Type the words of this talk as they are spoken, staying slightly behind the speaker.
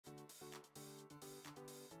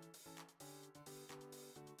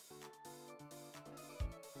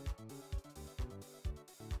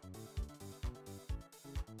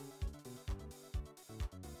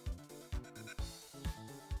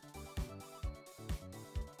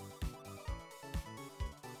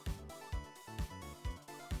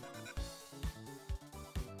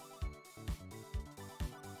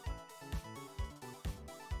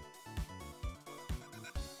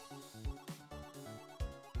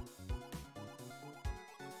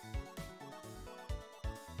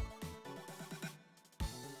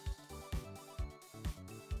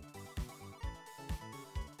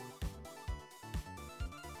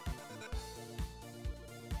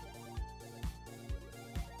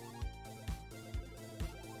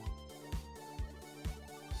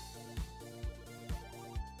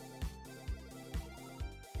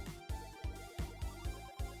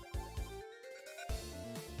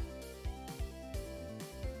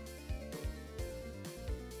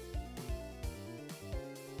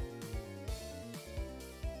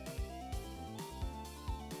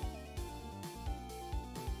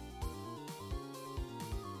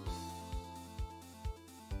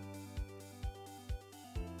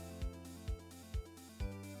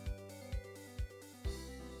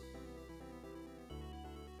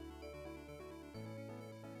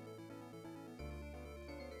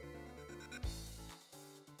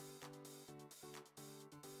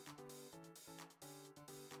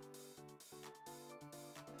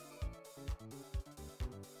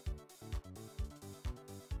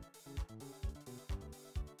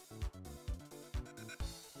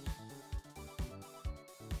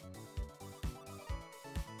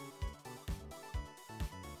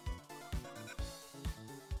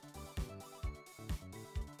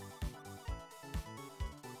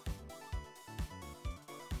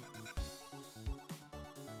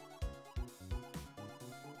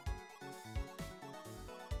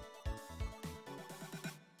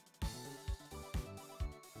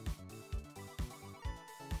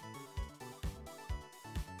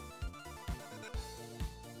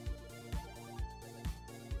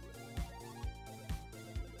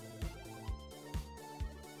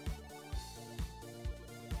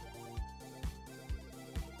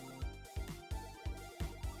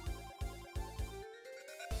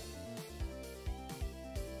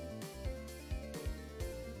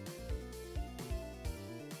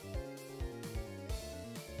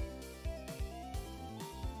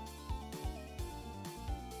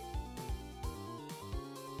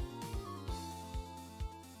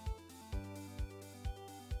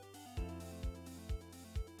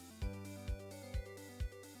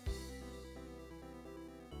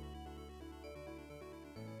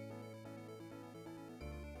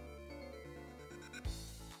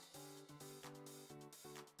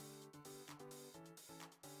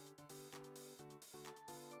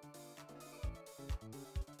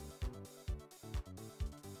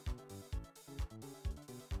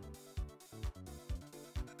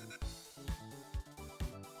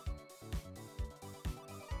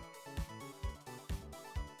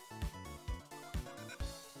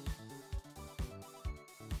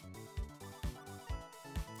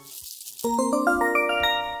How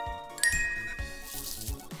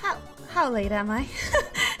late am I?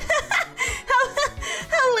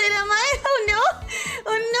 how late am I? Oh no!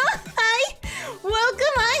 Oh no! Hi!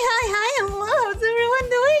 Welcome! Hi! Hello! How's everyone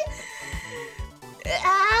doing?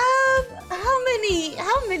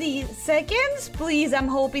 How many seconds? Please, I'm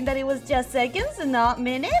hoping that it was just seconds and not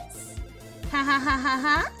minutes. Ha ha ha ha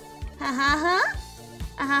ha. Ha ha ha.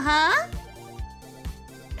 Ha ha.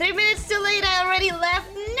 3 minutes too late, I already left.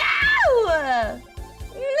 No!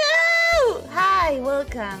 No! Hi,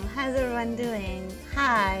 welcome. How's everyone doing?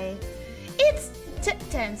 Hi. It's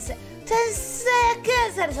 10 seconds.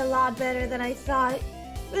 That is a lot better than I thought.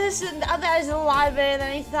 That is a lot better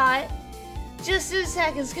than I thought. Just 2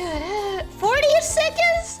 seconds. Good. 40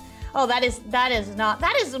 seconds? Oh, that is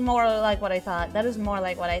more like what I thought. That is more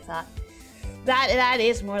like what I thought. That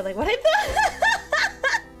is more like what I thought.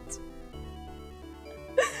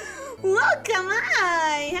 Welcome,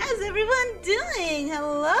 hi! How's everyone doing?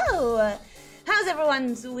 Hello! How's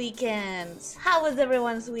everyone's weekend? How was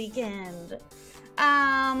everyone's weekend?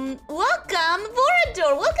 Welcome,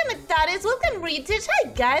 Vorador! Welcome, Octatus! Welcome, Retouch! Hi,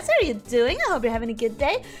 guys! How are you doing? I hope you're having a good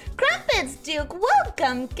day. Crumpets, Duke!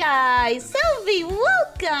 Welcome, guys! Sylvie,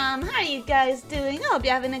 welcome! How are you guys doing? I hope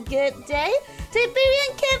you're having a good day.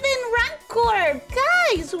 Tiberian, Kevin, Rancor!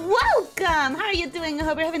 Guys, welcome! How are you doing? I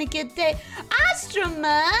hope you're having a good day.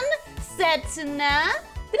 Astroman! Setsuna.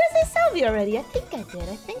 Did I say Sylvie already? I think I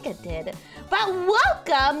did. But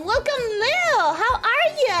welcome, Lil. How are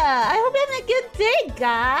ya? I hope you're having a good day,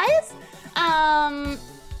 guys.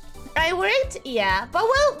 I worked, yeah. But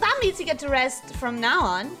well, that means you get to rest from now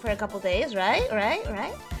on for a couple days, right?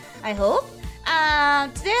 I hope.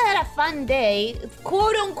 Today I had a fun day,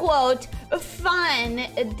 quote unquote, a fun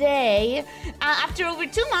day. After over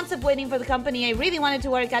 2 months of waiting for the company I really wanted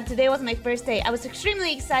to work at, today was my first day. I was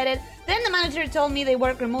extremely excited. Then the manager told me they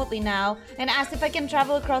work remotely now and asked if I can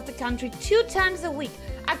travel across the country 2 times a week.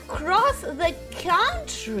 Across the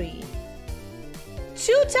country!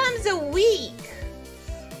 2 times a week!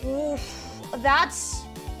 Oof, that's...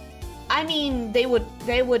 I mean, they would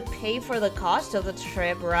pay for the cost of the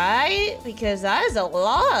trip, right? Because that is a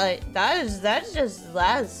lot.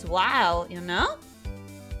 That's wow, you know?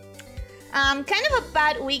 Kind of a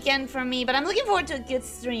bad weekend for me, but I'm looking forward to a good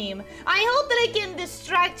stream. I hope that I can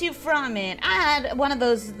distract you from it. I had one of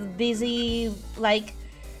those busy, like,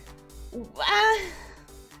 you know,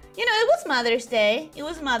 it was Mother's Day. It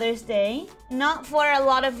was Mother's Day. Not for a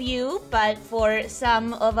lot of you, but for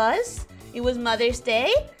some of us, it was Mother's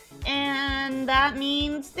Day. And that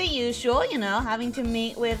means the usual, you know, having to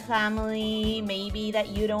meet with family, maybe that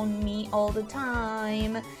you don't meet all the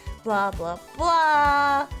time, blah, blah,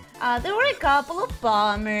 blah. There were a couple of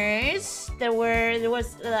bombers. There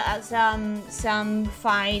was some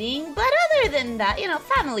fighting, but other than that, you know,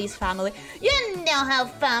 family's family. You know how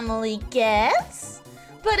family gets.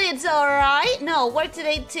 But it's alright. No, work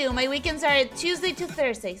today too. My weekends are Tuesday to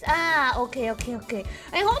Thursdays. Ah, okay. I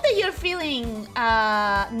hope that you're feeling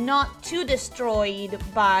not too destroyed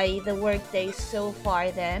by the work days so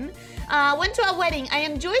far then. Went to a wedding. I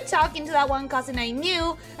enjoyed talking to that one cousin I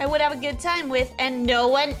knew I would have a good time with and no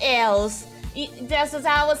one else. Just as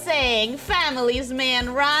I was saying, families,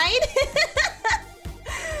 man, right?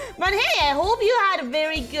 But hey, I hope you had a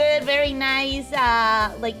very good, very nice,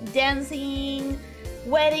 like dancing,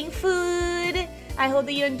 wedding food. I hope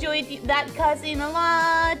that you enjoyed that cousin a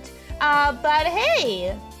lot. But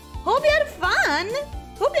hey, hope you had fun.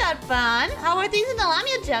 How are things in the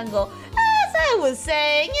Lamia jungle? As I was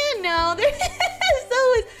saying, you know, there's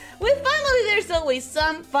always, with family, there's always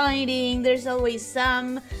some fighting. There's always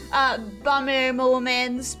some bummer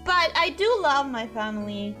moments. But I do love my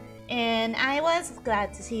family, and I was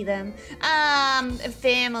glad to see them.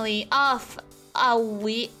 Family off a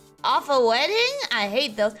wedding? I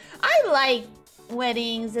hate those. I like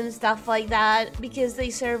weddings and stuff like that because they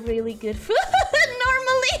serve really good food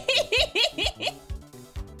normally.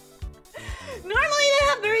 Normally they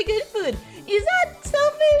have very good food. Is that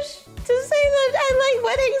selfish to say that I like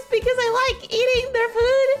weddings because I like eating their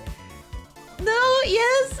food? No,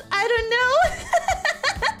 yes, I don't know.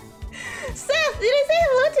 Seth, did I say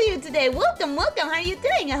hello to you today? Welcome. How are you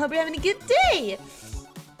doing? I hope you're having a good day.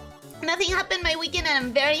 Nothing happened my weekend and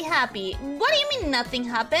I'm very happy. What do you mean nothing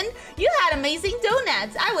happened? You had amazing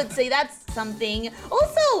donuts. I would say that's something.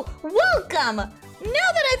 Also, welcome. Now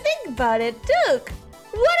that I think about it, Duke,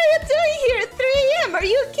 what are you doing here at 3 AM? Are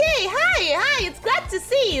you okay? Hi, it's glad to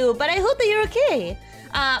see you, but I hope that you're okay.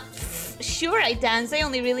 Sure, I dance. I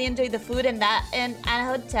only really enjoy the food and that and a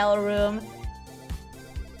hotel room.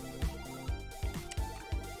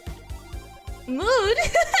 Mood?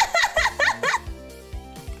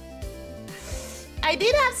 I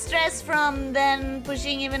did have stress from then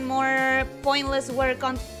pushing even more pointless work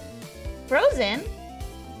on Frozen.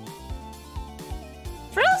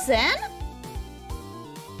 Frozen?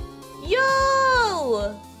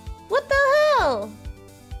 Yo! What the hell?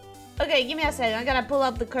 Okay, give me a second. I gotta pull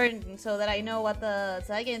up the curtain so that I know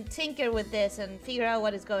so I can tinker with this and figure out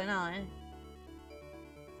what is going on.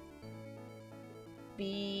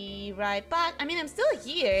 Be right back. I mean, I'm still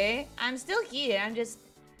here. I'm just,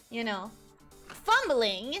 you know,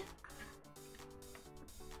 fumbling.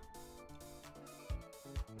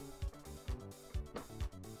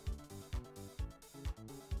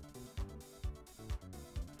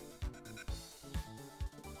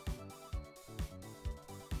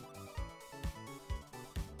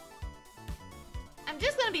 I'm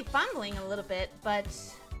just gonna be fumbling a little bit, but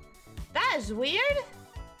that is weird.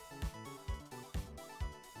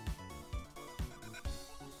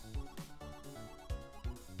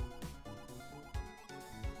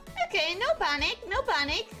 Okay, no panic, no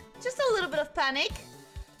panic. Just a little bit of panic.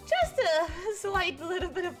 Just a slight little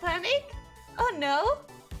bit of panic. Oh no.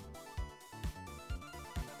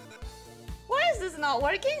 Why is this not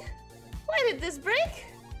working? Why did this break?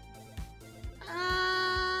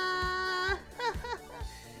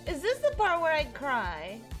 Is this the part where I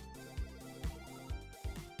cry?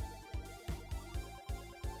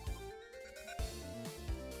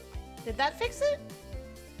 Did that fix it?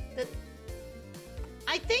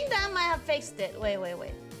 I think that might have fixed it. Wait.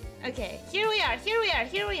 Okay, here we are. I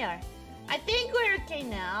think we're okay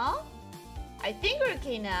now.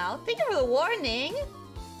 Thank you for the warning.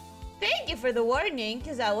 Thank you for the warning,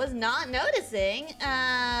 because I was not noticing.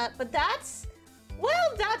 But that's...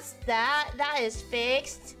 Well, that's that. That is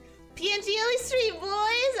fixed. PNG Elyssia,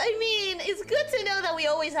 boys! I mean, it's good to know that we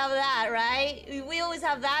always have that, right? We always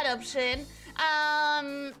have that option.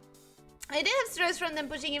 I did have stress from them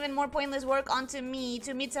pushing even more pointless work onto me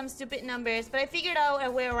to meet some stupid numbers, but I figured out a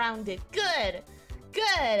way around it. Good!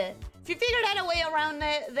 If you figured out a way around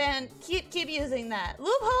it, then keep using that.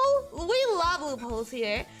 Loophole? We love loopholes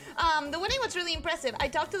here. The wedding was really impressive. I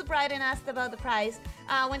talked to the bride and asked about the price.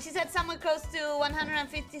 When she said somewhere close to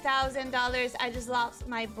 $150,000, I just lost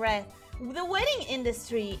my breath. The wedding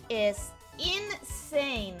industry is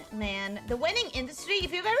insane, man. The wedding industry,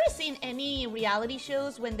 if you've ever seen any reality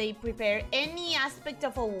shows when they prepare any aspect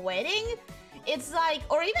of a wedding, it's like,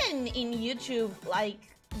 or even in YouTube, like,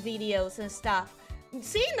 videos and stuff,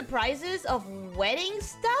 seeing the prices of wedding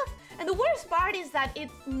stuff, and the worst part is that it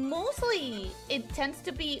tends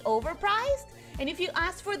to be overpriced, and if you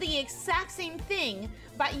ask for the exact same thing,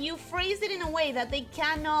 but you phrase it in a way that they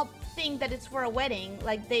cannot think that it's for a wedding,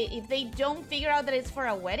 like if they don't figure out that it's for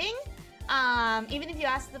a wedding, even if you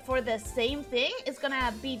ask for the same thing, it's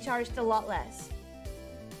gonna be charged a lot less.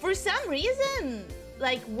 For some reason,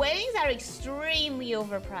 like, weddings are extremely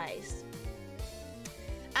overpriced.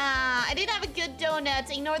 I did have a good donut.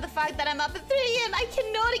 Ignore the fact that I'm up at 3 AM. I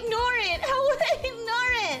cannot ignore it. How would I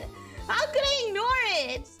ignore it? How could I ignore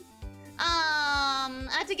it?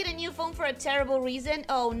 I had to get a new phone for a terrible reason.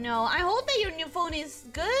 Oh no. I hope that your new phone is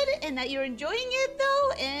good and that you're enjoying it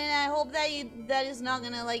though. And I hope that that is not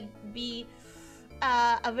gonna like be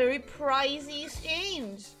a very pricey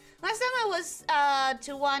exchange. Last time I was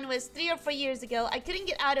to one was 3 or 4 years ago. I couldn't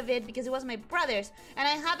get out of it because it was my brother's, and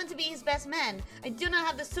I happened to be his best man. I do not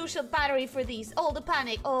have the social battery for these. Oh, the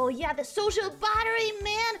panic. Oh yeah, the social battery,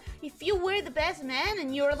 man. If you were the best man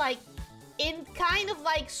and you're like in kind of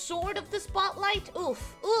like sort of the spotlight,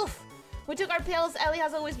 oof, oof. We took our pills. Ellie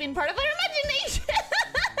has always been part of our imagination.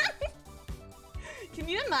 Can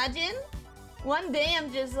you imagine? One day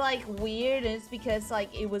I'm just like weird and it's because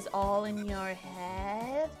like it was all in your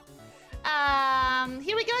head.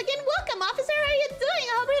 Here we go again. Welcome, officer. How are you doing?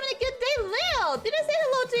 I hope you're having a good day, Leo. Did I say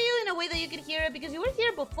hello to you in a way that you could hear it? Because you were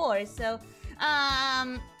here before, so,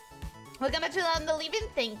 welcome back to the Leaving.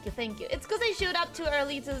 Thank you, thank you. It's because I showed up too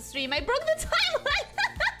early to the stream. I broke the timeline.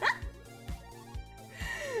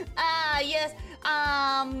 Yes,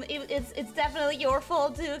 it's definitely your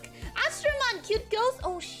fault, Duke. Astroman, cute ghost.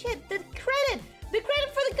 Oh shit, the credit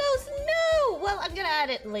for the ghost. No. Well, I'm gonna add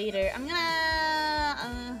it later. I'm gonna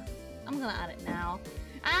add it now.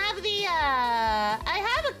 I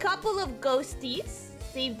have a couple of ghosties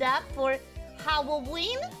saved up for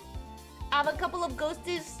Halloween. I have a couple of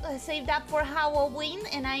ghosties saved up for Halloween,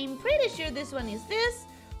 and I'm pretty sure this one is this.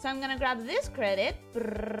 So I'm gonna grab this credit.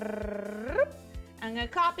 I'm gonna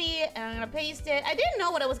copy it and I'm gonna paste it. I didn't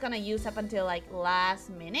know what I was gonna use up until like last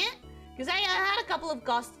minute, because I had a couple of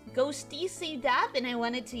ghosties saved up and I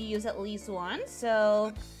wanted to use at least one.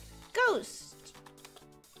 So, ghost.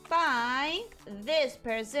 by this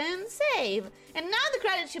person, save. And now the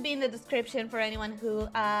credit should be in the description for anyone who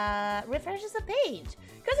refreshes the page.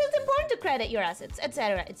 Because it's important to credit your assets,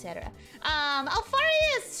 etc, etc.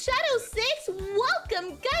 Alfarius, Shadow6, welcome.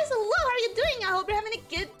 Guys, hello, how are you doing? I hope you're having a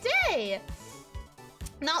good day.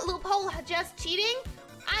 Not loophole, just cheating?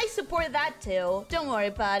 I support that too. Don't worry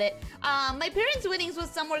about it. My parents' winnings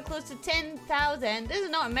was somewhere close to 10,000. This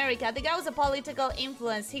is not America. The guy was a political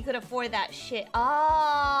influence. He could afford that shit.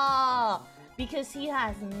 Oh, because he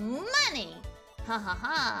has money. Ha ha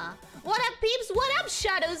ha. What up, peeps? What up,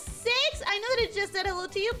 Shadow6? I know that it just said hello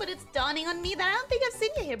to you, but it's dawning on me that I don't think I've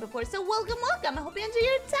seen you here before. So welcome, welcome. I hope you enjoy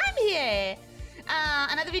your time here.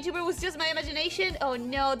 Another VTuber was just my imagination. Oh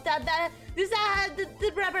no, did that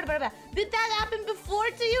happen before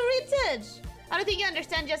to you, Retouch? I don't think you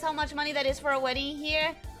understand just how much money that is for a wedding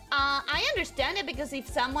here. I understand it because if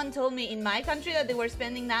someone told me in my country that they were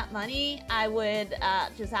spending that money, I would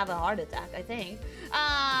just have a heart attack, I think.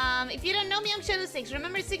 If you don't know me, I'm Shadow6.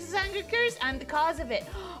 Remember 6's Hunger Curse? I'm the cause of it.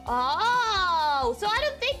 Oh, so I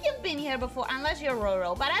don't think you've been here before, unless you're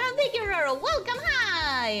Roro. But I don't think you're Roro. Welcome,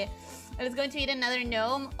 hi! I was going to eat another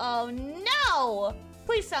gnome. Oh no!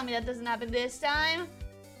 Please tell me that doesn't happen this time.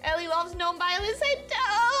 Ellie loves gnome violence. I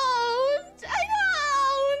don't!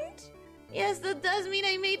 Yes, that does mean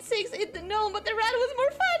I made 6 eat the gnome, but the rat was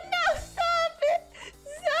more fun. No, stop it!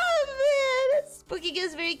 Stop it! Spooky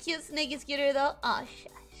is very cute. Snake is cuter though. Oh,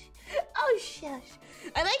 shush. Oh, shush.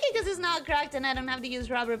 I like it because it's not cracked and I don't have to use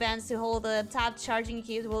rubber bands to hold the top charging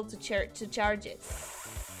cable to charge it.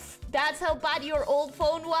 That's how bad your old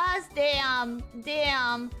phone was? Damn,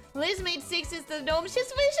 damn. Liz made 6 is the gnome. She's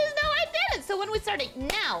vicious. No, I didn't. So when we starting?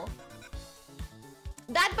 Now.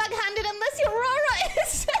 That backhanded unless you're Roro.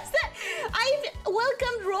 It's just that I've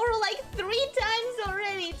welcomed Roro like 3 times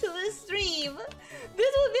already to the stream.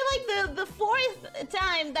 This would be like the 4th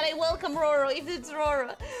time that I welcome Roro if it's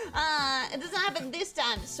Roro. It doesn't happen this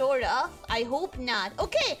time, sort of. I hope not.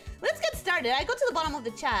 Okay, let's get started. I go to the bottom of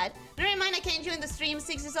the chat. Never mind, I can't join the stream.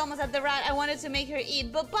 6 is almost at the rat. I wanted to make her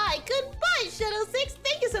eat. Bye-bye. Goodbye, Shadow6.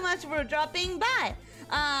 Thank you so much for dropping by.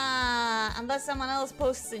 Unless someone else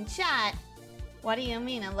posts in chat. What do you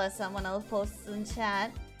mean, unless someone else posts in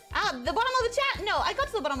chat? Ah, the bottom of the chat? No, I got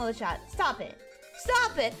to the bottom of the chat. Stop it.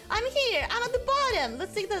 Stop it. I'm here. I'm at the bottom.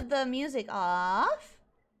 Let's take the music off.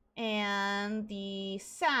 And the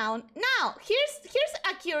sound. Now, here's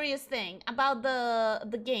a curious thing about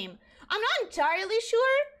the game. I'm not entirely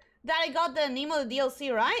sure that I got the name of the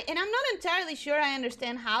DLC right. And I'm not entirely sure I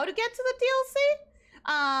understand how to get to the DLC.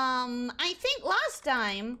 I think last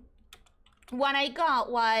time what I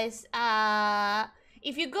got was,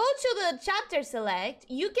 if you go to the chapter select,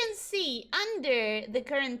 you can see under the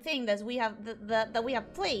current thing that we have that we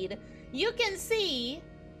have played, you can see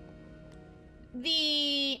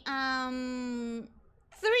the 3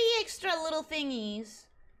 extra little thingies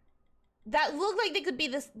that look like they could be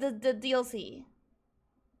the DLC.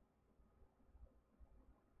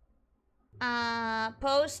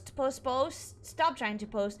 Post. Stop trying to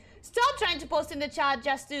post. Stop trying to post in the chat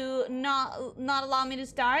just to not allow me to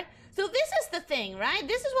start. So this is the thing, right?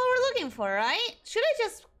 This is what we're looking for, right? Should I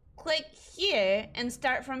just click here and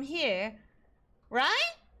start from here?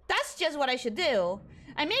 Right? That's just what I should do.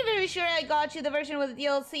 I made very sure I got you the version with the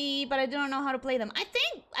DLC, but I don't know how to play them.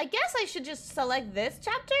 I guess I should just select this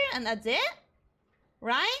chapter and that's it?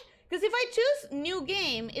 Right? Because if I choose new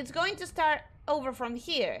game, it's going to start over from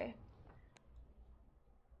here.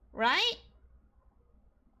 Right?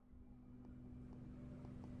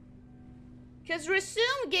 Because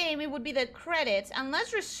resume game, it would be the credits.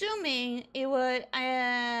 Unless resuming, it would...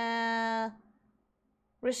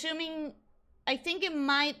 resuming, I think it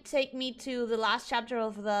might take me to the last chapter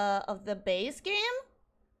of the base game.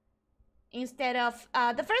 Instead of...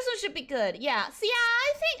 the first one should be good. Yeah. So yeah,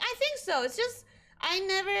 I think so. It's just... I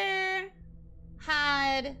never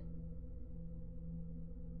had...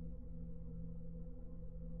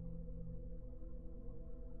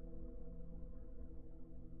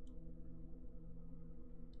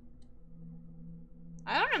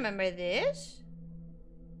 I don't remember this.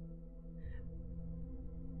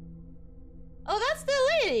 Oh, that's the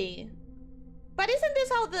lady. But isn't this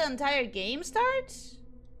how the entire game starts?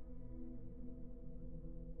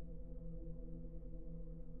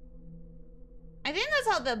 I think that's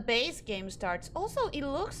how the base game starts. Also, it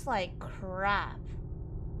looks like crap.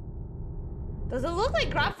 Does it look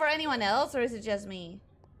like crap for anyone else, or is it just me?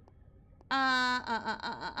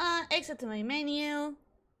 Exit to my menu.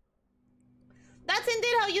 That's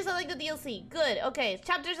indeed how you select the DLC. Good. Okay,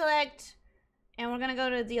 chapter select. And we're gonna go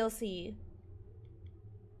to the DLC.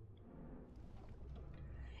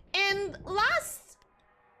 And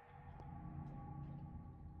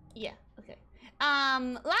Yeah, okay.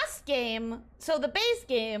 Last game, so the base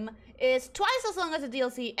game is twice as long as the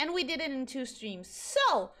DLC, and we did it in 2 streams.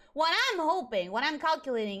 So, what I'm hoping, what I'm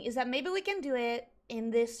calculating, is that maybe we can do it in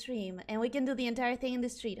this stream, and we can do the entire thing in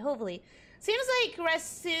this street, hopefully. Seems like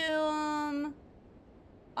resume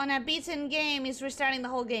on a beaten game is restarting the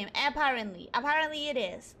whole game. Apparently it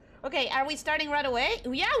is. Okay, are we starting right away?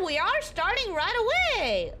 Yeah, we are starting right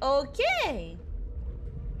away. Okay.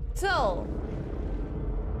 So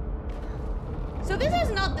this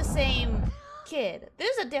is not the same kid.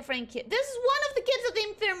 This is a different kid. This is one of the kids at the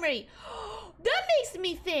infirmary. That makes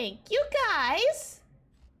me think, you guys,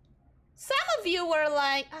 some of you were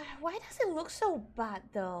like, why does it look so bad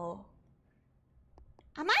though?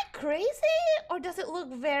 Am I crazy, or does it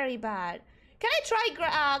look very bad? Can I try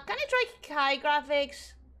high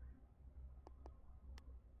graphics?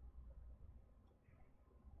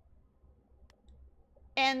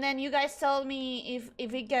 And then you guys tell me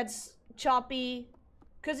if it gets choppy,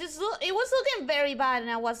 because it was looking very bad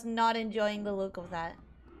and I was not enjoying the look of that.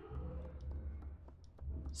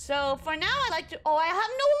 So for now I like to, oh, I have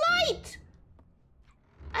no light.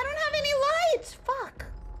 I don't have any lights. Fuck.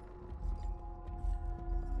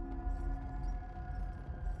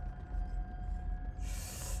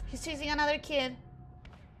 He's chasing another kid.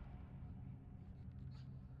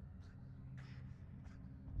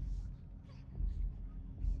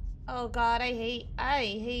 Oh god, I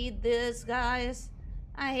hate this, guys.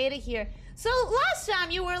 I hate it here. So last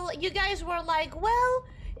time you guys were like, well,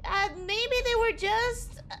 maybe they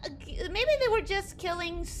were just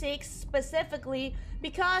killing 6 specifically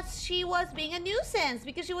because she was being a nuisance,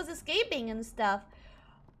 because she was escaping and stuff.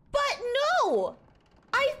 But no!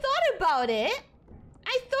 I thought about it.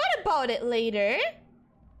 I thought about it later.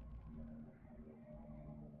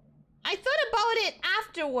 I thought about it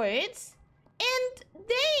afterwards. And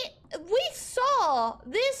we saw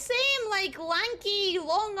this same, like, lanky,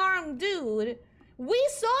 long-armed dude. We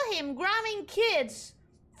saw him grabbing kids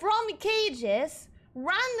from cages,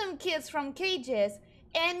 random kids from cages,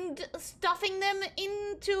 and stuffing them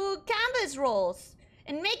into canvas rolls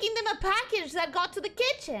and making them a package that got to the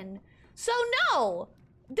kitchen. So no,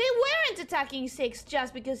 they weren't attacking 6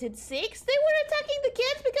 just because it's 6. They were attacking the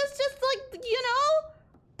kids because just, like, you know,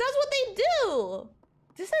 that's what they do.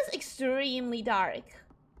 This is extremely dark.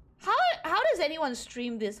 How does anyone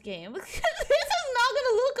stream this game? This is not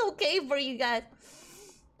gonna look okay for you guys.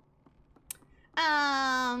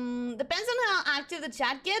 Depends on how active the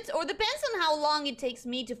chat gets, or depends on how long it takes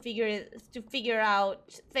me to figure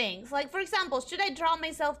out things. Like, for example, should I draw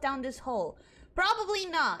myself down this hole? Probably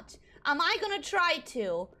not. Am I gonna try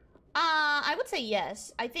to? I would say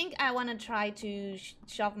yes. I think I wanna try to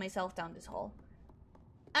shove myself down this hole.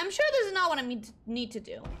 I'm sure this is not what I need to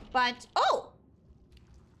do, but oh!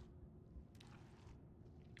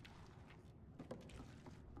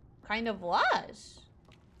 Kind of was.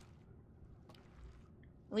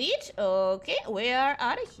 Leech? Okay, we are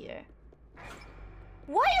out of here.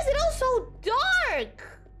 Why is it all so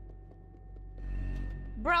dark?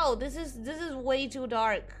 Bro, this is way too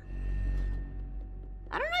dark.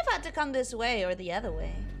 I don't know if I had to come this way or the other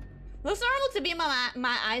way. Looks normal to be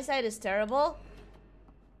my eyesight is terrible.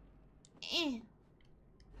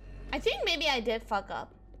 I think maybe I did fuck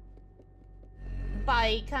up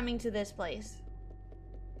by coming to this place.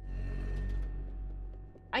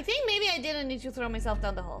 I think maybe I didn't need to throw myself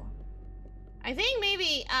down the hole. I think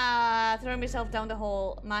maybe throwing myself down the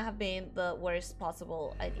hole might have been the worst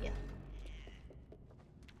possible idea.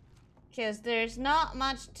 Because there's not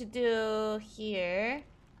much to do here.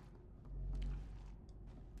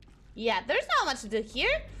 Yeah, there's not much to do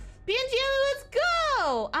here. PNG, let's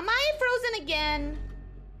go! Am I frozen again?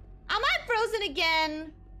 Am I frozen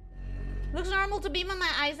again? Looks normal to be, but my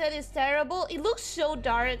eyesight is terrible. It looks so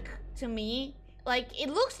dark to me. Like, it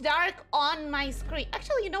looks dark on my screen.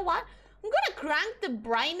 Actually, you know what? I'm gonna crank the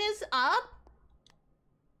brightness up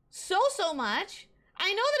so much.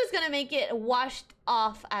 I know that it's gonna make it washed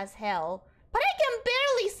off as hell, but I can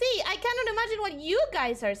barely see. I cannot imagine what you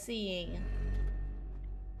guys are seeing.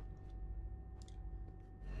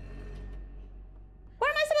 Where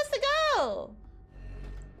am I supposed to go?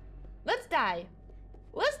 Let's die.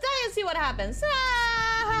 Let's die and see what happens.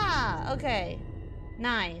 Ah, okay.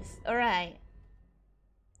 Nice. Alright.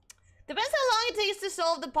 Depends how long it takes to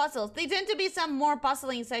solve the puzzles. There tend to be some more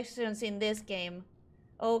puzzling sections in this game.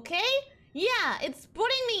 Okay? Yeah, it's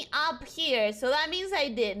putting me up here, so that means I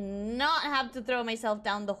did not have to throw myself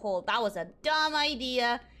down the hole. That was a dumb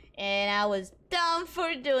idea, and I was dumb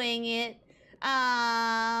for doing it.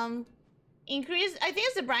 Increase, I think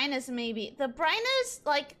it's the brightness maybe. The brightness,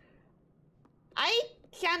 like, I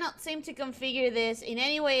cannot seem to configure this in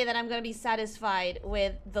any way that I'm gonna be satisfied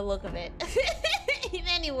with the look of it. In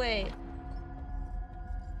any way.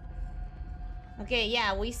 Okay,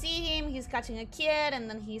 yeah, we see him. He's catching a kid, and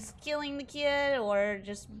then he's killing the kid, or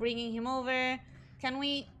just bringing him over. Can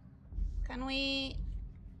we...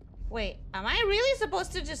 Wait, am I really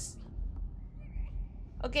supposed to just...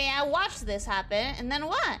 Okay, I watched this happen, and then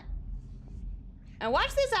what? I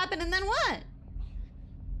watched this happen, and then what?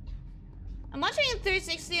 I'm watching in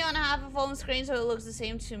 360 on half a phone screen, so it looks the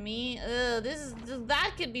same to me. Ugh,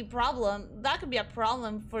 that could be a problem. That could be a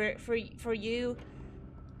problem for you.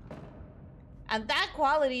 At that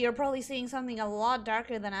quality, you're probably seeing something a lot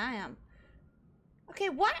darker than I am. Okay,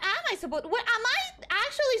 what am I supposed... What, am I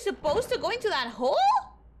actually supposed to go into that hole?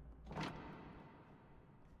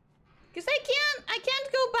 Because I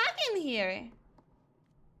can't go back in here.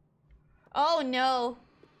 Oh, no.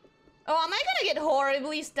 Oh, am I gonna get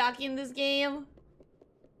horribly stuck in this game?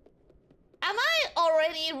 Am I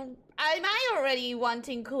already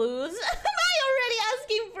wanting clues? Am I already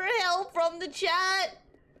asking for help from the chat?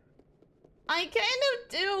 I kind of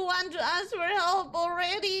do want to ask for help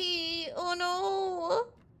already. Oh no.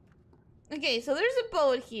 Okay, so there's a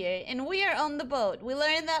boat here, and we are on the boat. We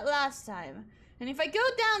learned that last time. And if I go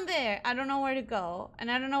down there, I don't know where to go, and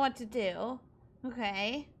I don't know what to do.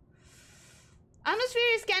 Okay. Atmosphere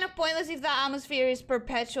is kind of pointless if the atmosphere is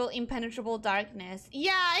perpetual, impenetrable darkness.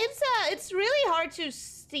 Yeah, it's really hard to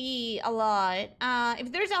see a lot.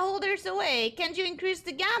 If there's a hole, there's a way. Can't you increase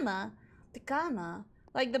the gamma? The gamma?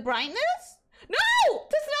 Like the brightness? No!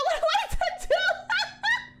 That's not what I wanted to do!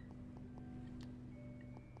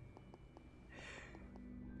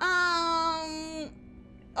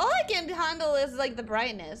 All I can handle is like the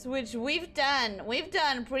brightness, which we've done. We've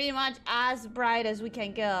done pretty much as bright as we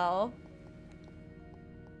can go.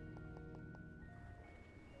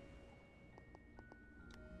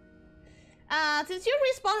 Since you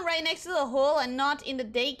respawn right next to the hole and not in the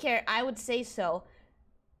daycare, I would say so.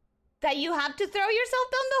 That you have to throw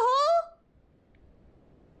yourself down the hole?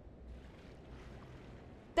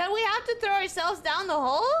 That we have to throw ourselves down the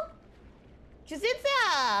hole? Cause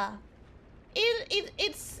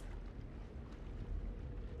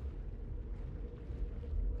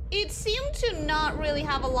it seemed to not really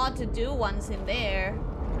have a lot to do once in there.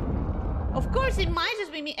 Of course, it might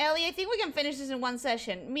just be me. Ellie, I think we can finish this in one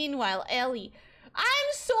session. Meanwhile, Ellie,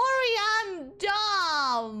 I'm sorry I'm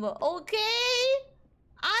dumb, okay?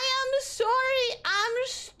 I am sorry I'm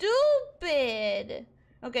stupid.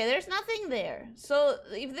 Okay, there's nothing there. So,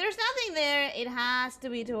 if there's nothing there, it has to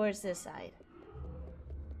be towards this side.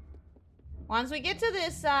 Once we get to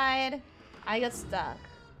this side, I got stuck.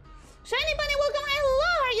 Shiny Bunny, welcome. Hello,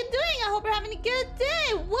 how are you doing? I hope you're having a good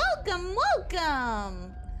day. Welcome,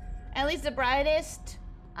 welcome. At least the brightest.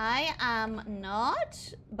 I am not,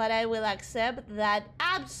 but I will accept that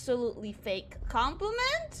absolutely fake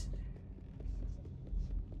compliment.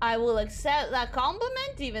 I will accept that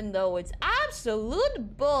compliment even though it's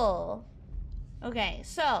absolute bull. Okay,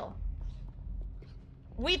 so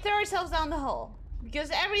we throw ourselves down the hole because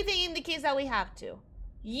everything indicates that we have to.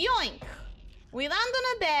 Yoink! We land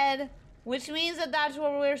on a bed, which means that that's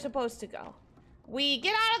where we're supposed to go. We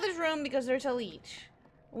get out of this room because there's a leech.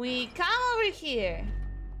 We come over here,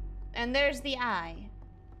 and there's the eye.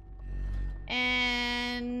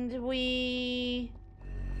 And we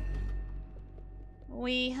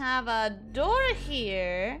have a door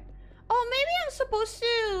here. Oh, maybe I'm supposed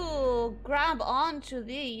to grab onto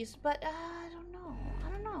these, but I don't know. I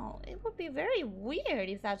don't know. It would be very weird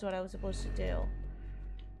if that's what I was supposed to do.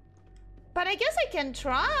 But I guess I can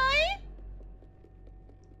try.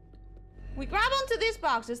 We grab onto these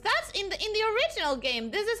boxes. That's in the original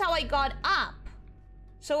game. This is how I got up.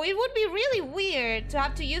 So it would be really weird to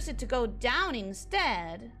have to use it to go down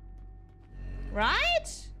instead.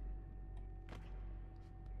 Right?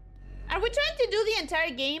 Are we trying to do the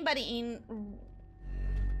entire game but in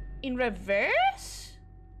reverse?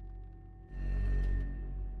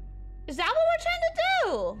 Is that what we're trying to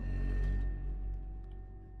do?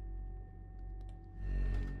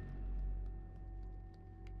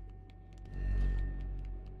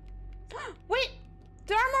 Wait,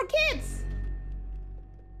 there are more kids.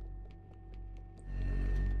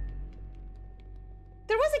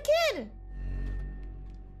 There was a kid.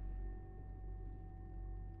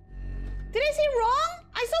 Did I see wrong?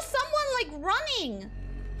 I saw someone like running.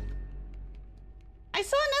 I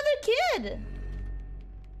saw another kid.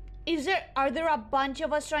 Are there a bunch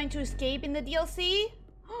of us trying to escape in the DLC?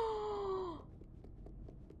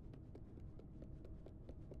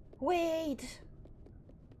 Wait.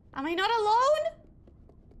 Am I not alone?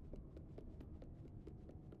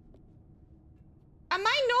 Am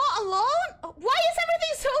I not alone? Why is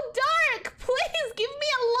everything so dark? Please give me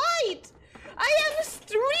a light. I am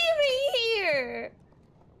streaming here.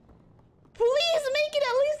 Please make it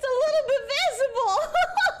at least a little bit visible.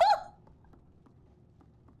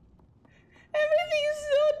 Everything is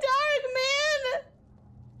so dark, man.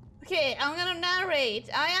 Okay, I'm gonna narrate.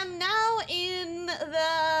 I am now in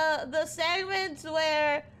the segments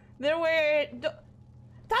where there were...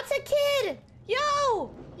 That's a kid!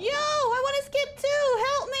 Yo! Yo! I want to skip too!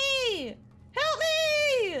 Help me! Help me!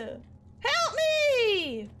 Help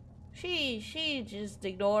me! She just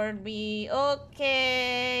ignored me.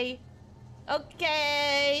 Okay.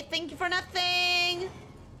 Okay. Thank you for nothing.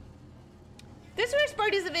 This first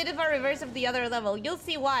part is a bit of a reverse of the other level. You'll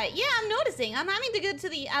see why. Yeah, I'm noticing. I'm having to go to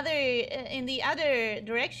the other, in the other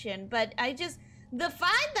direction. But I just... The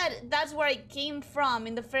fact that that's where I came from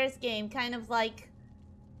in the first game kind of like...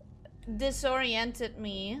 disoriented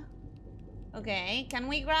me. Okay, can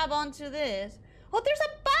we grab onto this? Oh, there's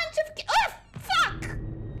a bunch of... Oh, fuck!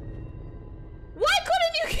 Why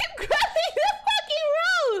couldn't you keep grabbing the fucking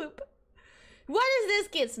rope? What is this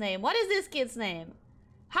kid's name? What is this kid's name?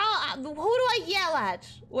 How, who do I yell at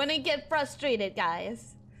when I get frustrated,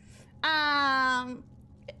 guys?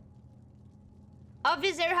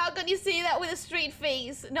 Officer, how can you say that with a straight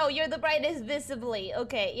face? No, you're the brightest visibly.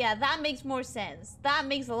 Okay, yeah, that makes more sense. That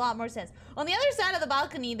makes a lot more sense. On the other side of the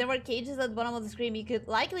balcony, there were cages at the bottom of the screen you could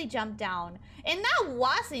likely jump down. And that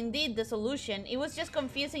was indeed the solution. It was just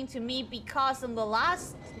confusing to me because in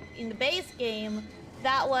the base game,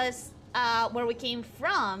 that was where we came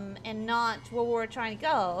from and not where we were trying to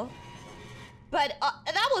go. But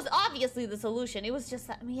that was obviously the solution. It was just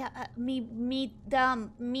that me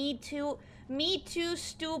dumb, me too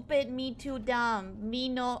stupid, me too dumb, me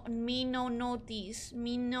no notice,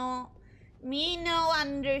 me no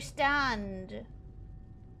understand.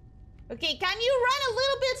 Okay, can you run a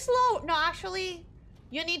little bit slow? No, actually,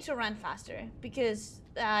 you need to run faster because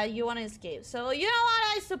you want to escape. So you know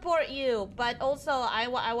what? I support you, but also I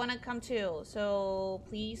want to come too. So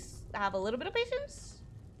please have a little bit of patience.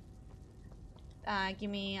 Give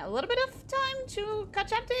me a little bit of time to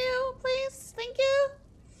catch up to you, please. Thank you.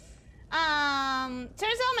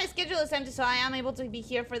 Turns out my schedule is empty, so I am able to be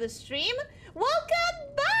here for the stream.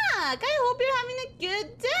 Welcome back! I hope you're having a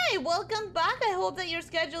good day. Welcome back. I hope that your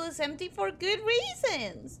schedule is empty for good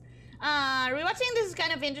reasons. Rewatching this is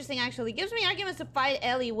kind of interesting, actually. Gives me arguments to fight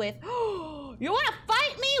Ellie with. You want to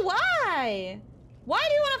fight me? Why? Why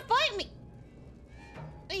do you want to fight me?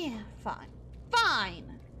 Yeah, fine. Fine.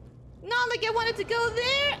 Not like I wanted to go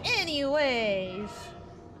there anyways.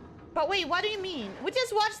 But wait, what do you mean? We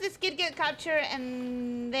just watched this kid get captured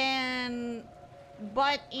and then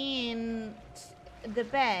put in the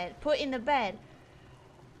bed.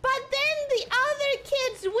 But then the other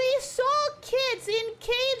kids, we saw kids in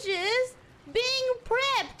cages being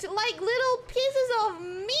prepped like little pieces of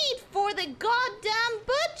meat for the goddamn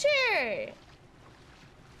butcher.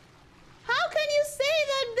 How can you say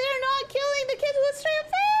that they're not killing the kids with straight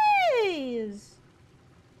face?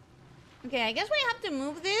 Okay, I guess we have to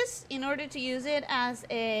move this in order to use it as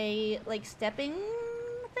a, like, stepping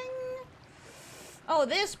thing. Oh,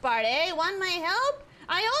 this part, eh? Want my help?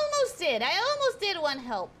 I almost did want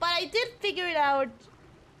help, but I did figure it out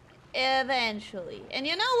eventually. And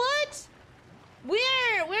you know what?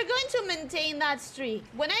 We're going to maintain that streak.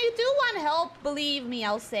 When I do want help, believe me,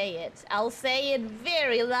 I'll say it. I'll say it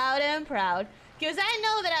very loud and proud. Because I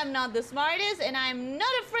know that I'm not the smartest, and I'm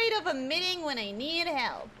not afraid of admitting when I need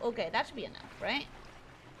help. Okay, that should be enough, right?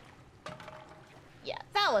 Yeah,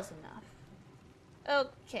 that was enough.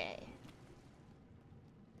 Okay.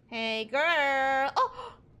 Hey, girl.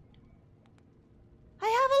 Oh! I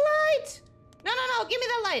have a light! No, give me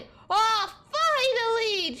that light. Oh,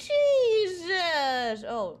 finally! Jesus!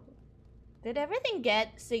 Oh. Did everything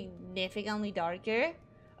get significantly darker?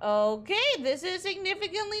 Okay, this is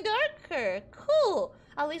significantly darker. Cool.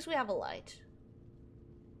 At least we have a light.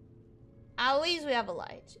 At least we have a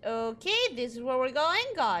light. Okay, this is where we're going.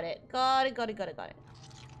 Got it. Got it.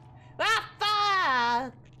 Ah,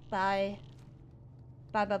 fuck! Bye.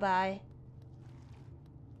 Bye.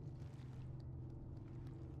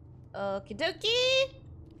 Okie dokie.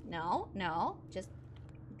 No. Just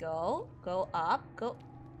go up. Go.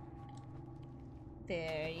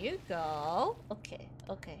 There you go. Okay.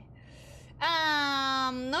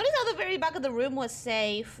 Notice how the very back of the room was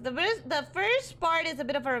safe. The first part is a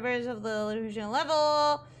bit of a reverse of the original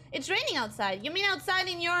level. It's raining outside. You mean outside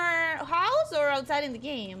in your house or outside in the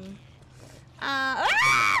game?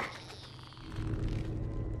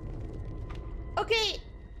 Okay.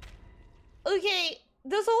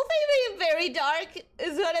 this whole thing being very dark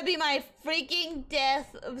is gonna be my freaking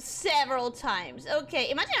death several times. Okay,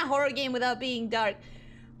 imagine a horror game without being dark.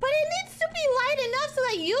 But it needs to be light enough so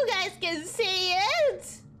that you guys can see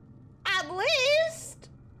it. At least.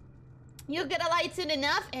 You get a light soon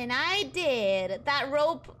enough, and I did. That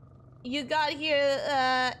rope you got here,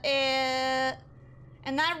 and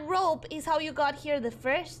that rope is how you got here the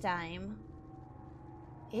first time.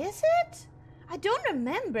 Is it? I don't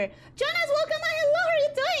remember. Jonas, welcome. Hi, hello. How are you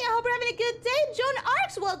doing? I hope you're having a good day. John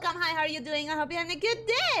Arks, welcome. Hi, how are you doing? I hope you're having a good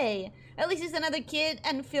day. Elyssia's another kid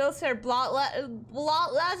and feels her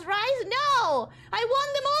bloodlust rise. No, I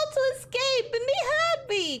want them all to escape and be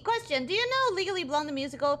happy. Question: do you know Legally Blonde the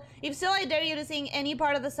musical? If so, I dare you to sing any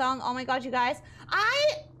part of the song. Oh my god, you guys.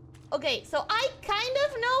 Okay, so I kind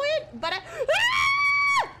of know it, but I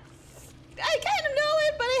kind of know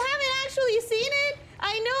it, but I haven't actually seen it.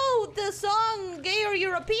 I know the song Gay or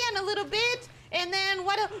European a little bit, and then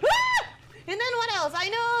what else? And then what else? I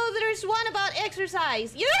know there's one about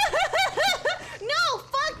exercise. Yeah! No,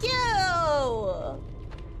 fuck you!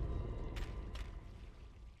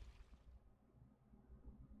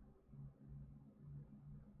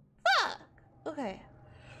 Fuck! Okay.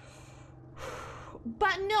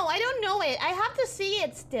 But no, I don't know it. I have to see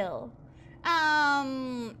it still.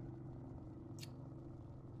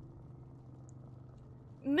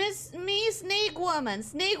 Me Snake Woman.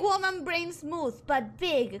 Snake Woman brain smooth, but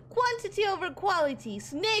big. Quantity over quality.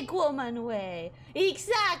 Snake Woman way.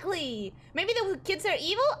 Exactly. Maybe the kids are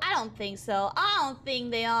evil? I don't think so. I don't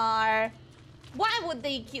think they are. Why would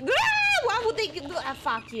they why would they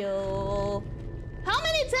fuck you. How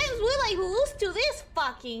many times will I lose to this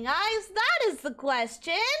fucking eyes? That is the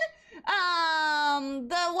question.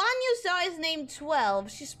 The one you saw is named 12.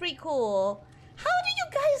 She's pretty cool. How do you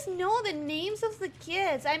guys know the names of the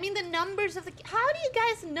kids? I mean the numbers of the how do you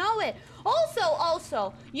guys know it?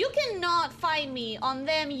 Also, you cannot find me on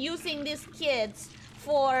them using these kids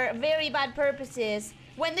for very bad purposes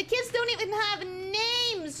when the kids don't even have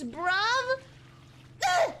names, bruv.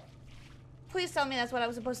 Ugh! Please tell me that's what I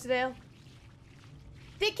was supposed to do.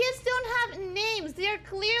 The kids don't have names. They are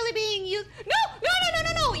clearly being used.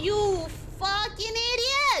 No, you fucking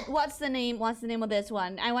idiot. What's the name? What's the name of this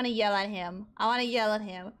one? I want to yell at him.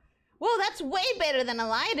 Well, that's way better than a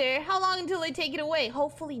lighter. How long until they take it away?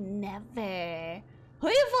 Hopefully never.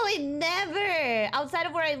 Hopefully never. Outside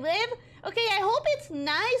of where I live? Okay, I hope it's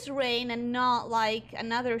nice rain and not like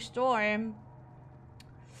another storm.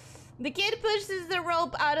 The kid pushes the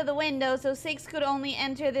rope out of the window so Six could only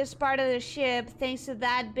enter this part of the ship thanks to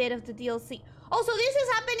that bit of the DLC. Also, this is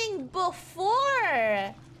happening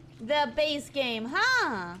before the base game,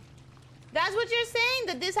 huh? That's what you're saying?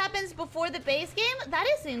 That this happens before the base game? That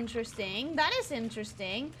is interesting. That is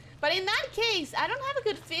interesting. But in that case, I don't have a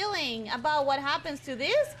good feeling about what happens to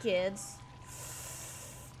these kids.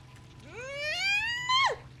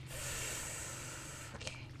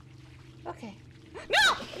 Okay.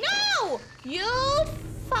 No! No! You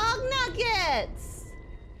fog nuggets!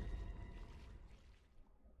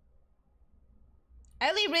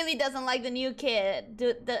 Ellie really doesn't like the new kid,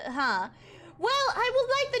 huh? Well, I would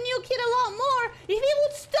like the new kid a lot more if he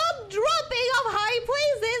would stop dropping off high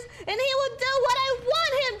places and he would do what I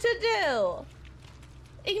want him to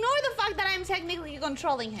do. Ignore the fact that I'm technically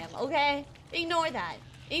controlling him, okay? Ignore that.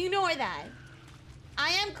 Ignore that. I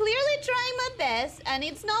am clearly trying my best and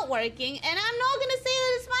it's not working, and I'm not gonna say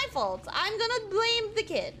that it's my fault. I'm gonna blame the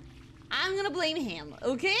kid. I'm gonna blame him,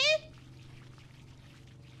 okay?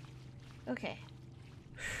 Okay.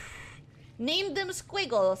 Name them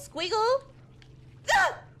Squiggle. Squiggle?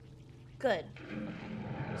 Ah! Good.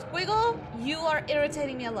 Okay. Squiggle, you are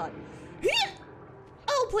irritating me a lot.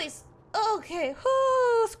 Oh, please. Okay.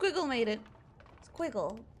 Oh, Squiggle made it.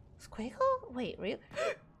 Squiggle. Squiggle? Wait, really?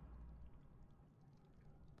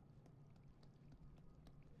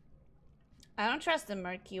 I don't trust the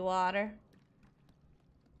murky water.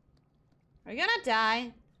 Are we gonna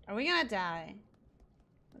die? Are we gonna die?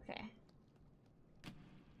 Okay.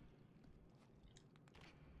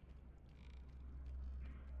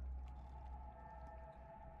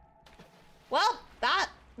 Well, that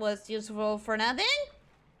was useful for nothing.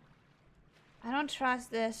 I don't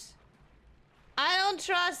trust this. I don't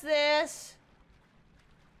trust this.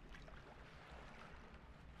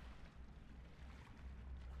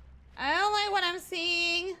 I don't like what I'm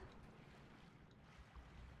seeing.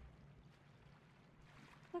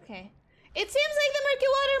 Okay. It seems like the murky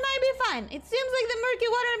water might be fine. It seems like the murky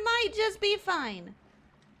water might just be fine.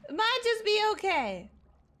 It might just be okay.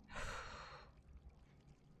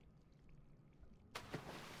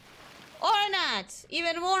 Or not.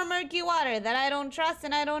 Even more murky water that I don't trust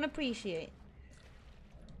and I don't appreciate.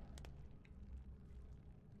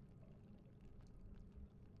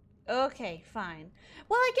 Okay, fine.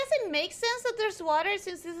 Well, I guess it makes sense that there's water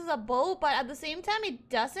since this is a boat, but at the same time, it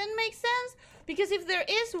doesn't make sense. Because if there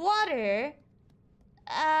is water,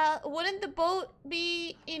 wouldn't the boat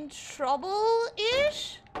be in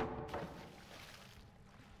trouble-ish?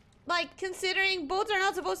 Like, considering boats are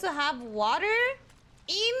not supposed to have water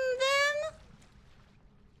in them?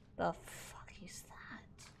 The fuck is that?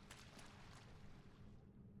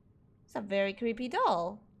 It's a very creepy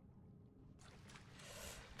doll.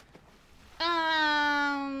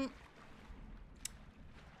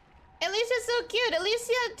 Elissa's so cute.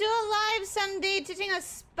 Elyssia, do a live someday teaching us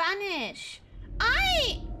Spanish.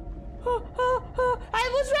 I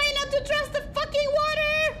was trying not to trust the fucking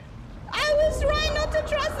water. I was trying not to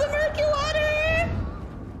trust the murky water.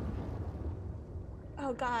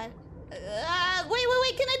 Oh god.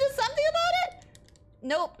 Wait. Can I do something about it?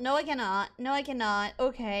 Nope. No, I cannot. No, I cannot.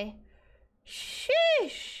 Okay.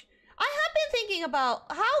 Sheesh. I have been thinking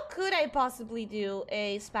about how could I possibly do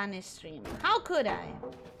a Spanish stream? How could I?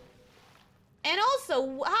 And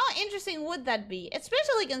also, how interesting would that be?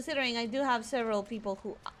 Especially considering I do have several people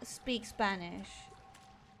who speak Spanish.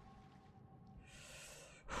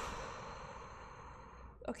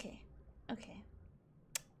 Okay.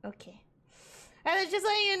 And just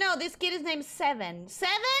letting you know, this kid is named Seven.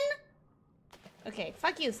 Seven? Okay,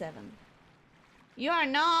 fuck you, Seven. You are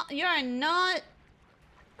not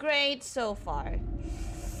great so far.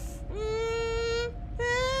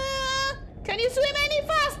 Can you swim any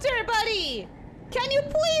faster, buddy? Can you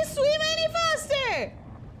please swim any faster?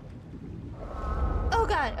 Oh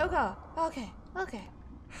god, okay.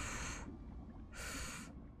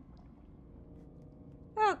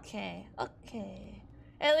 Okay.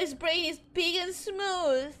 Ellie's brain is big and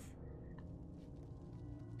smooth.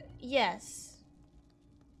 Yes.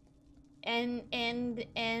 And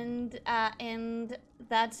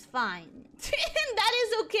that's fine. And that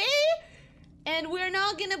is okay? And we're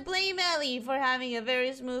not gonna blame Ellie for having a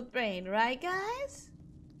very smooth brain, right, guys?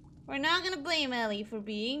 We're not gonna blame Ellie for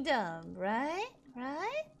being dumb, right?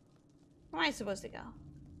 Right? Where am I supposed to go?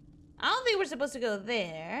 I don't think we're supposed to go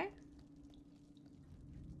there.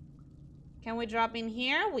 Can we drop in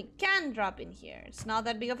here? We can drop in here. It's not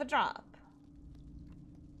that big of a drop.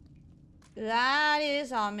 That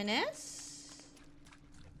is ominous.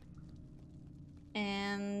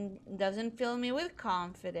 And doesn't fill me with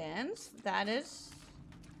confidence. That is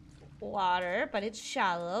water, but it's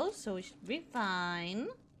shallow, so we should be fine.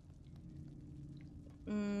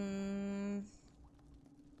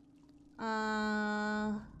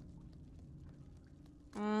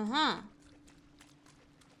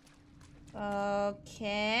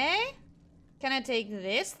 Okay. Can I take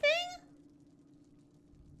this thing?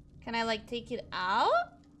 Can I, like, take it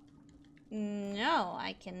out? No,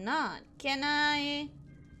 I cannot. Can I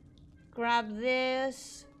grab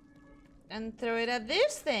this and throw it at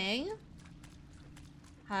this thing?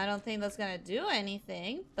 I don't think that's gonna do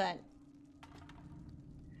anything, but...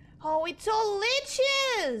 Oh, it's all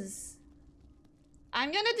liches!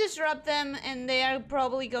 I'm gonna disrupt them, and they are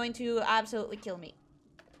probably going to absolutely kill me.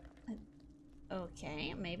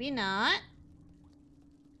 Okay, maybe not.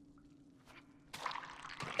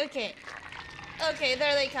 Okay. Okay,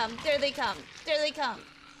 there they come. There they come. There they come.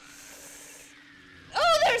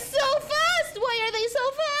 Oh, they're so fast! Why are they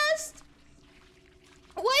so fast?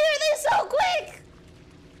 Why are they so quick?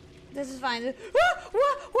 This is fine.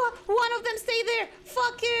 One of them stay there.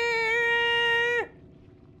 Fucker!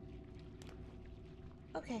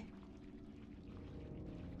 Okay.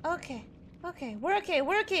 Okay. Okay. We're okay.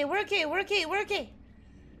 We're okay. We're okay. We're okay. We're okay.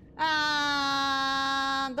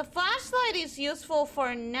 The flashlight is useful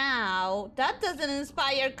for now. That doesn't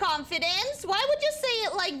inspire confidence. Why would you say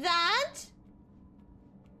it like that?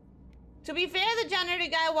 To be fair, the janitor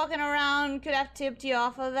guy walking around could have tipped you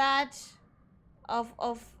off of that. Oh,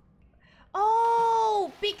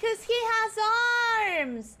 because he has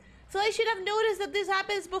arms. So I should have noticed that this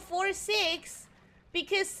happens before 6.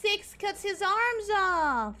 Because 6 cuts his arms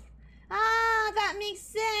off. Ah, that makes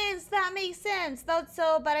sense. That makes sense. Thought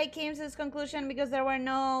so, but I came to this conclusion because there were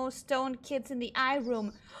no stoned kids in the eye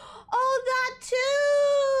room. Oh, that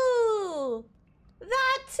too!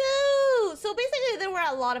 That too! So basically there were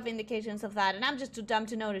a lot of indications of that, and I'm just too dumb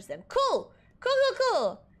to notice them. Cool!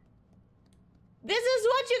 Cool. This is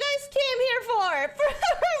what you guys came here for! For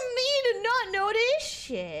me to not notice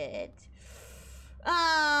shit.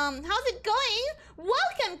 How's it going?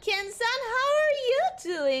 Welcome, Ken-san. How are you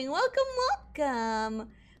doing? Welcome.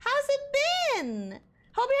 How's it been?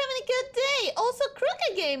 Hope you're having a good day. Also,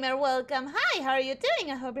 Crooked Gamer, welcome. Hi, how are you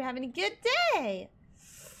doing? I hope you're having a good day.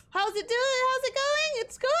 How's it doing? How's it going?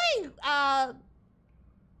 It's going.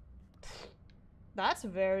 That's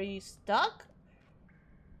very stuck.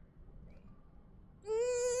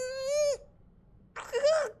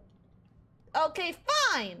 Okay,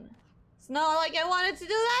 fine. It's not like I wanted to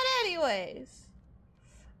do that anyways.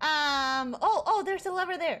 Oh, there's a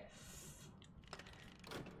lever there.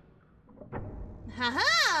 Ha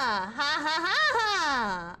ha! Ha ha ha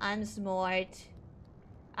ha! I'm smart.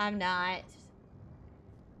 I'm not.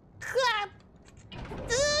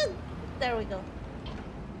 There we go.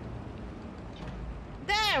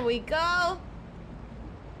 There we go.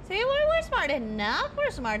 See, we're smart enough.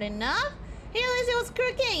 We're smart enough. Hey, Elyssia, what's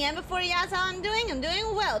cooking? And before you ask how I'm doing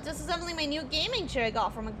well. Just assembling my new gaming chair I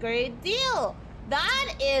got from a great deal.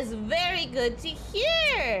 That is very good to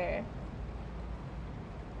hear.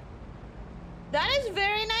 That is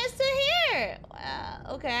very nice to hear.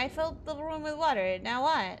 Okay, I filled the room with water. Now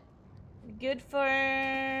what? Good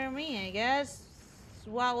for me, I guess.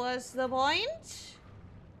 What was the point?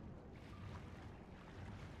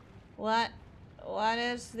 What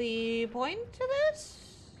is the point to this?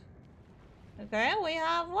 Okay, we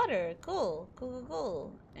have water. Cool.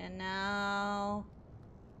 And now...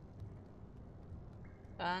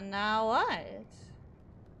 now what?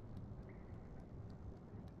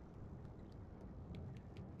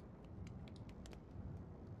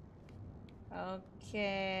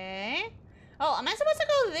 Okay. Oh, am I supposed to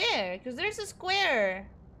go there? Because there's a square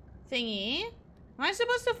thingy. Am I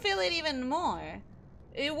supposed to fill it even more?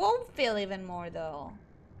 It won't fill even more, though.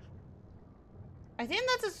 I think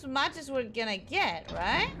that's as much as we're gonna get,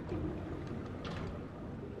 right?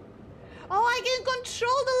 Oh, I can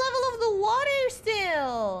control the level of the water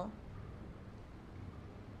still.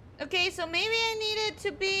 Okay, so maybe I need it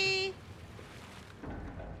to be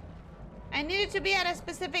at a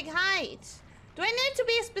specific height. Do I need it to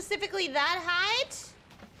be specifically that height?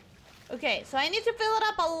 Okay, so I need to fill it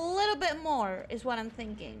up a little bit more, is what I'm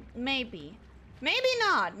thinking. Maybe. Maybe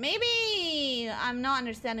not. Maybe I'm not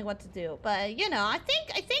understanding what to do. But, you know, I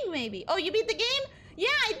think maybe. Oh, you beat the game? Yeah,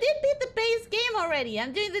 I did beat the base game already.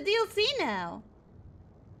 I'm doing the DLC now.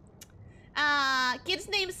 Kid's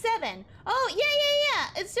name 7. Oh, yeah.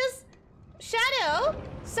 It's just Shadow.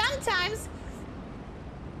 Sometimes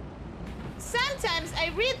I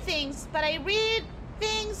read things, but I read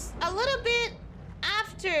things a little bit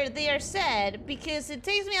after they are said because it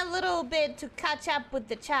takes me a little bit to catch up with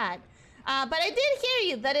the chat. But I did hear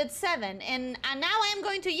you that it's 7, and now I am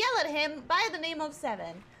going to yell at him by the name of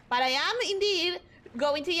 7. But I am indeed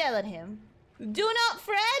going to yell at him. Do not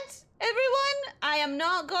fret, everyone. I am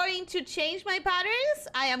not going to change my patterns.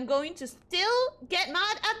 I am going to still get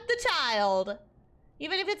mad at the child.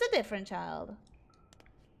 Even if it's a different child.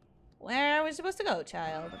 Where are we supposed to go,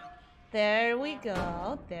 child? There we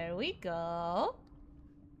go. There we go.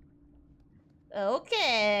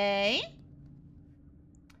 Okay.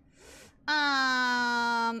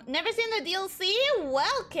 Never seen the DLC?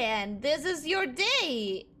 Well, Ken, this is your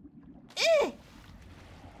day.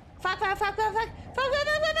 Fuck.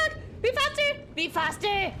 Be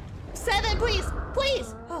faster. 7, please.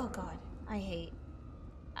 Oh, God. I hate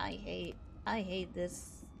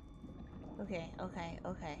this. Okay.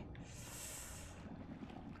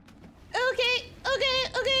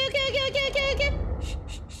 Shh.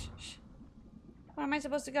 Where am I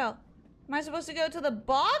supposed to go? Am I supposed to go to the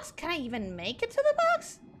box? Can I even make it to the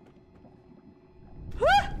box?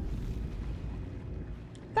 Huh!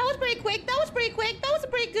 That was pretty quick. That was a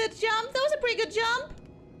pretty good jump.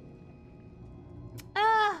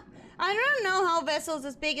 I don't know how vessels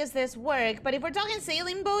as big as this work, but if we're talking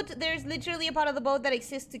sailing boat, there's literally a part of the boat that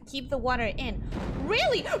exists to keep the water in.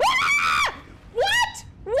 Really? Ah!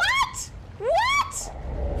 What?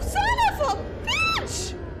 Son of a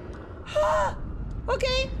bitch!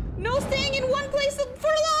 Okay, no staying in one place for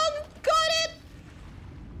long. Got it.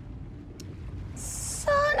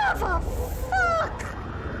 Son of a fuck!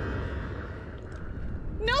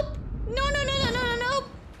 Nope.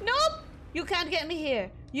 Nope. You can't get me here.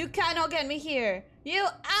 You cannot get me here. You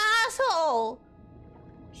asshole.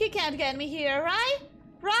 You can't get me here, right?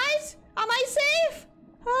 Right? Am I safe?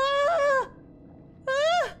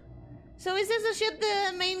 So is this the ship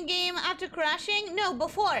the main game after crashing? No,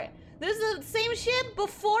 before. This is the same ship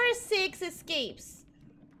before 6 escapes.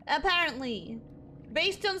 Apparently.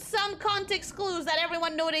 Based on some context clues that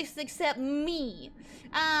everyone noticed except me.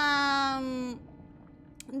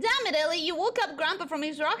 Damn it, Ellie, you woke up Grandpa from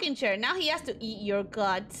his rocking chair. Now he has to eat your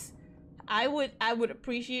guts. I would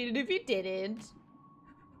appreciate it if you didn't.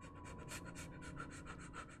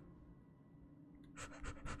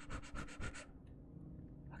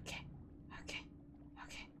 Okay.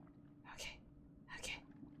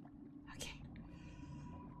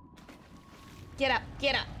 Get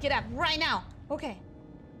up right now. Okay.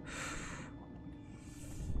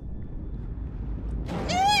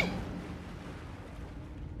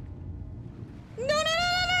 No, no,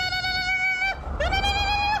 no, no, no, no, no, no, no,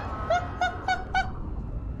 no,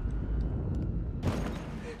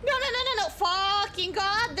 no, no, no, no, no, fucking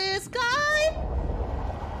god, this guy.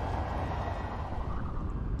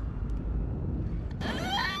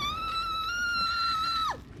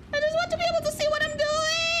 I just want to be able to see what I'm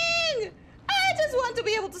doing. I just want to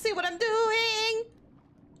be able to see what I'm doing.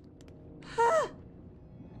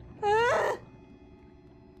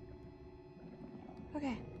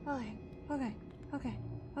 Okay, okay, okay, okay,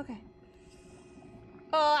 okay.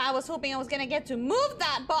 Oh, I was hoping I was gonna get to move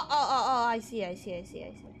that, but oh, I see.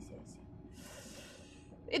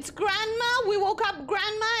 It's Grandma. We woke up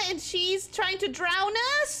Grandma and she's trying to drown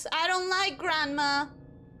us. I don't like Grandma.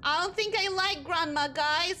 I don't think I like Grandma,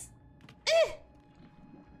 guys.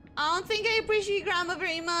 I don't think I appreciate Grandma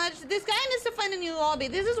very much. This guy needs to find a new lobby.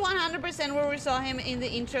 This is 100% where we saw him in the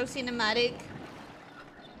intro cinematic.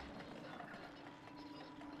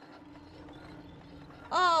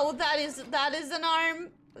 Oh, that is an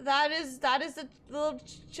arm. That is a little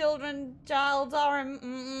child's arm.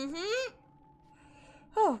 Mm-hmm.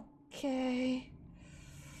 Okay.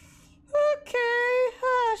 Okay.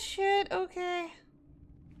 Ah, shit. Okay.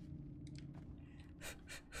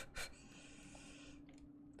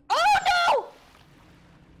 Oh no!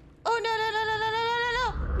 Oh no no no no no no no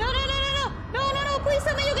no no no no no no no no! Please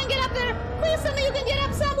tell me you can get up there! Please tell me you can get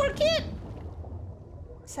up somewhere, kid!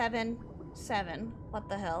 7. What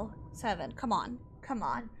the hell? 7. Come on. Come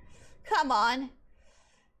on. Come on.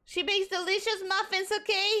 She makes delicious muffins,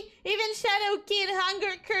 okay? Even Shadow Kid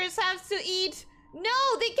Hunger Curse has to eat.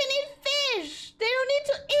 No, they can eat fish. They don't need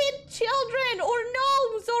to eat children or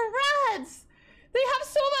gnomes or rats. They have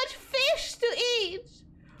so much fish to eat.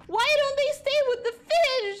 Why don't they stay with the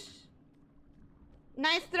fish?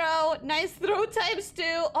 Nice throw times 2.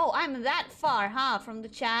 Oh, I'm that far, huh? From the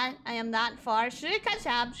chat, I am that far. Should I catch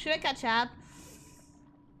up?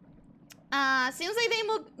 Seems like they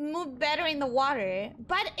move better in the water.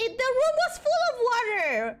 But the room was full of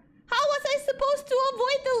water. How was I supposed to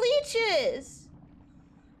avoid the leeches?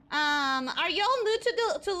 Are y'all new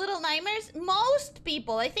to Little Nightmares? Most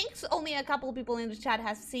people, I think only a couple people in the chat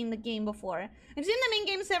has seen the game before. I've seen the main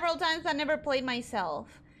game several times, but never played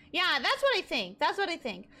myself. Yeah, that's what I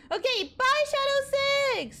think. Okay, bye, Shadow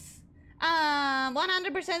 6.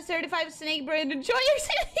 100% certified snake brain. Enjoy your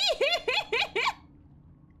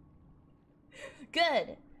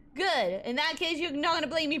Good. In that case, you're not gonna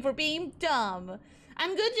blame me for being dumb.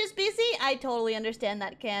 I'm good, just busy. I totally understand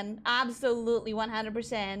that, Ken. Absolutely,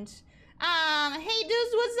 100%. Hey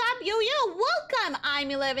dudes, what's up? Yo, welcome. I'm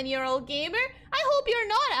 11-year-old gamer. I hope you're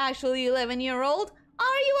not actually 11-year-old.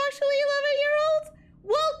 Are you actually 11-year-old?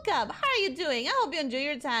 Welcome. How are you doing? I hope you enjoy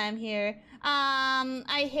your time here.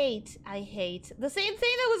 I hate the same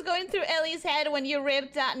thing that was going through Ellie's head when you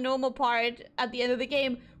ripped that gnome apart at the end of the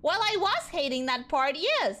game. Well, I was hating that part,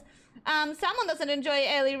 yes. Someone doesn't enjoy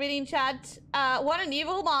Ellie reading chat. What an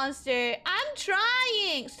evil monster. I'm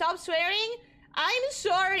trying. Stop swearing. I'm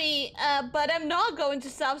sorry, but I'm not going to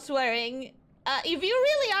stop swearing. If you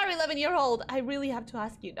really are 11-year-old, I really have to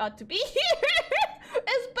ask you not to be here.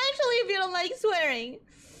 Especially if you don't like swearing.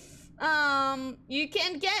 You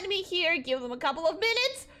can get me here. Give them a couple of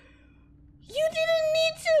minutes. You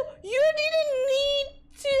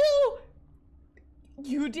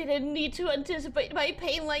didn't need to anticipate my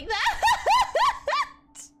pain like that.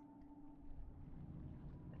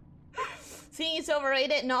 Seeing it's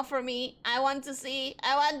overrated, not for me. I want to see.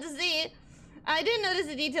 I didn't notice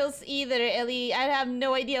the details either, Ellie. I have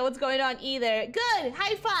no idea what's going on either. Good,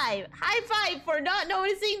 high five for not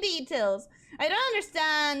noticing details. I don't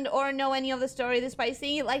understand or know any of the story despite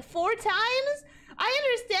seeing it like 4 times. I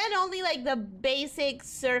understand only like the basic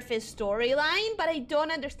surface storyline, but I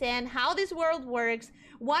don't understand how this world works.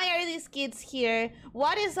 Why are these kids here?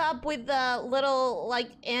 What is up with the little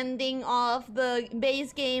like ending of the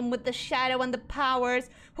base game with the shadow and the powers?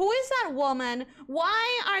 Who is that woman?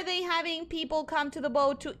 Why are they having people come to the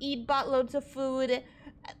boat to eat buttloads of food?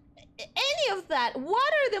 Any of that.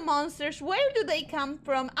 What are the monsters? Where do they come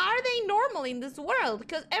from? Are they normal in this world?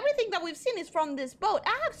 Because everything that we've seen is from this boat.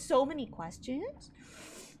 I have so many questions.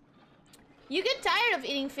 You get tired of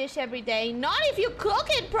eating fish every day. Not if you cook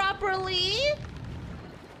it properly.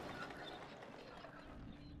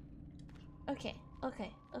 Okay.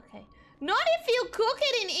 Not if you cook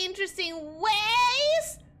it in interesting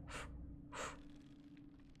ways.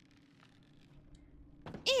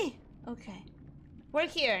 Okay. We're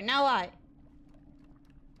here. Now what?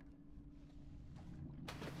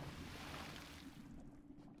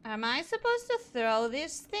 Am I supposed to throw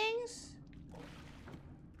these things?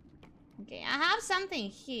 Okay, I have something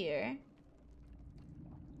here.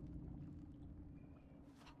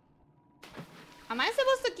 Am I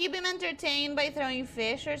supposed to keep him entertained by throwing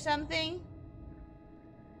fish or something?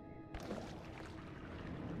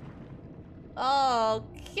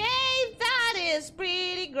 Okay, that is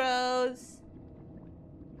pretty gross.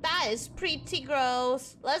 That is pretty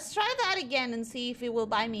gross. Let's try that again and see if it will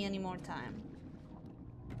buy me any more time.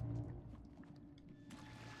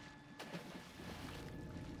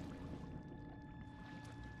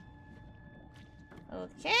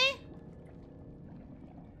 Okay.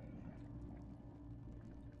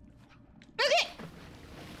 Okay!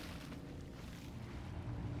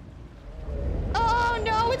 Oh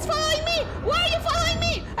no, it's following me! Why are you following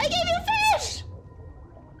me? I gave you fish!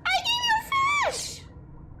 I gave you fish!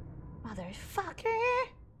 Motherfucker!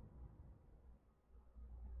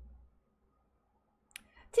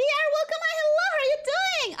 TR, welcome, hello, how are you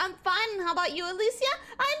doing? I'm fine, how about you, Elyssia?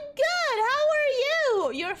 I'm good, how are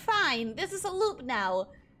you? You're fine, this is a loop now.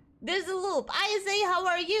 There's a loop. I say, how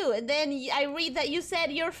are you? And then I read that you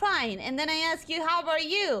said you're fine. And then I ask you, how are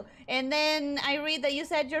you? And then I read that you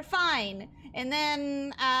said you're fine. And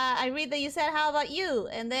then I read that you said, how about you?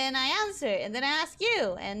 And then I answer. And then I ask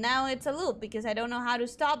you. And now it's a loop because I don't know how to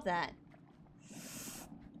stop that.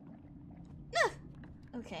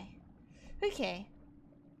 Okay. Okay.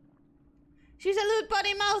 She's a lewd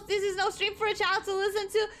potty mouth. This is no stream for a child to listen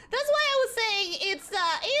to. That's why I was saying it's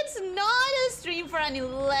not a stream for an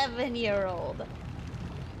 11-year-old.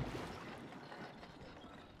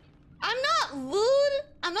 I'm not lewd.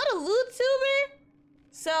 I'm not a lewd tuber.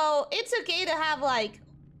 So it's okay to have like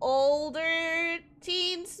older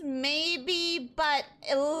teens maybe, but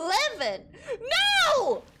 11.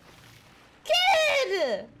 No!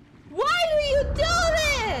 Kid! Why do you do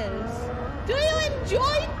this? Do you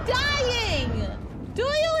enjoy dying? Do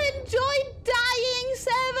you enjoy dying,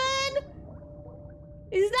 7?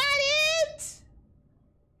 Is that it?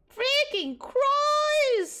 Freaking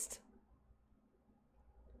Christ!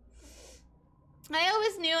 I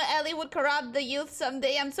always knew Ellie would corrupt the youth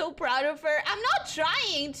someday. I'm so proud of her. I'm not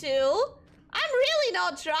trying to. I'm really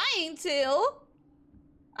not trying to.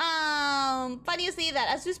 Funny you see that.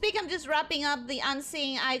 As we speak, I'm just wrapping up the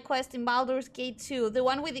Unseen Eye quest in Baldur's Gate 2, the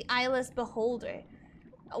one with the eyeless beholder.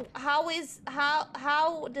 How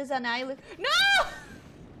does an eyeless... No!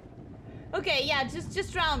 Okay, yeah,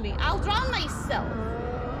 just drown me. I'll drown myself.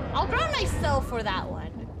 I'll drown myself for that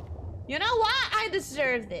one. You know what? I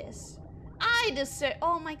deserve this. I deserve...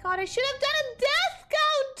 Oh my god, I should have done a death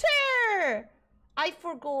counter! I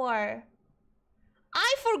forgot.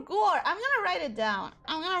 I'm gonna write it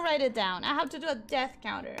down. I have to do a death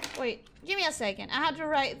counter. Wait, give me a second. I have to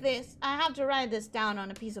write this down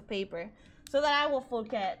on a piece of paper so that I will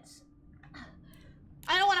forget.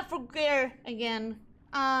 I don't want to forget again.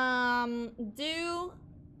 Do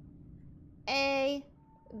a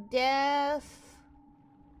death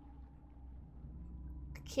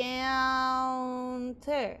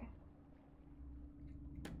counter.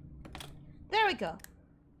 There we go.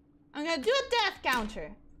 I'm gonna do a death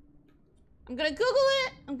counter. I'm gonna Google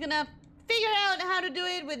it. I'm gonna figure out how to do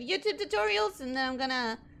it with YouTube tutorials, and then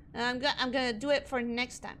I'm gonna do it for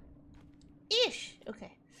next time. Ish.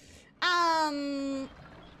 Okay.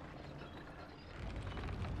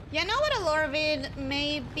 You know what, a lore vid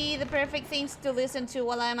may be the perfect things to listen to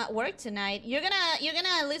while I'm at work tonight. You're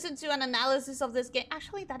gonna listen to an analysis of this game.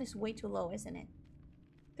 Actually, that is way too low, isn't it?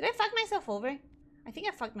 Did I fuck myself over? I think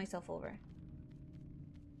I fucked myself over.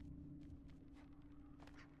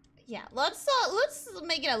 Yeah, let's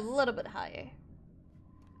make it a little bit higher.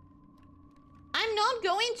 I'm not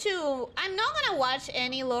gonna watch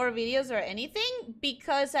any lore videos or anything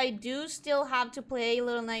because I do still have to play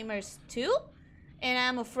Little Nightmares 2, and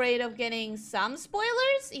I'm afraid of getting some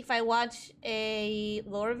spoilers if I watch a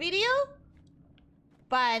lore video.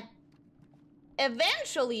 But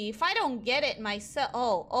eventually, if I don't get it myself...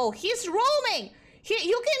 Oh, he's roaming!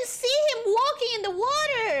 You can see him walking in the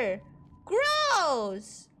water!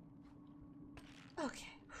 Gross! Okay.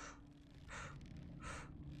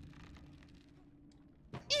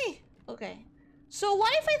 Okay. So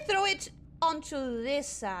what if I throw it onto this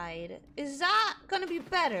side? Is that gonna be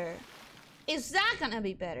better?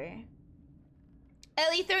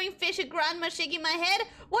 Ellie throwing fish at grandma, shaking my head?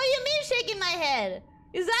 What do you mean shaking my head?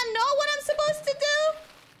 Is that not what I'm supposed to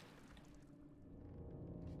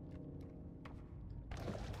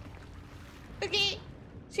do? Okay.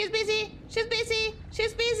 She's busy.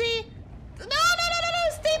 No!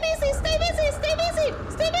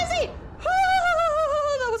 Stay busy!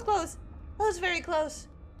 Oh, that was close. That was very close.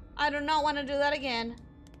 I do not want to do that again.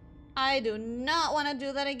 I do not want to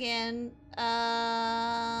do that again.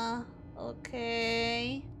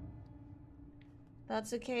 Okay.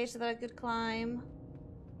 That's okay, so that I could climb.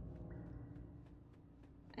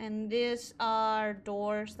 And these are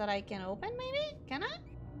doors that I can open, maybe? Can I?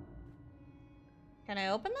 Can I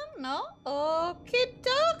open them? No? Okie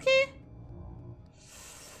dokie.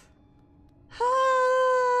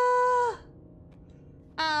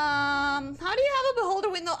 How do you have a beholder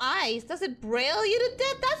with no eyes? Does it braille you to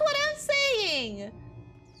death? That's what I'm saying.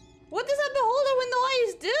 What does a beholder with no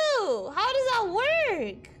eyes do? How does that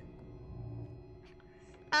work?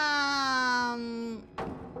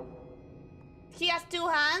 He has two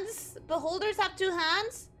hands? Beholders have two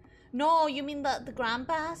hands? No, you mean the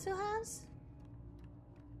grandpa has two hands?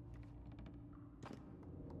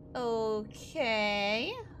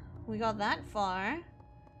 Okay. We got that far.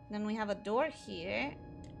 Then we have a door here.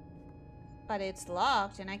 But it's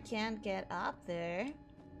locked and I can't get up there.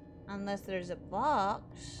 Unless there's a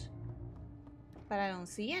box. But I don't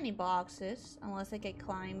see any boxes. Unless I can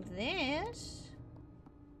climb this.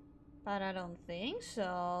 But I don't think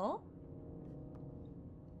so.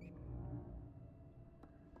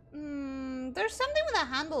 There's something with a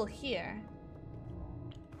handle here.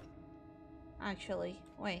 Actually,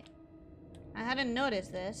 wait. I hadn't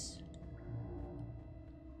noticed this.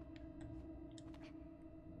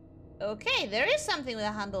 Okay, there is something with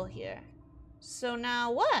a handle here. So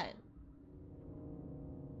now what?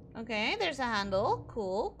 Okay, there's a handle.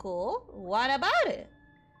 Cool, cool. What about it?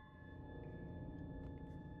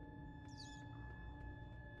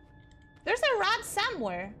 There's a rat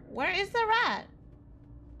somewhere. Where is the rat?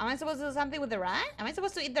 Am I supposed to do something with the rat? Am I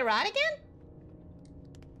supposed to eat the rat again?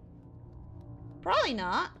 Probably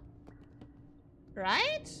not.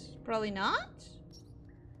 Right? Probably not.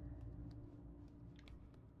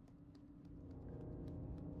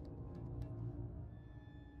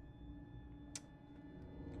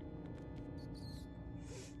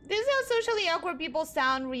 This is how socially awkward people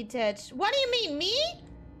sound, retouch. What do you mean, me?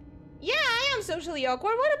 Yeah, I am socially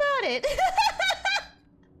awkward. What about it?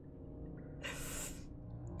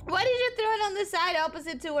 Why did you throw it on the side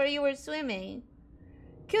opposite to where you were swimming?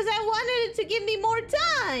 Because I wanted it to give me more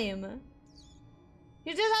time.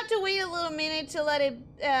 You just have to wait a little minute to let it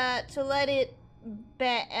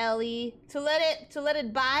Ellie. To let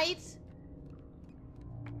it bite.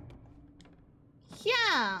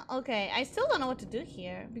 Yeah, okay. I still don't know what to do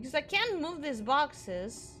here. Because I can't move these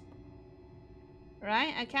boxes.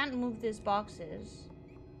 Right? I can't move these boxes.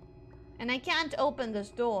 And I can't open this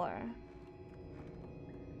door.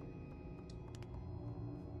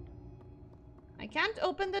 I can't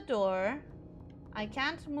open the door. I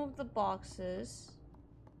can't move the boxes.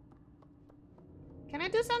 Can I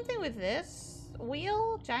do something with this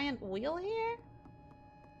wheel? Giant wheel here?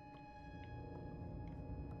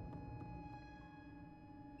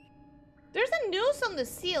 There's a noose on the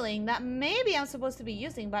ceiling that maybe I'm supposed to be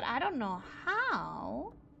using, but I don't know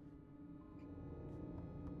how.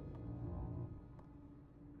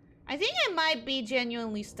 I think I might be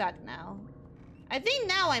genuinely stuck now. I think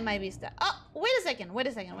now I might be stuck. Oh, wait a second, wait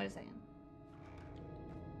a second, wait a second.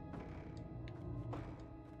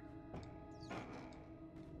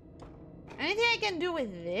 Anything I can do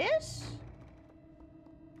with this?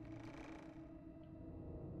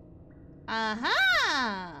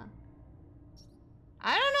 Aha!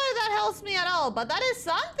 I don't know if that helps me at all, but that is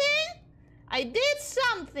something. I did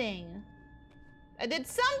something. I did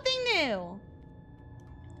something new.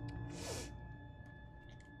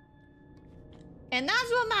 And that's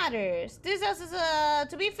what matters. This house is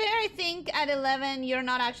to be fair, I think at 11 you're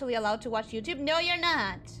not actually allowed to watch YouTube. No, you're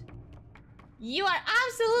not. You are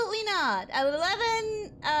absolutely not. At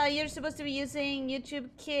 11, you're supposed to be using YouTube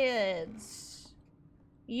Kids.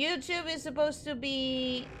 YouTube is supposed to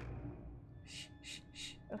be...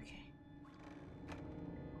 Okay.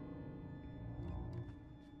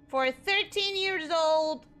 For 13 years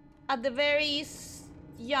old at the very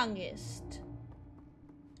youngest.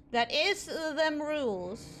 That is them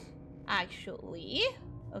rules, actually.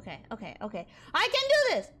 Okay, okay, okay. I can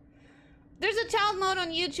do this! There's a child mode on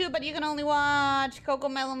YouTube, but you can only watch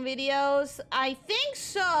Cocomelon videos. I think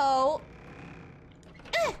so.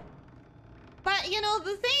 But, you know,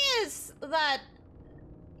 the thing is that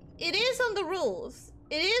it is on the rules.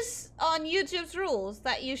 It is on YouTube's rules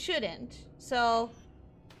that you shouldn't. So,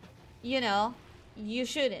 you know, you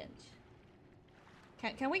shouldn't.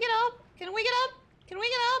 Can we get up? Can we get up? Can we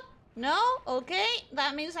get up? No? Okay.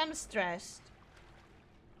 That means I'm stressed.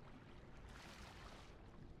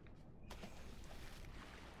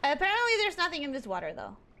 Apparently there's nothing in this water,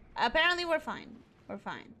 though. Apparently we're fine. We're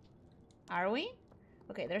fine. Are we?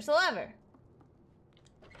 Okay, there's a lever.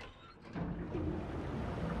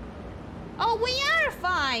 Oh, we are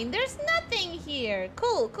fine. There's nothing here.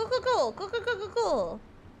 Cool, cool, cool, cool, cool, cool, cool, cool, cool.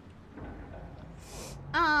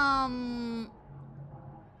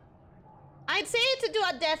 I'd say to do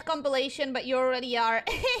a death compilation, but you already are.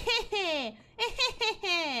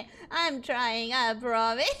 I'm trying, I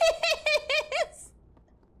promise.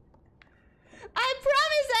 I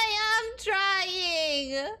promise I am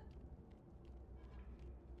trying.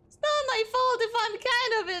 It's not my fault if I'm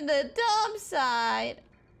kind of in the dumb side.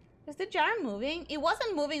 Is the jar moving? It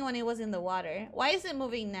wasn't moving when it was in the water. Why is it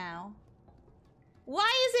moving now? Why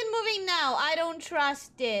is it moving now? I don't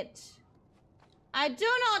trust it. I do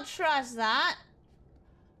not trust that.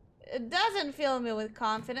 It doesn't fill me with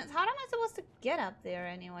confidence. How am I supposed to get up there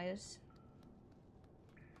anyways?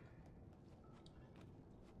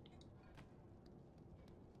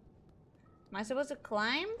 Am I supposed to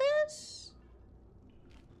climb this?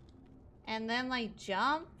 And then like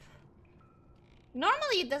jump?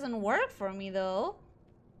 Normally it doesn't work for me though.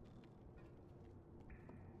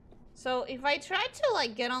 So if I try to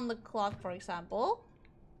like get on the clock, for example,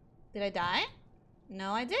 did I die?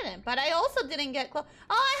 No, I didn't. But I also didn't get close.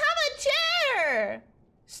 Oh, I have a chair!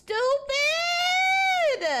 Stupid!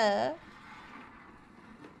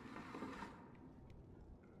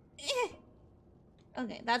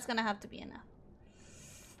 Okay, that's gonna have to be enough.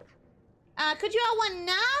 Could you add one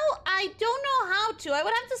now? I don't know how to. I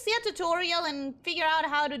would have to see a tutorial and figure out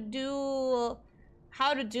how to do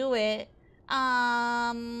it.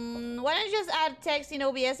 Why don't you just add text in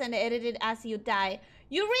OBS and edit it as you die?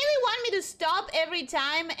 You really want me to stop every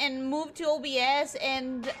time and move to OBS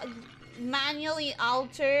and manually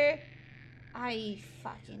alter? I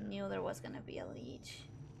fucking knew there was gonna be a leech.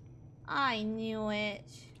 I knew it.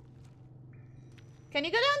 Can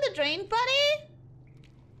you go down the drain, buddy?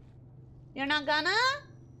 You're not gonna?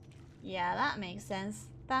 Yeah, that makes sense.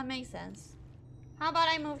 That makes sense. How about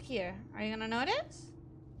I move here? Are you gonna notice?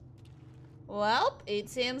 Well, it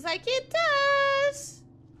seems like it does.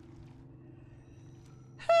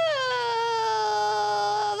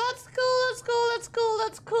 That's cool, that's cool, that's cool,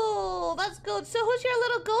 that's cool. That's good. So who's your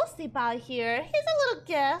little ghosty pal here? He's a little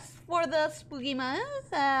guest for the spooky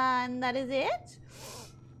month, and that is it.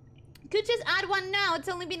 Could just add one now. It's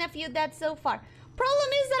only been a few deaths so far. Problem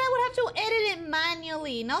is that I would have to edit it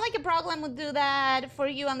manually. Not like a program would do that for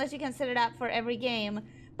you unless you can set it up for every game.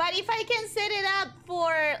 But if I can set it up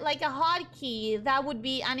for like a hotkey, that would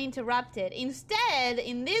be uninterrupted. Instead,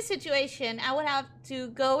 in this situation, I would have to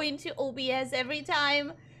go into OBS every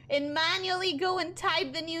time and manually go and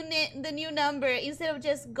type the new number instead of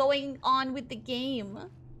just going on with the game.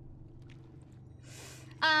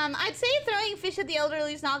 I'd say throwing fish at the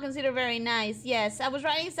elderly is not considered very nice. Yes, I was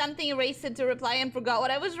writing something, erased it to reply, and forgot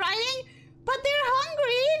what I was writing. But they're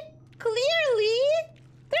hungry. Clearly.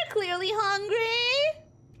 They're clearly hungry.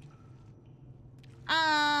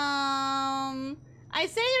 I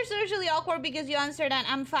say you're socially awkward because you answered an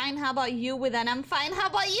I'm fine, how about you with an I'm fine, how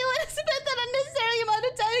about you, and spent an unnecessary amount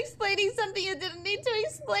of time explaining something you didn't need to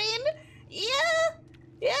explain. Yeah,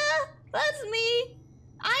 that's me.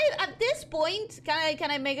 At this point, can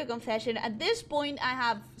I make a confession? At this point, I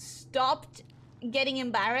have stopped getting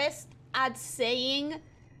embarrassed at saying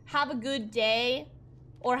have a good day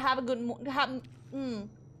or have a good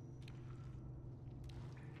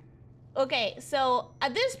Okay, so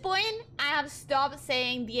at this point, I have stopped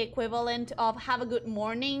saying the equivalent of have a good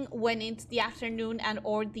morning when it's the afternoon and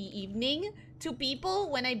or the evening to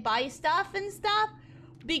people when I buy stuff and stuff,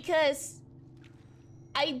 because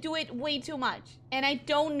I do it way too much and I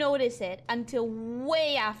don't notice it until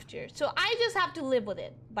way after. So I just have to live with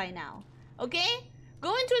it by now, okay?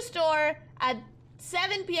 Go into a store at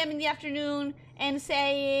 7 p.m. in the afternoon and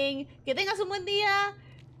saying que tengas un buen día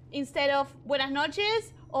instead of buenas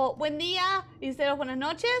noches, or buen día instead of buenas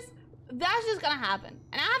noches. That's just gonna happen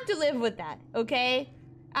and I have to live with that, okay?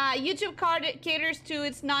 YouTube caters to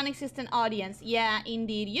its non-existent audience. Yeah,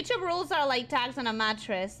 indeed. YouTube rules are like tags on a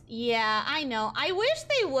mattress. Yeah, I know. I wish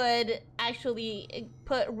they would actually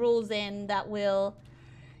put rules in that will...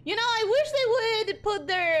 You know, I wish they would put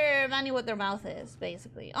their money where their mouth is,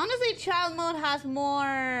 basically. Honestly, child mode has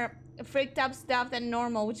more freaked up stuff than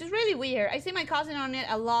normal, which is really weird. I see my cousin on it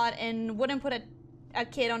a lot and wouldn't put a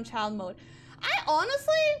kid on child mode. I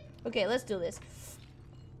honestly... Okay, let's do this.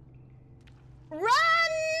 Run!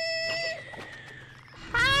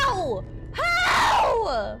 How?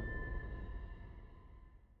 How?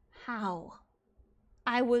 How?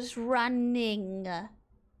 I was running.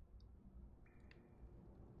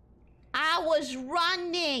 I was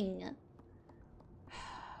running.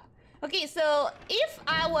 Okay, so if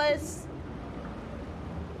I was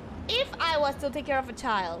to take care of a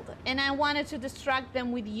child and I wanted to distract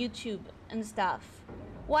them with YouTube, and stuff.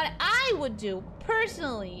 What I would do,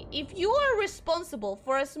 personally, if you are responsible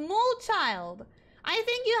for a small child, I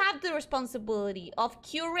think you have the responsibility of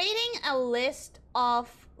curating a list of,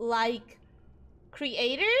 like,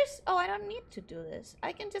 creators. Oh, I don't need to do this.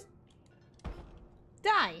 I can just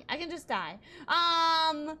die. I can just die.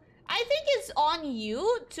 I think it's on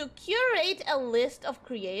you to curate a list of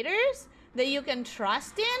creators that you can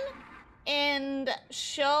trust in and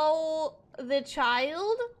show the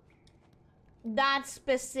child that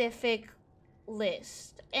specific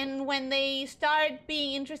list. And when they start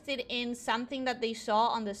being interested in something that they saw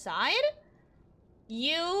on the side,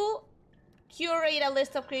 you curate a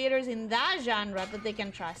list of creators in that genre that they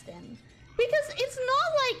can trust in. Because it's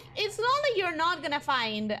not like you're not gonna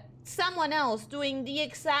find someone else doing the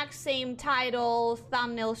exact same title,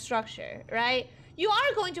 thumbnail structure, right? You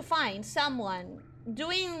are going to find someone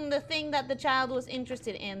doing the thing that the child was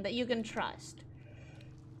interested in that you can trust.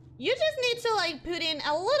 You just need to, like, put in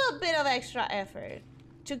a little bit of extra effort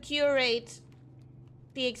to curate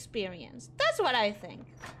the experience. That's what I think.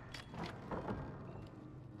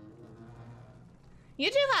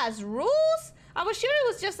 YouTube has rules? I was sure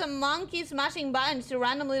it was just a monkey smashing buttons to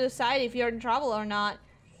randomly decide if you're in trouble or not.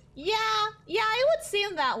 Yeah, it would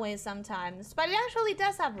seem that way sometimes, but it actually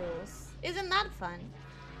does have rules. Isn't that fun?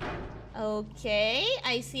 Okay,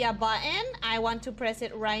 I see a button. I want to press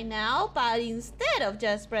it right now, but instead of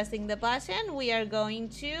just pressing the button, we are going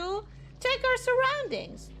to check our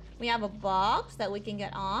surroundings. We have a box that we can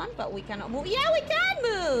get on, but we cannot move. Yeah, we can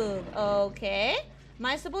move! Okay. Am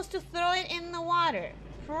I supposed to throw it in the water?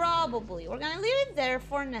 Probably. We're gonna leave it there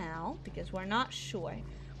for now, because we're not sure.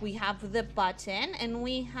 We have the button, and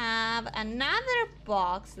we have another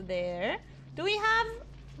box there. Do we have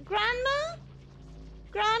Grandma?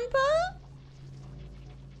 Grandpa?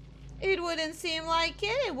 It wouldn't seem like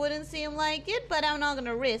it. It wouldn't seem like it, but I'm not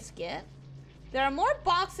gonna risk it. There are more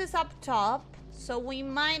boxes up top, so we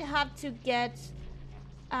might have to get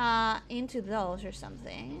into those or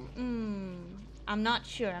something. I'm not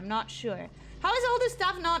sure. I'm not sure. How is all this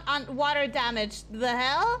stuff not on water damaged? The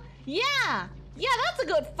hell? Yeah, that's a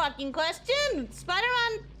good fucking question.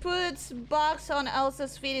 Spider-Man puts box on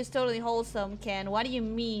Elsa's feet is totally wholesome, Ken. What do you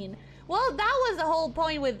mean? Well, that was the whole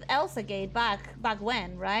point with Elsa Gate back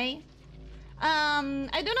when, right?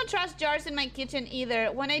 I do not trust jars in my kitchen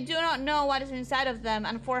either. When I do not know what is inside of them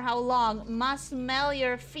and for how long, must smell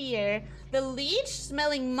your fear. The leech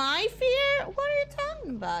smelling my fear? What are you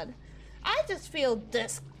talking about? I just feel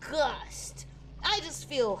disgust. I just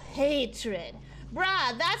feel hatred.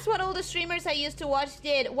 Bruh, that's what all the streamers I used to watch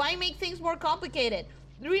did. Why make things more complicated?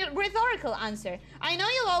 Rhetorical answer. I know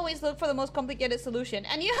you'll always look for the most complicated solution,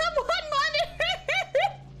 and you have one monitor.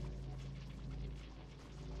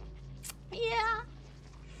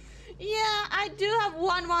 Yeah, I do have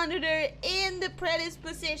one monitor in the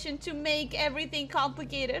predisposition to make everything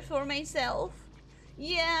complicated for myself.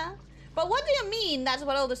 Yeah. But what do you mean that's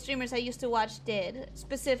what all the streamers I used to watch did,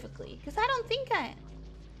 specifically? Because I don't think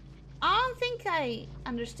I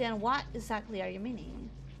understand what exactly are you meaning.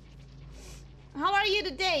 How are you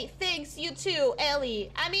today? Thanks, you too, Ellie.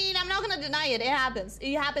 I mean, I'm not gonna deny it. It happens.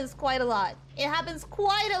 It happens quite a lot. It happens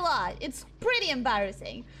quite a lot. It's pretty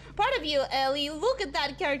embarrassing. Part of you, Ellie, look at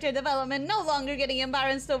that character development, no longer getting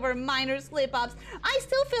embarrassed over minor slip-ups. I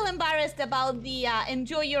still feel embarrassed about the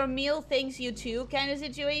enjoy your meal, thanks you too kind of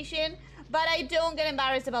situation, but I don't get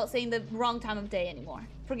embarrassed about saying the wrong time of day anymore.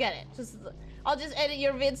 Forget it. I'll just edit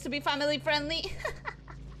your vids to be family friendly.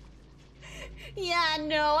 Yeah,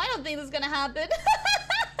 no, I don't think this is gonna happen.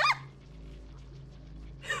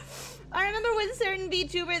 I remember when certain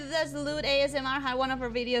VTuber that does loot ASMR had one of her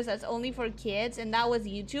videos that's only for kids, and that was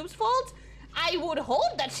YouTube's fault. I would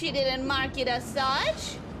hope that she didn't mark it as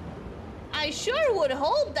such. I sure would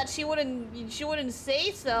hope that she wouldn't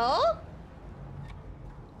say so.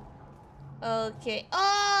 Okay.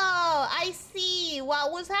 Oh, I see.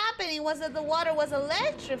 What was happening was that the water was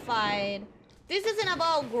electrified. This isn't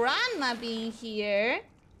about Grandma being here.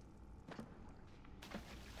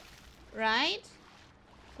 Right?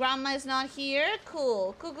 Grandma is not here?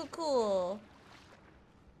 Cool. Cool.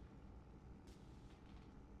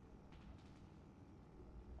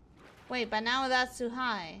 Wait, but now that's too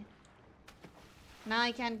high. Now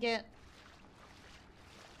I can't get...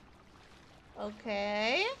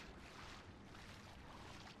 Okay.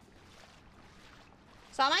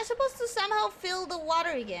 So am I supposed to somehow fill the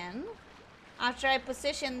water again? After I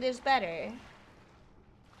position this better.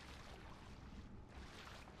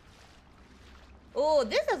 Oh,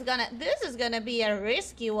 this is gonna be a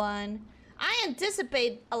risky one. I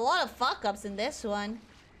anticipate a lot of fuck-ups in this one.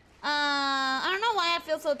 I don't know why I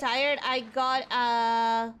feel so tired. I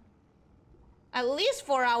got At least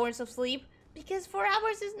 4 hours of sleep. Because 4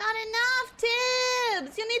 hours is not enough,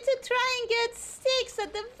 Tibbs! You need to try and get 6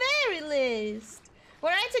 at the very least. Were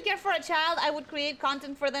I to care for a child, I would create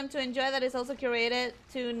content for them to enjoy that is also curated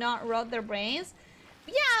to not rot their brains.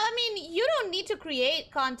 Yeah, I mean, you don't need to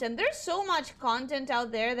create content. There's so much content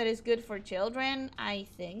out there that is good for children, I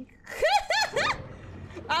think.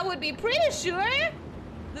 I would be pretty sure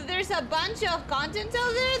that there's a bunch of content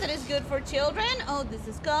out there that is good for children. Oh, this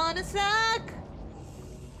is gonna suck.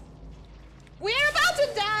 We're about to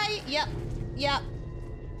die. Yep. Yep.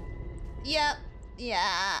 Yep.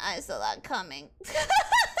 Yeah, I saw that coming.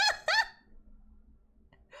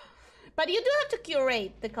 But you do have to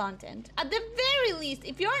curate the content. At the very least,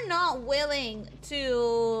 if you're not willing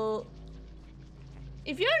to...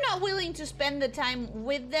 If you're not willing to spend the time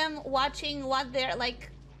with them, watching what they're,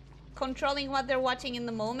 like, controlling what they're watching in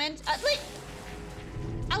the moment, at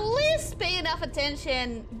least pay enough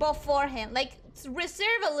attention beforehand. Like,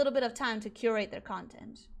 reserve a little bit of time to curate their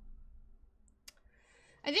content.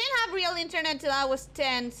 I didn't have real internet till I was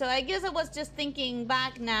 10, so I guess I was just thinking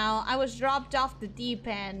back now. I was dropped off the deep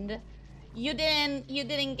end. You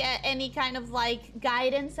didn't get any kind of like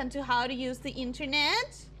guidance into how to use the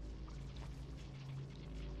internet?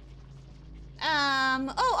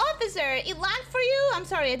 Oh, officer, it lagged for you? I'm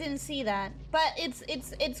sorry, I didn't see that. But it's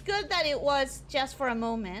good that it was just for a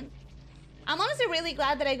moment. I'm honestly really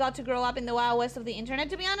glad that I got to grow up in the Wild West of the internet,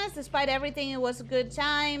 to be honest. Despite everything, it was good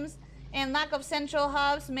times. And lack of central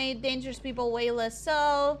hubs made dangerous people way less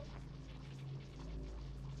so.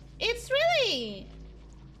 It's really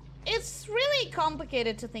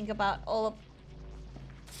complicated to think about all of...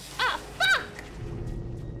 Ah, fuck!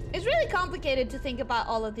 It's really complicated to think about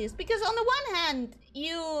all of this because on the one hand,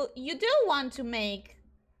 you do want to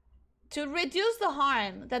reduce the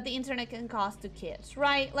harm that the internet can cause to kids,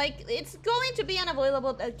 right? Like, it's going to be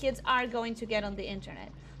unavoidable that kids are going to get on the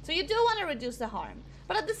internet. So you do want to reduce the harm.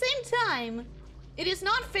 But at the same time, it is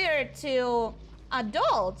not fair to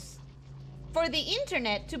adults for the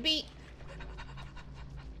internet to be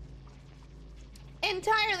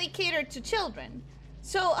entirely catered to children.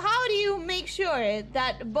 So how do you make sure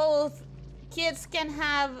that both kids can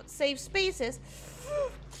have safe spaces?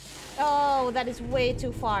 Oh, that is way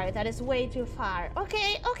too far. That is way too far.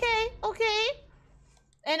 Okay.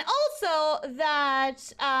 And also that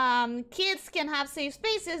kids can have safe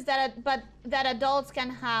spaces but that adults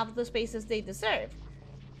can have the spaces they deserve.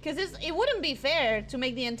 Because it wouldn't be fair to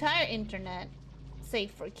make the entire internet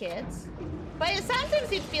safe for kids. But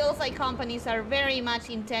sometimes it feels like companies are very much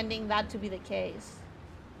intending that to be the case.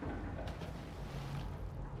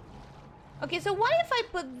 Okay, so what if I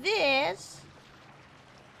put this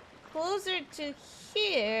closer to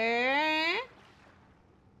here?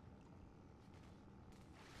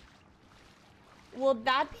 Will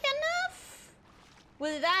that be enough?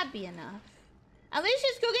 Will that be enough? At least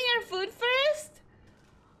she's cooking her food first?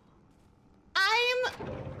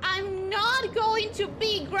 I'm not going to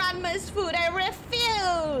be Grandma's food. I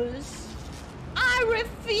refuse. I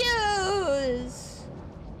refuse.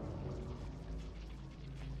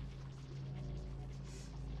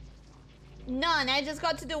 None. I just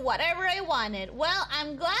got to do whatever I wanted. Well,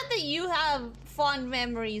 I'm glad that you have fond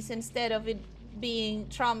memories instead of it being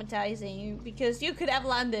traumatizing, because you could have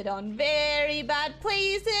landed on very bad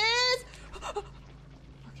places.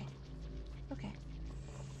 Okay.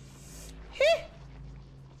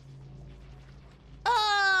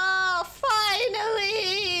 Oh,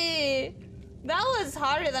 finally! That was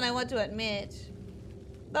harder than I want to admit.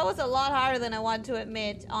 That was a lot harder than I want to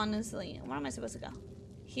admit, honestly. Where am I supposed to go?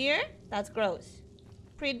 Here? That's gross.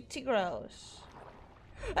 Pretty gross.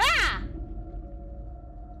 Ah!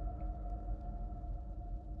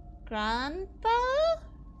 Grandpa?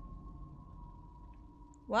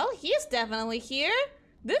 Well, he's definitely here.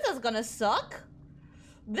 This is gonna suck.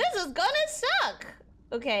 This is gonna suck.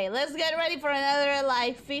 Okay, let's get ready for another,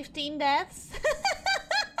 like, 15 deaths.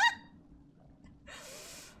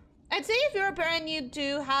 I'd say if you're a parent, you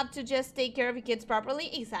do have to just take care of your kids properly.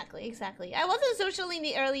 Exactly. I wasn't social in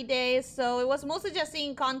the early days, so it was mostly just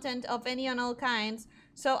seeing content of any and all kinds.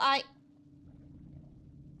 So I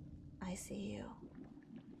see you.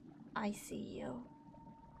 I see you.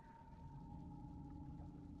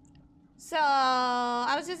 So,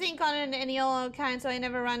 I was just seeing content of any and all kinds, so I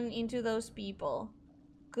never run into those people.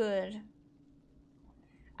 Good.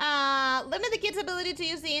 Limit the kids' ability to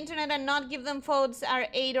use the internet and not give them phones are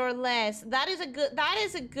 8 or less. That is a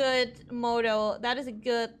good motto. That is a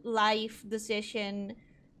good life decision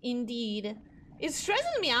indeed. It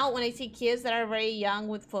stresses me out when I see kids that are very young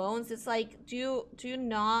with phones. It's like, do you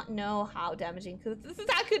not know how damaging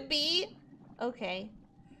that could be? Okay.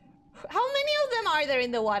 How many of them are there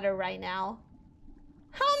in the water right now?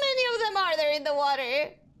 How many of them are there in the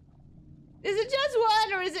water? Is it just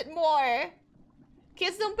one or is it more?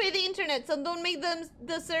 Kids don't pay the internet, so don't make them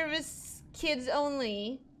the service kids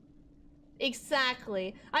only.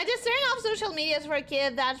 Exactly. I just turn off social medias for a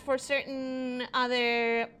kid. That's for certain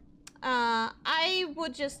other... I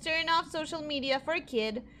would just turn off social media for a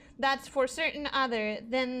kid. That's for certain other.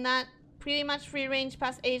 Then that pretty much free range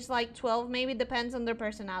past age like 12. Maybe depends on their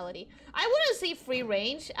personality. I wouldn't say free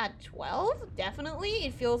range at 12. Definitely.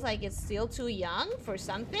 It feels like it's still too young for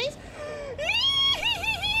some things.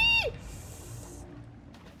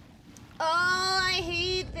 Oh, I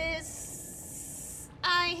hate this.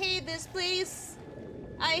 I hate this place.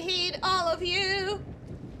 I hate all of you.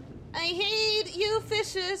 I hate you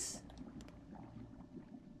fishes.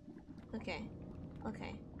 Okay.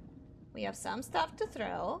 Okay. We have some stuff to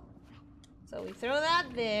throw. So we throw that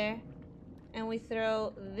there. And we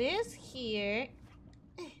throw this here.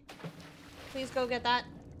 Please go get that.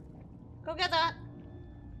 Go get that.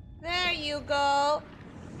 There you go.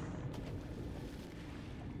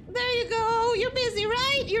 There you go. You're busy,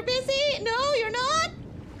 right? You're busy? No, you're not?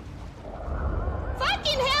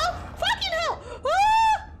 Fucking hell! Fucking hell!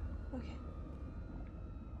 Ah! Okay.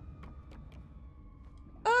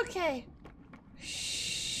 Okay.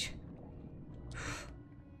 Shh.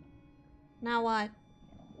 Now what?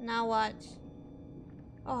 Now what?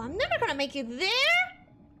 Oh, I'm never gonna make it there?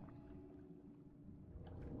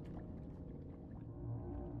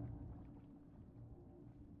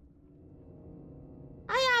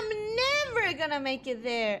 I am never gonna make it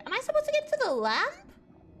there. Am I supposed to get to the lamp?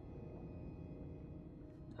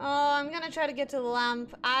 Oh, I'm gonna try to get to the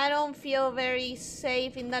lamp. I don't feel very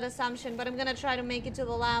safe in that assumption, but I'm gonna try to make it to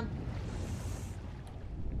the lamp.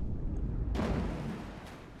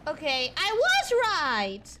 Okay, I was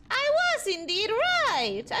right. I was indeed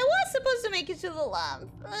right. I was supposed to make it to the lamp.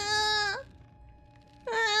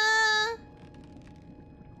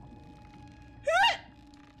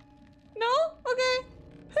 No? Okay.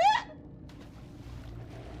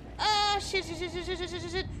 Shit.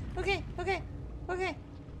 Okay. Okay.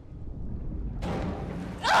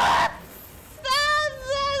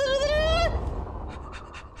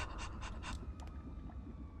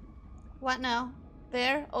 What now?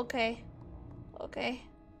 There? Okay. Okay.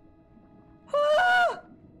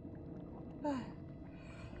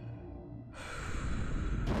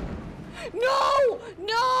 No!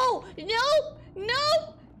 No! No!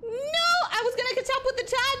 No! No! I was gonna catch up with the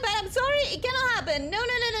tide, but I'm sorry, it cannot happen. No.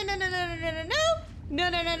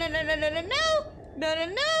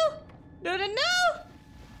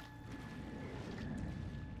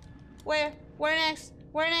 Where? Where next?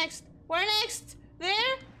 Where next? Where next?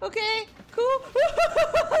 There? Okay. Cool.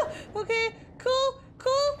 Okay. Cool.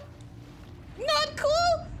 Not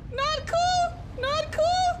cool.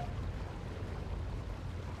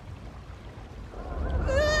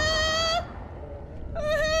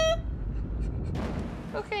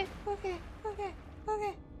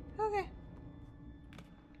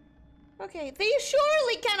 Okay. They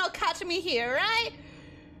surely cannot catch me here, right?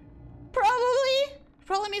 Probably.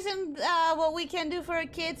 Problem isn't what we can do for our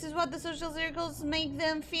kids, is what the social circles make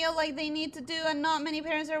them feel like they need to do, and not many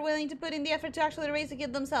parents are willing to put in the effort to actually raise a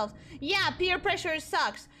kid themselves. Yeah, peer pressure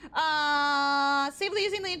sucks. Safely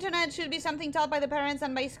using the internet should be something taught by the parents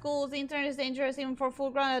and by schools. The internet is dangerous even for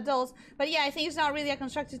full-grown adults. But yeah, I think it's not really a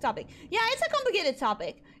constructive topic. Yeah, it's a complicated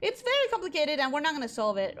topic. It's very complicated, and we're not gonna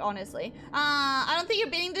solve it, honestly. I don't think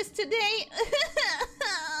you're beating this today.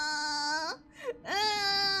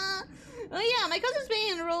 Oh yeah, my cousin's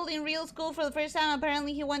being enrolled in real school for the first time.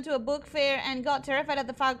 Apparently he went to a book fair and got terrified at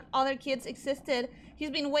the fact other kids existed. He's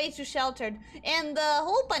been way too sheltered. And the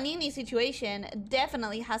whole Panini situation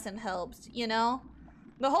definitely hasn't helped, you know?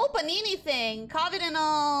 The whole Panini thing, COVID and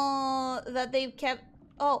all that they've kept...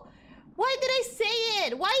 Oh, why did I say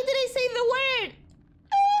it? Why did I say the word?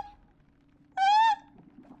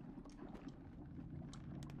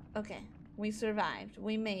 Okay, we survived.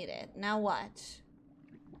 We made it. Now what?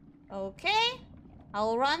 Okay,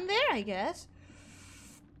 I'll run there, I guess.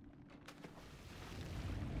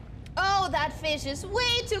 Oh, that fish is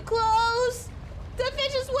way too close! The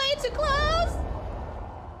fish is way too close!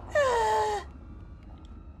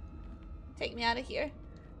 Take me out of here.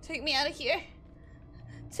 Take me out of here.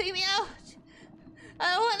 Take me out.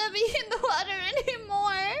 I don't want to be in the water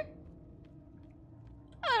anymore.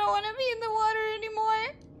 I don't want to be in the water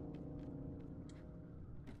anymore.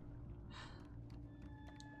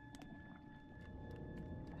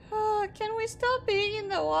 Can we stop being in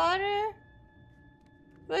the water?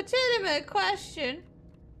 Legitimate question.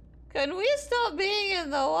 Can we stop being in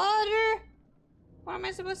the water? Where am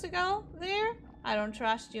I supposed to go? There? I don't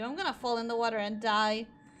trust you. I'm gonna fall in the water and die.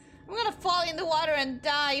 I'm gonna fall in the water and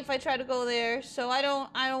die if I try to go there. So I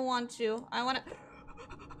don't want to. I wanna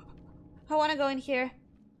go in here.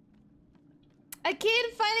 A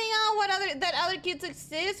kid finding out that other kids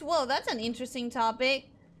exist? Well, that's an interesting topic.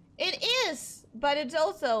 It is, but it's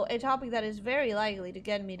also a topic that is very likely to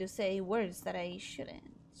get me to say words that I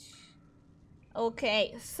shouldn't.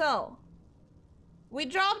 Okay, so we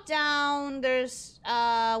drop down. There's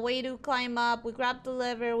a way to climb up. We grab the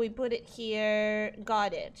lever. We put it here.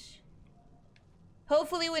 Got it.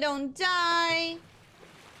 Hopefully we don't die.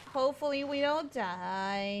 Hopefully we don't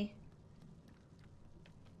die.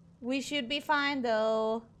 We should be fine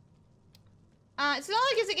though. It's not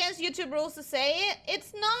like it's against YouTube rules to say it.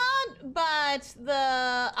 It's not, but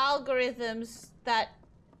the algorithms that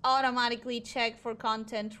automatically check for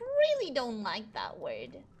content really don't like that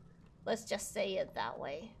word. Let's just say it that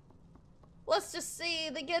way. Let's just say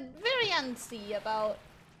they get very antsy about...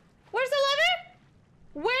 Where's the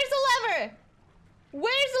lever? Where's the lever?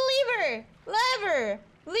 Where's the lever? Lever!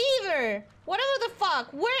 Lever! Whatever the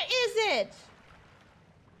fuck. Where is it?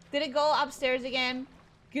 Did it go upstairs again?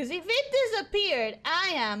 Because if it disappeared,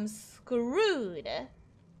 I am screwed.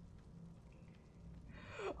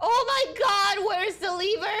 Oh my god, where's the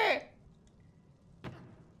lever?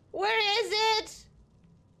 Where is it?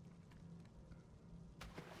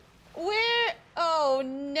 Where? Oh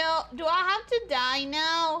no. Do I have to die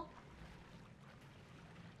now?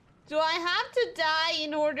 Do I have to die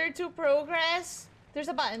in order to progress? There's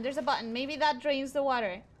a button, there's a button. Maybe that drains the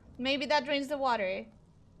water. Maybe that drains the water.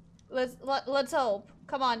 Let's hope.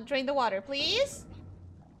 Come on, drain the water, please.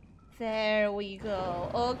 There we go.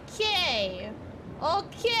 Okay.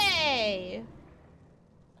 Okay.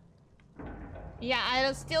 Yeah,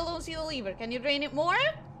 I still don't see the lever. Can you drain it more?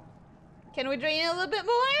 Can we drain it a little bit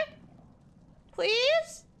more?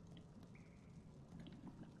 Please?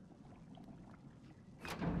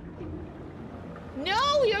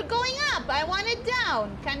 No, you're going up. I want it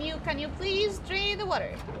down. Can you please drain the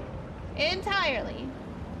water entirely?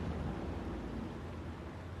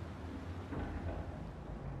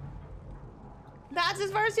 That's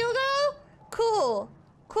as far as you'll go? Cool.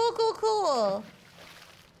 Cool, cool, cool.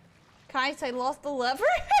 Guys, I lost the lever.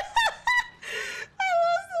 I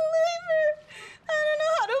lost the lever. I don't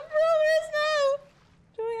know how to progress now.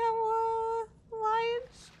 Do we have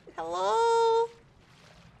lights? Hello?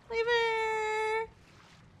 Lever.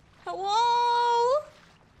 Hello?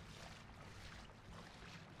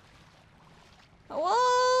 Hello?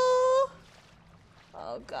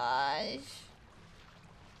 Oh gosh.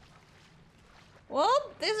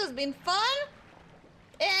 Well, this has been fun.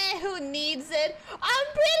 Who needs it? I'm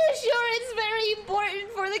pretty sure it's very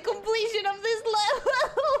important for the completion of this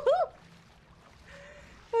level.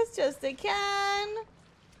 Let's just a can.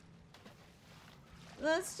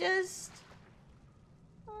 Let's just...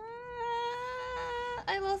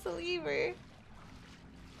 I lost the lever.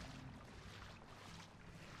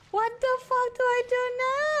 What the fuck do I do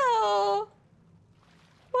now?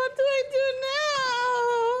 What do I do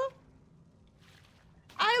now?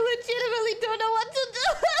 I legitimately don't know what to do.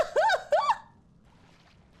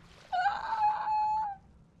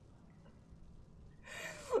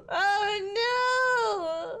 Oh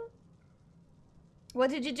no! What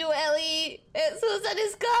did you do, Ellie? Susan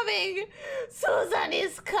is coming! Susan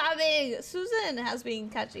is coming! Susan has been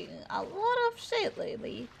catching a lot of shit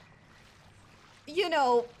lately. You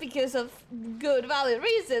know, because of good, valid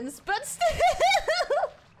reasons, but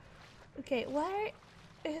still! Okay, where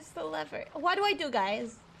is the lever? What do I do,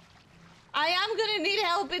 guys? I am gonna need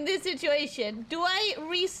help in this situation. Do I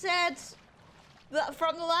reset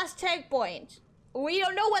from the last checkpoint? We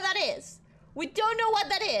don't know what that is. We don't know what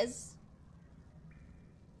that is.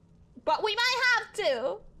 But we might have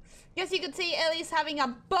to. Guess you could see Ellie's having a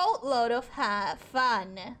boatload of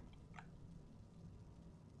fun.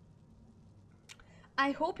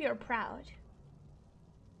 I hope you're proud.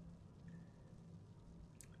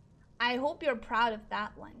 I hope you're proud of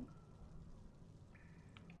that one.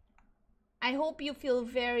 I hope you feel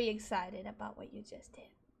very excited about what you just did.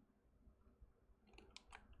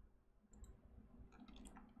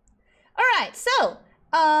 Alright, so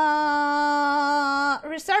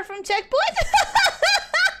restart from checkpoint.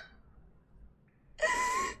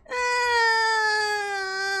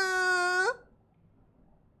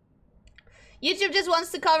 YouTube just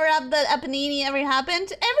wants to cover up that a panini ever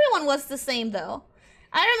happened. Everyone was the same though.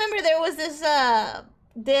 I remember there was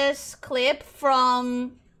this clip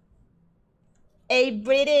from a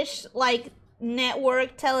British like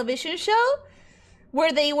network television show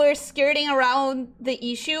where they were skirting around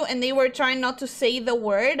the issue and they were trying not to say the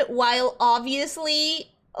word while obviously,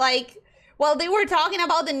 like, while they were talking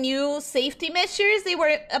about the new safety measures they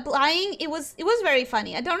were applying. It was very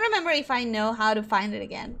funny. I don't remember if I know how to find it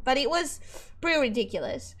again, but it was pretty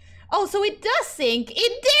ridiculous. Oh, so it does sync.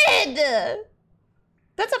 It did!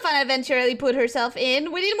 That's a fun adventure Ellie put herself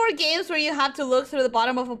in. We need more games where you have to look through the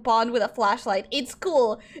bottom of a pond with a flashlight. It's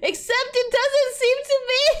cool. Except it doesn't seem to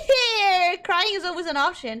be here. Crying is always an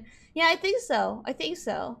option. Yeah, I think so. I think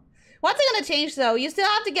so. What's it gonna change though? You still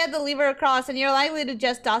have to get the lever across and you're likely to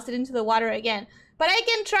just toss it into the water again. But I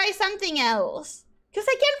can try something else. Because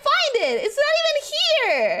I can't find it. It's not even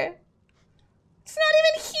here. It's not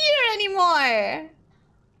even here anymore.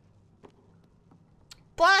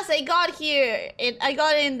 Plus, I got here. I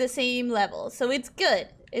got it in the same level. So it's good.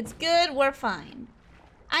 It's good. We're fine.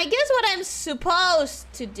 I guess what I'm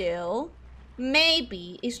supposed to do,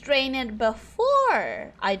 maybe, is drain it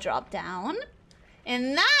before I drop down.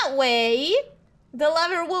 And that way, the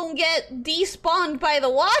lever won't get despawned by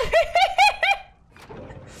the water.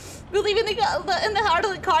 Believe in the heart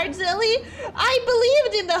of the cards, Ellie? I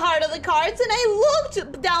believed in the heart of the cards and I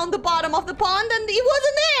looked down the bottom of the pond and it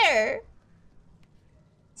wasn't there.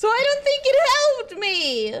 So I don't think it helped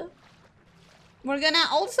me. We're gonna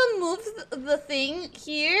also move the thing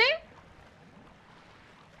here.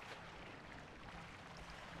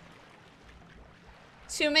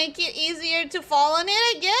 To make it easier to fall on it,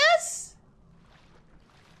 I guess.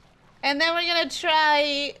 And then we're gonna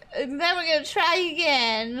try. And then we're gonna try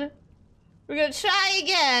again. We're gonna try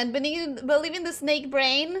again. Believe in the snake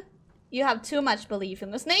brain. You have too much belief in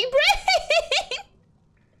the snake brain.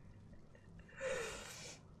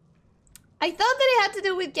 I thought that it had to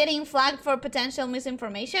do with getting flagged for potential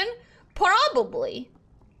misinformation. Probably.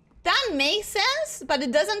 That makes sense, but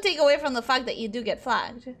it doesn't take away from the fact that you do get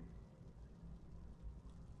flagged.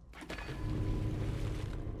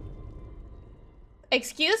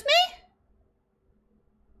 Excuse me?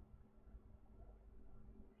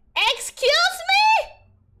 Excuse me?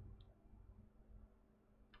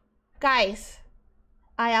 Guys,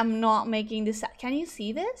 I am not making this. Can you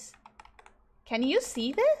see this? Can you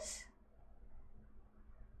see this?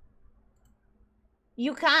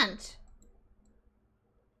 You can't.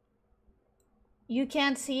 You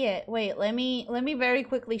can't see it. Wait, let me very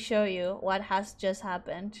quickly show you what has just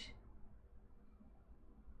happened.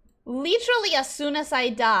 Literally as soon as I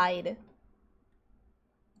died.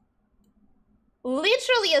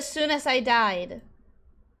 Literally as soon as I died.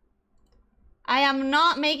 I am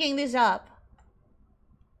not making this up.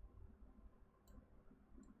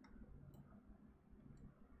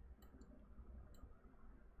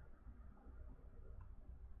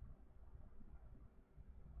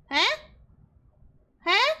 Huh?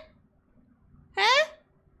 Huh? Huh?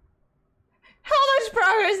 How much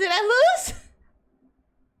progress did I lose?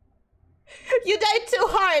 You died too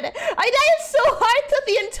hard. I died so hard that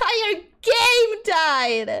the entire game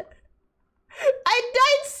died. I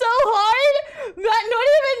died so hard that not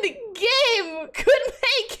even the game could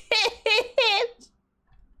make it.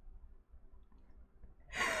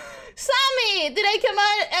 Sammy, did I come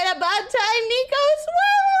out at a bad time, Nikos?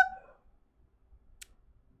 Well,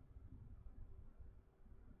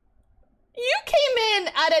 you came in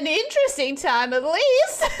at an interesting time, at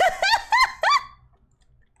least.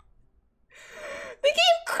 The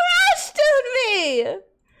game crashed on me!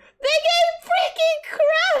 The game freaking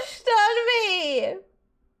crashed on me!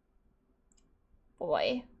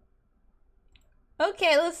 Boy.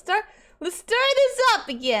 Okay, let's start this up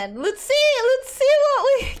again. Let's see what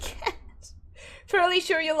we get. Fairly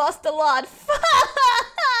sure you lost a lot. Fuck!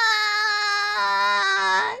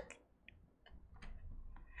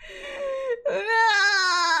 No!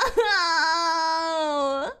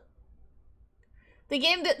 The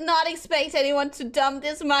game did not expect anyone to dump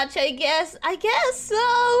this much, I guess. I guess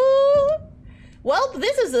so. Well,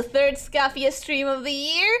 this is the third scuffiest stream of the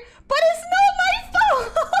year, but it's not my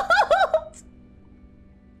fault.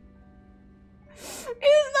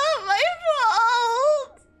 It's not my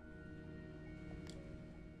fault.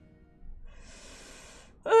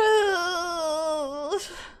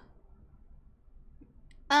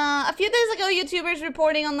 A few days ago, YouTubers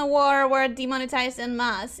reporting on the war were demonetized en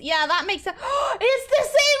masse. Yeah, that makes sense. It's the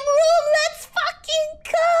same room! Let's fucking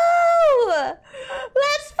go!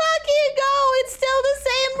 Let's fucking go! It's still the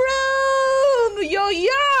same room! Yo,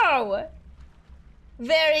 yo!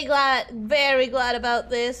 Very glad about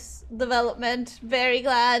this development. Very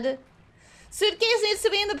glad. Suitcase needs to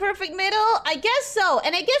be in the perfect middle? I guess so.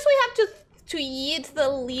 And I guess we have to yeet the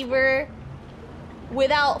lever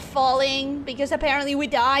without falling, because apparently we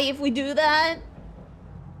die if we do that.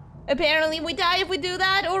 Apparently we die if we do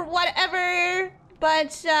that or whatever.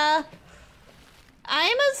 But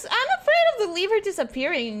I'm afraid of the lever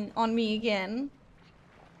disappearing on me again.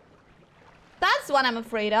 That's what I'm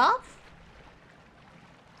afraid of.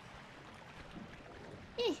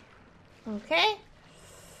 Okay.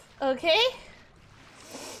 Okay.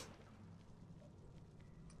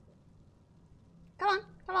 Come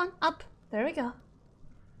on, up. There we go.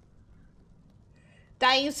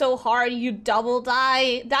 Dying so hard, you double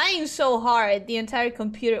die. Dying so hard, the entire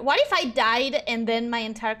computer. What if I died and then my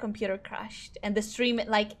entire computer crashed and the stream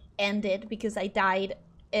like ended because I died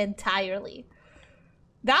entirely?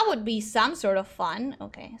 That would be some sort of fun.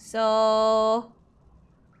 Okay, so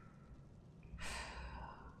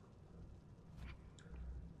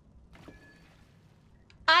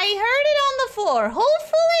I heard it on the floor.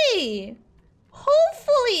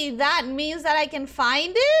 Hopefully that means that I can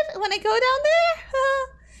find it when I go down there.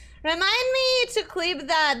 Remind me to clip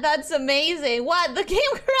that. That's amazing. What? The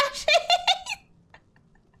game crashing?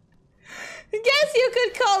 Guess you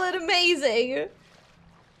could call it amazing.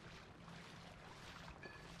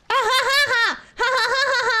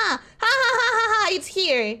 It's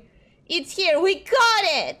here. It's here. We got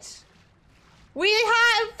it. We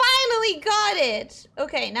have finally got it.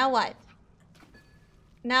 Okay, now what?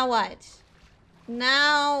 Now what?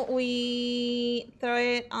 Now we throw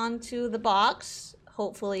it onto the box,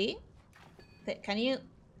 hopefully. Can you?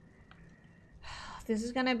 This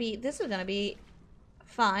is gonna be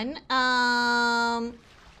fun. What?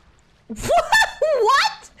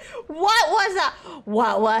 What was that?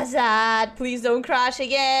 What was that? Please don't crash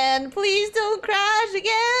again. Please don't crash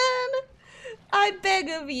again. I beg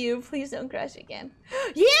of you, please don't crash again.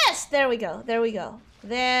 Yes! There we go. There we go.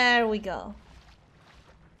 There we go.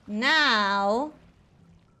 Now,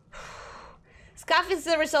 scuff is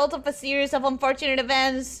the result of a series of unfortunate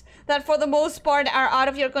events that for the most part are out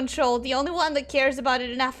of your control. The only one that cares about it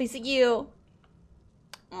enough is you.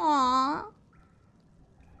 Aww.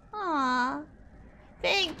 Aww.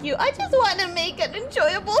 Thank you. I just want to make an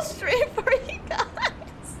enjoyable stream for you guys.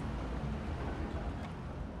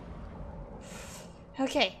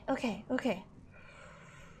 Okay. Okay.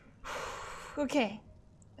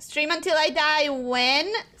 Stream until I die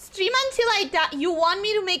when? Stream until I die. You want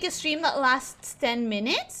me to make a stream that lasts 10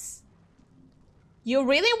 minutes? You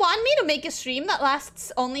really want me to make a stream that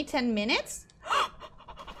lasts only 10 minutes?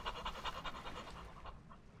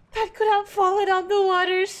 That could have fallen on the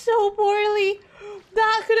water so poorly.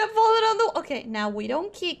 That could have fallen on the... Okay, now we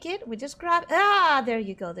don't kick it. We just grab... Ah, there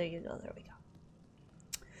you go. There we go.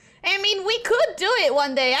 I mean, we could do it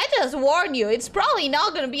one day. I just warn you. It's probably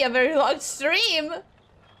not going to be a very long stream.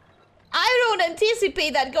 I don't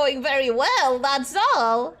anticipate that going very well, that's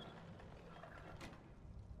all.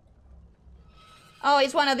 Oh,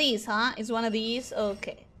 it's one of these, huh? It's one of these?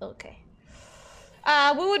 Okay.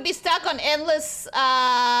 We would be stuck on endless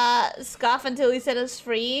scuff until he set us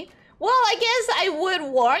free. Well, I guess I would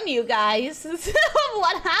warn you guys of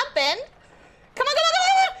what happened. Come on.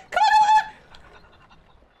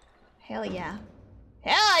 Hell yeah.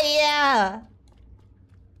 Hell yeah.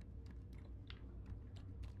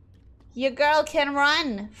 Your girl can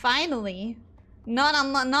run, finally. Not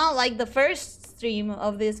like the first stream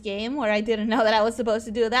of this game where I didn't know that I was supposed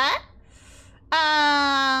to do that.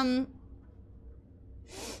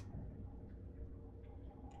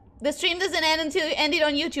 The stream doesn't end until you end it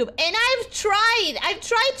on YouTube. And I've tried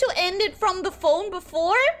to end it from the phone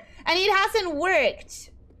before, and it hasn't worked.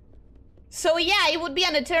 So yeah, it would be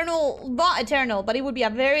an not eternal, but it would be a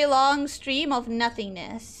very long stream of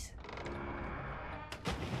nothingness.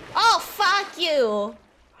 Oh, fuck you!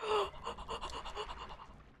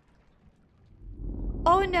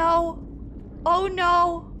 Oh no! Oh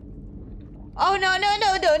no! Oh no!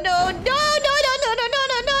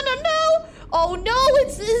 Oh no!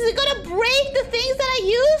 Is it gonna break the things that I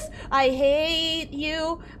use? I hate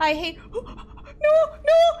you. I hate. No!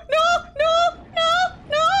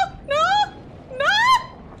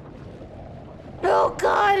 Oh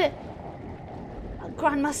god!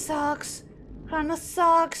 Grandma sucks. Grandma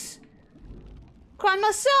sucks.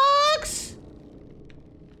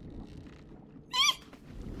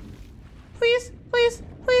 Please.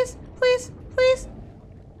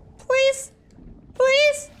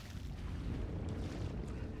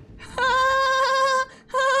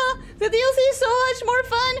 The DLC is so much more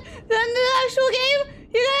fun than the actual game,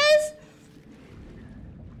 you guys.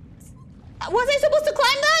 Was I supposed to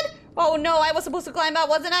climb that? Oh no, I was supposed to climb that,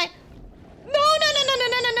 wasn't I? No.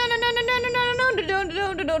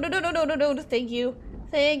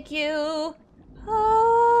 Thank you.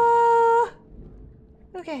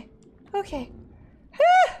 Okay.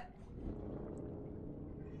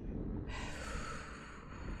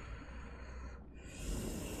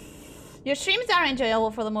 Your streams are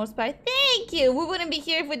enjoyable for the most part. Thank you! We wouldn't be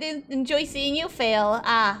here if we didn't enjoy seeing you fail.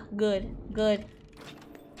 Ah, good. Good.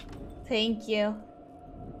 Thank you.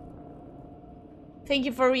 Thank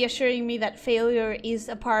you for reassuring me that failure is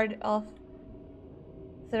a part of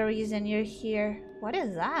the reason you're here. What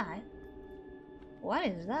is that? What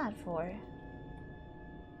is that for?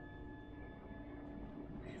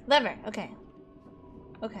 Lever. Okay.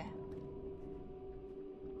 Okay.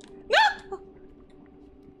 No!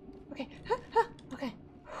 Okay. Okay.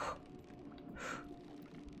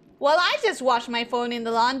 Well, I just washed my phone in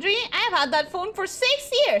the laundry. I've had that phone for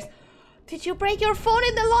 6 years. Did you break your phone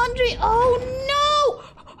in the laundry? Oh no!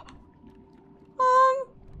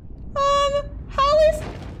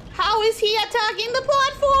 How is he attacking the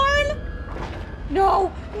platform?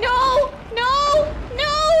 No, no, no,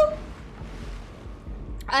 no!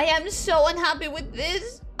 I am so unhappy with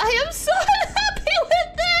this. I am so unhappy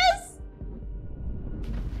with this.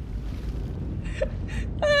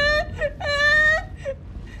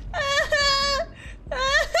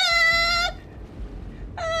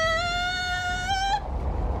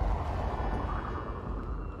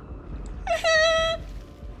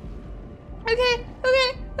 Okay, okay,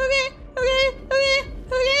 okay, okay, okay,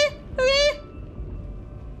 okay, okay.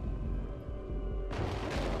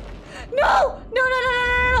 No! No, no, no, no,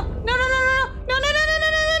 no, no, no, no, no, no, no, no, no, no,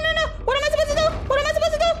 no, no, no. What am I supposed to do? What am I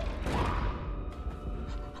supposed to do?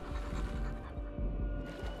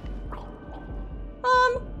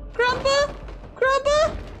 Grandpa? Grandpa?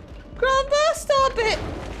 Grandpa, stop it!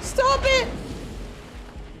 Stop it!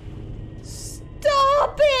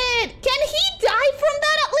 Stop it! Can he die from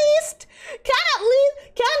that at least?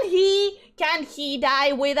 Can he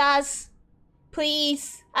die with us?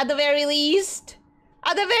 Please, at the very least.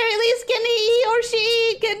 At the very least, can he or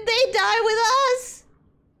she, can they die with us?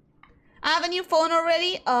 I have a new phone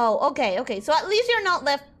already? Oh, okay, okay. So at least you're not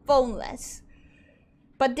left phoneless.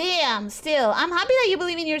 But damn, still, I'm happy that you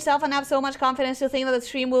believe in yourself and have so much confidence to think that the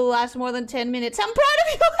stream will last more than 10 minutes. I'm proud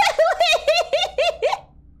of you, Ellie!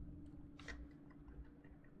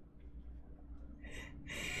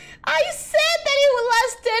 I said that it would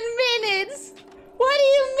last 10 minutes! What do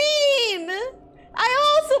you mean? I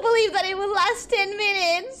also believe that it would last 10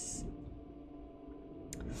 minutes.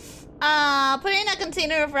 Put it in a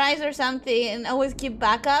container of rice or something and always keep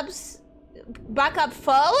backups. Backup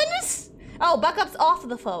phones? Oh, backups off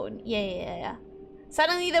the phone. Yeah.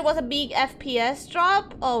 Suddenly there was a big FPS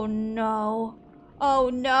drop. Oh no.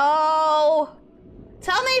 Oh no.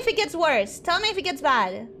 Tell me if it gets worse. Tell me if it gets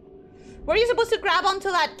bad. Were you supposed to grab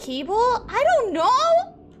onto that cable? I don't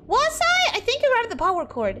know. Was I? I think you grabbed the power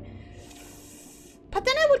cord. But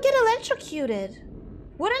then I would get electrocuted.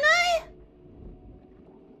 Wouldn't I?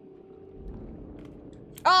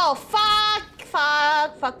 Oh, fuck.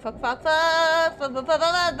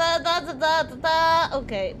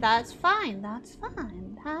 Okay, that's fine. That's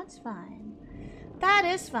fine. That's fine. That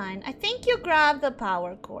is fine. I think you grabbed the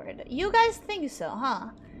power cord. You guys think so,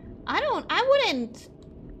 huh? I wouldn't.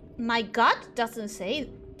 My gut doesn't say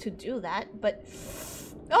to do that, but...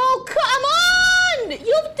 Oh, come on!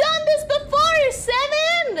 You've done this before,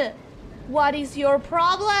 Seven! What is your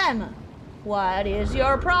problem? What is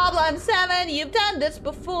your problem, Seven? You've done this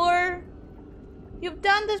before. You've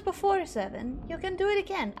done this before, Seven. You can do it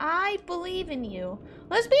again. I believe in you.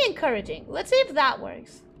 Let's be encouraging. Let's see if that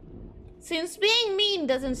works. Since being mean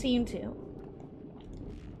doesn't seem to.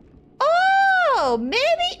 Oh,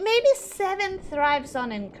 maybe Seven thrives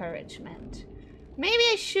on encouragement. Maybe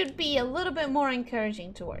I should be a little bit more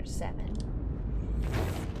encouraging towards Seven.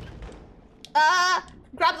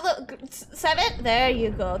 Grab the Seven. There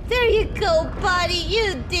you go. There you go, buddy.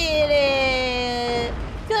 You did it.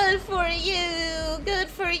 Good for you. Good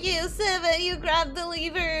for you, Seven. You grabbed the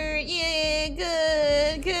lever. Yeah,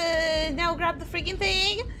 good, good. Now grab the freaking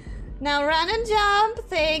thing. Now run and jump.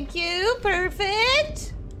 Thank you.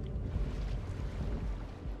 Perfect.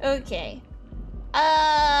 Okay.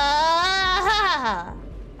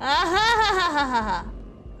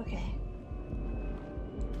 Okay.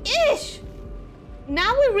 Ish!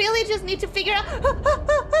 Now we really just need to figure out...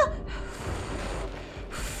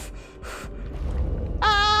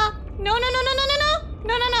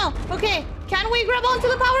 No. Okay, can we grab onto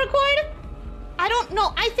the power cord? I don't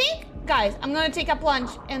know. I think... Guys, I'm gonna take a plunge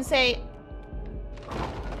and say...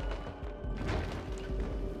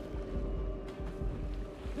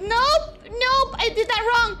 Nope, I did that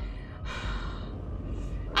wrong.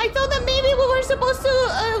 I thought that maybe we were supposed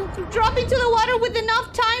to drop into the water with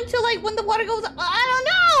enough time to, like, when the water goes up.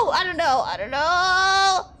 I don't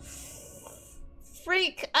know.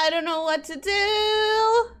 Freak, I don't know what to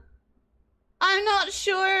do. I'm not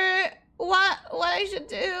sure what I should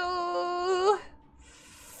do.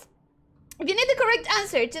 correct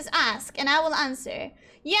answer, just ask and I will answer.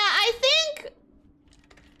 Yeah, I think...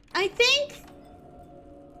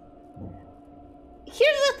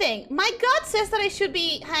 Here's the thing. My gut says that I should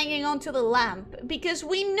be hanging onto the lamp because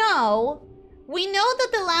we know that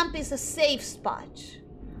the lamp is a safe spot.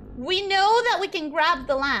 We know that we can grab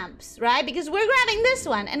the lamps, right? Because we're grabbing this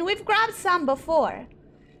one and we've grabbed some before.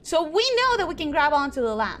 So we know that we can grab onto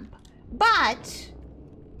the lamp. But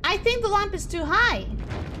I think the lamp is too high.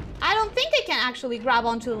 I don't think I can actually grab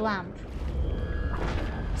onto the lamp.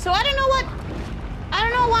 So I don't know what,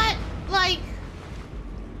 like...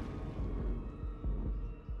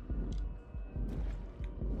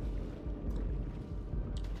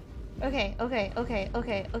 Okay.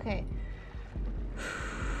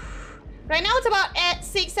 Right now it's about at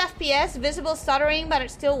 6 FPS, visible stuttering, but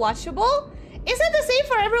it's still watchable. Is it the same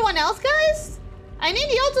for everyone else, guys? I need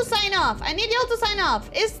y'all to sign off.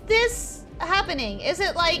 Is this happening? Is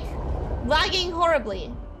it like lagging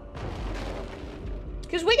horribly?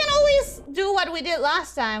 Because we can always do what we did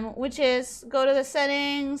last time, which is go to the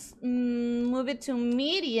settings, move it to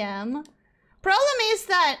medium. Problem is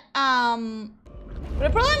that, the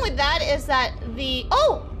problem with that is that the...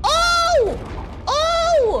 Oh!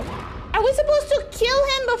 Are we supposed to kill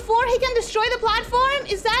him before he can destroy the platform?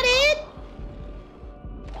 Is that it?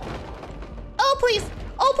 Oh, please!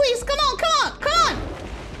 Come on!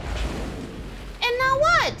 And now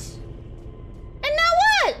what?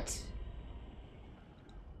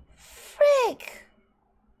 Frick!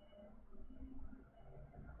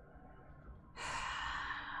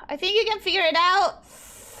 I think you can figure it out.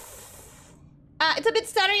 It's a bit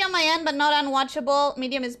stuttery on my end, but not unwatchable.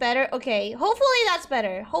 Medium is better. Okay, hopefully that's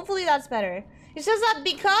better. It's just that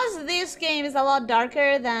because this game is a lot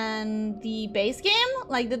darker than the base game,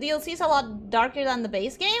 like the DLC is a lot darker than the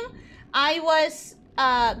base game, I was,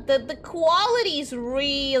 the quality is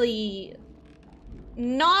really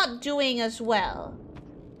not doing as well.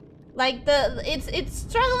 Like it's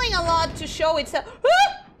struggling a lot to show itself,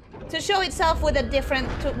 with a different,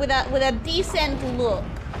 with a decent look.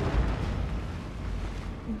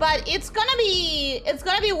 But it's gonna be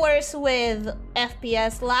worse with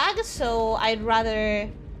FPS lag, so I'd rather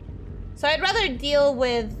deal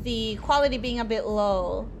with the quality being a bit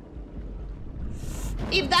low.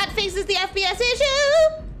 If that fixes the FPS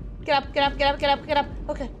issue! Get up.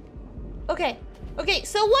 Okay,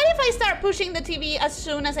 so what if I start pushing the TV as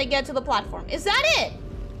soon as I get to the platform? Is that it?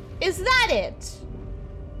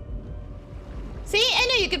 See, I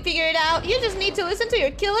knew you could figure it out. You just need to listen to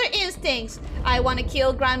your killer instincts. I want to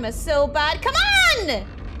kill Grandma so bad. Come on!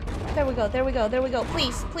 There we go.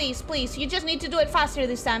 Please. You just need to do it faster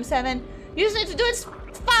this time, Seven. You just need to do it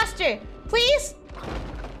faster. Please?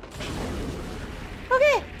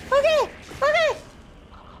 Okay.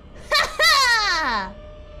 Ha!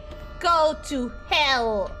 Go to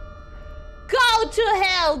hell.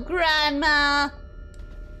 Grandma.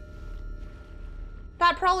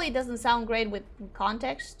 That probably doesn't sound great with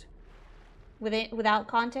context. Without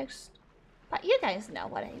context. But you guys know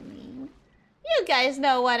what I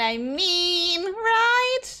mean.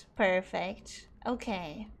 Right? Perfect.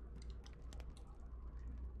 Okay.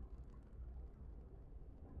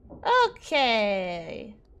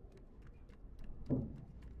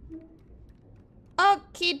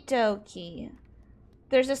 Okie dokie.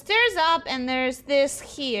 There's a stairs up and there's this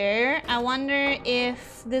here. I wonder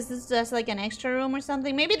if this is just like an extra room or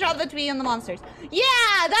something. Maybe drop the TV on the monsters.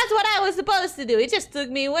 Yeah, that's what I was supposed to do. It just took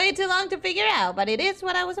me way too long to figure out, but it is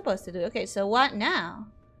what I was supposed to do. Okay, so what now?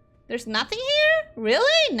 There's nothing here?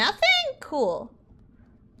 Really? Nothing? Cool.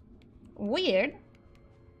 Weird.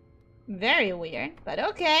 Very weird, but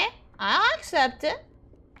okay. I'll accept it.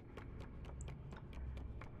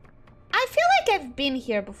 I feel like I've been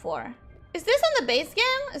here before. Is this on the base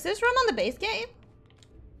game? Is this room on the base game?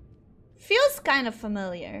 Feels kind of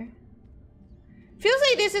familiar. Feels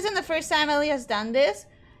like this isn't the first time Ellie has done this.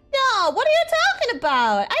 No, what are you talking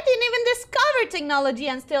about? I didn't even discover technology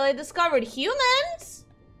until I discovered humans.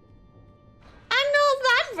 I'm not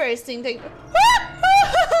that versed in tech.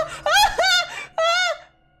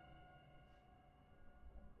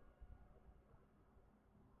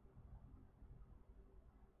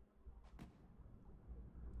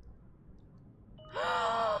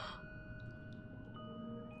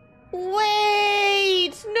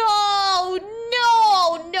 Wait, no.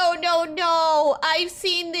 I've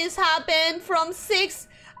seen this happen from Six's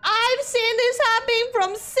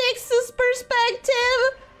perspective,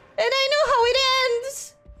 and I know how it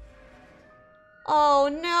ends. Oh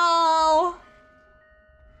no.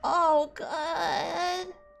 Oh God.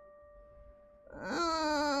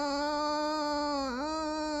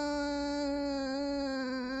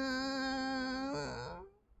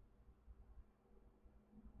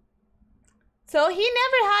 So he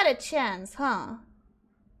never had a chance, huh?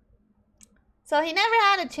 So he never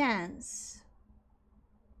had a chance.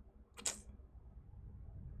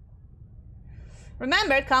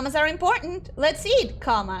 Remember, commas are important. Let's eat,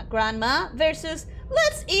 comma, grandma versus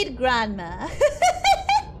let's eat, grandma.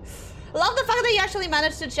 Love the fact that you actually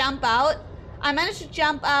managed to jump out. I managed to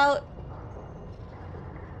jump out.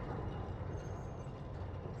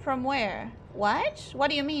 From where? What? What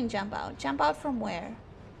do you mean jump out? Jump out from where?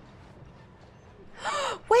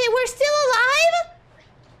 Wait, we're still alive?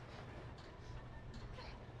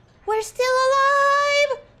 We're still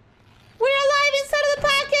alive? We're alive inside of the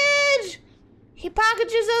package! He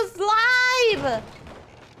packages us live!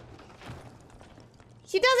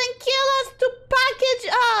 He doesn't kill us to package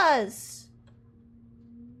us!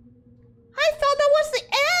 I thought that was the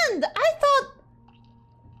end! I thought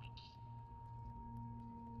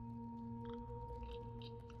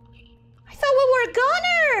we were a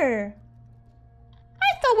gunner!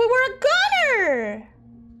 I thought we were a gunner!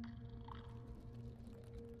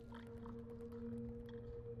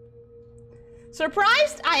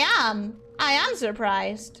 Surprised? I am. I am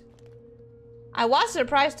surprised. I was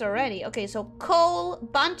surprised already. Okay, so coal,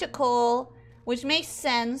 bunch of coal, which makes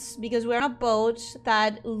sense because we're on a boat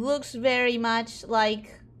that looks very much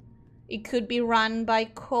like it could be run by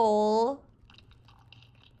coal.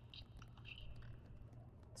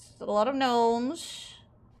 It's a lot of gnomes.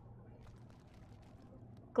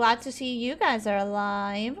 Glad to see you guys are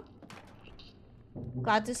alive.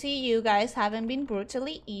 Glad to see you guys haven't been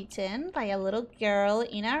brutally eaten by a little girl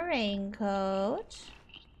in a raincoat.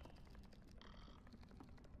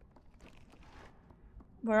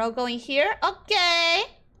 We're all going here? Okay.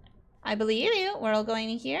 I believe you. We're all going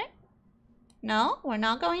in here. No, we're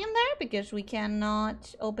not going in there because we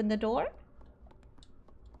cannot open the door.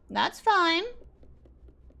 That's fine.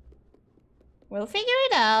 We'll figure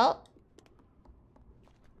it out.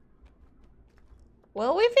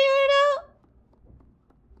 Will we figure it out?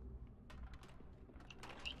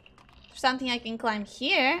 Something I can climb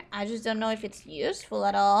here. I just don't know if it's useful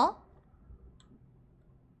at all.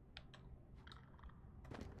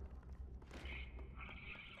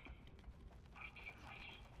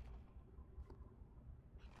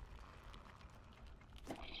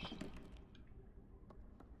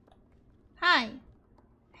 Hi.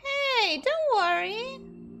 Hey, don't worry.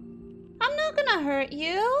 I'm not gonna hurt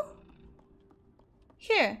you.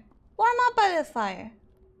 Here, warm up by the fire.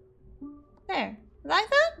 There, like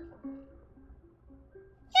that?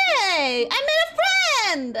 Yay! I made a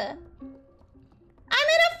friend! I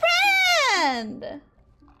made a friend!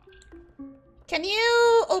 Can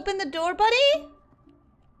you open the door, buddy?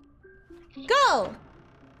 Go!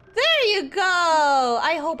 There you go!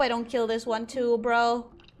 I hope I don't kill this one too, bro.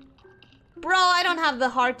 Bro, I don't have the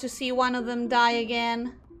heart to see one of them die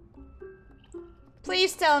again.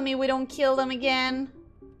 Please tell me we don't kill them again.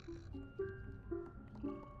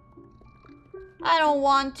 I don't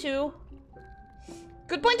want to.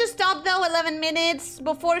 Good point to stop though, 11 minutes.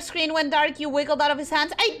 Before screen went dark, you wiggled out of his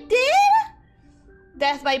hands. I did?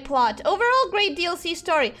 Death by plot. Overall, great DLC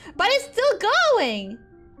story. But it's still going.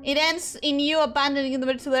 It ends in you abandoning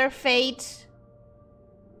them to their fate.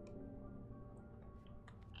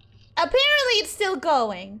 Apparently it's still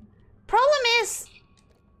going. Problem is,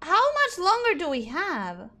 how much longer do we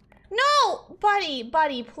have? No,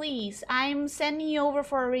 buddy, please. I'm sending you over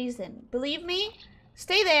for a reason. Believe me.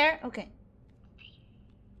 Stay there. Okay.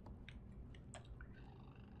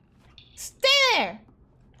 Stay there.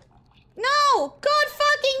 No, god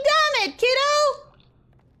fucking damn it, kiddo.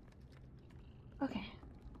 Okay.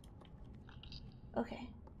 Okay.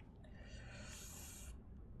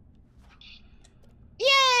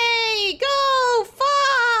 Yay! Go!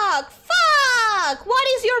 Fuck! Fuck! What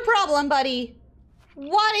is your problem, buddy?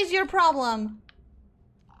 What is your problem?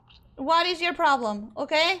 What is your problem?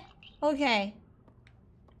 Okay? Okay.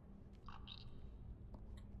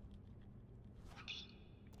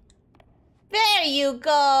 There you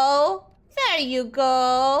go. There you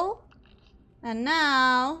go. And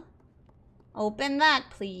now, open that,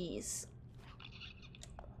 please.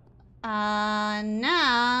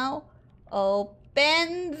 Now,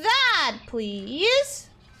 open that, please.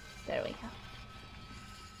 There we go.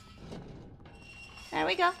 There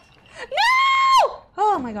we go. No!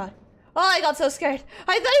 Oh my god. Oh, I got so scared.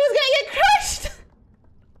 I thought he was gonna get crushed.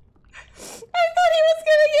 I thought he was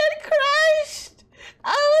gonna get crushed.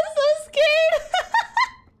 I was so scared.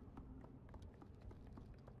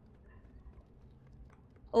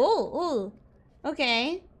 Oh,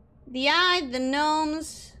 okay. The eye, the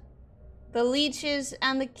gnomes, the leeches,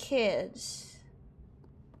 and the kids.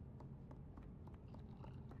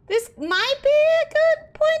 This might be a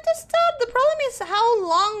good point to stop. The problem is, how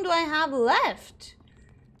long do I have left?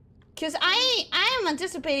 Because I am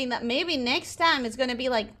anticipating that maybe next time it's gonna be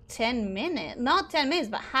like 10 minutes. Not 10 minutes,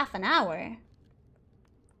 but half an hour.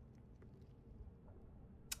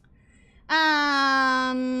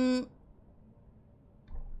 I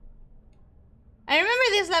remember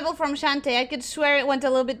this level from Shantae. I could swear it went a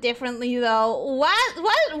little bit differently though. What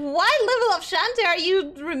level of Shantae are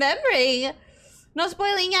you remembering? No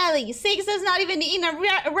spoiling Ellie. 6 is not even in a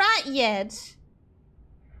rat yet.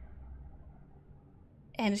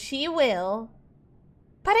 And she will.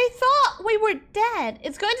 But I thought we were dead.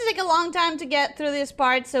 It's going to take a long time to get through this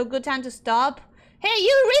part, so good time to stop. Hey,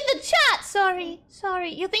 you read the chat! Sorry.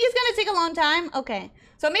 You think it's gonna take a long time? Okay.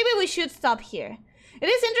 So maybe we should stop here. It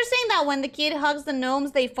is interesting that when the kid hugs the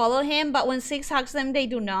gnomes, they follow him, but when 6 hugs them, they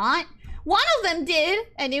do not. One of them did,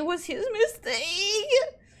 and it was his mistake.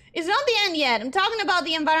 It's not the end yet. I'm talking about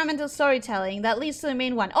the environmental storytelling that leads to the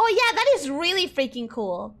main one. Oh yeah, that is really freaking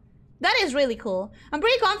cool. That is really cool. I'm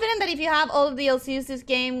pretty confident that if you have all of the DLCs, this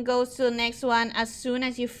game goes to the next one as soon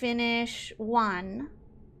as you finish one.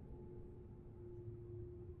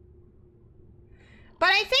 But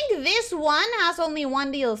I think this one has only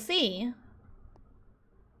one DLC.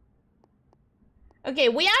 Okay,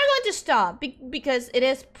 we are going to stop because it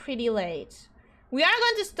is pretty late. We are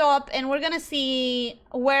going to stop and we're gonna see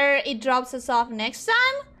where it drops us off next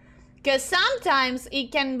time. Because sometimes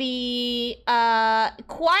it can be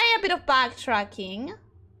quite a bit of backtracking.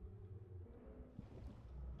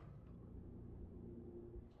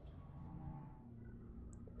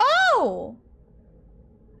 Oh!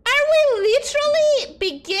 Are we literally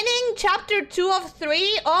beginning chapter 2 of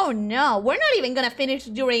 3? Oh no, we're not even gonna finish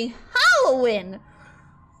during Halloween.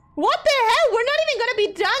 What the hell? We're not even gonna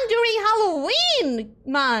be done during Halloween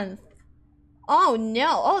month. Oh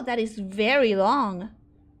no, oh that is very long.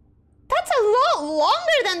 That's a lot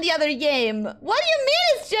longer than the other game. What do you mean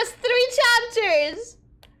it's just 3 chapters?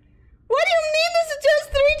 What do you mean this is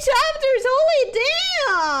just 3 chapters? Holy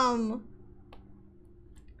damn!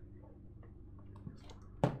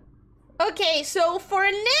 Okay, so for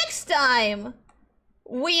next time,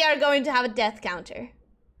 we are going to have a death counter.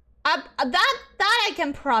 That I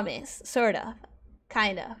can promise, sort of,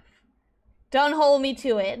 kind of. Don't hold me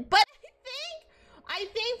to it, but I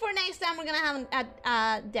think for next time we're gonna have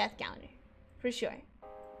a death counter, for sure.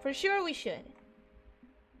 For sure we should.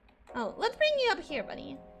 Oh, let's bring you up here,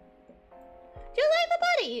 buddy. Do you like the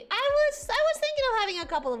buddy? I was thinking of having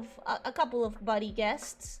a couple of buddy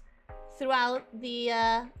guests throughout the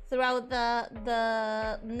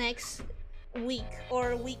next week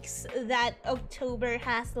or weeks that October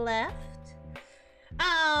has left.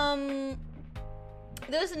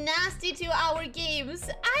 Those nasty 2-hour games.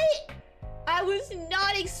 I was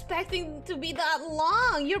not expecting to be that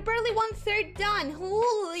long. You're barely 1/3 done.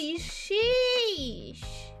 Holy sheesh.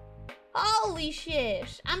 Holy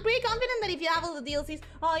shish. I'm pretty confident that if you have all the DLCs...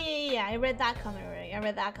 Oh, yeah. I read that comment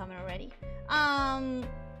already.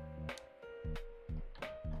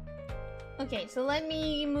 Okay, so let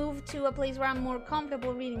me move to a place where I'm more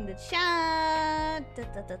comfortable reading the chat.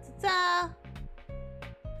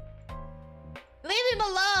 Leave him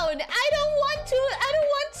alone. I don't want to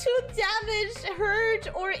damage, hurt,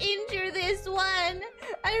 or injure this one.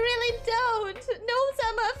 I really don't. No,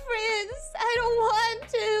 my friends. I don't want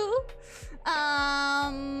to.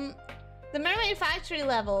 The Mermaid Factory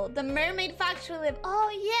level. The Mermaid Factory level. Oh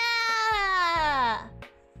yeah.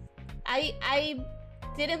 I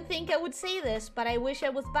didn't think I would say this, but I wish I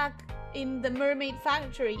was back in the Mermaid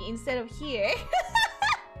Factory instead of here.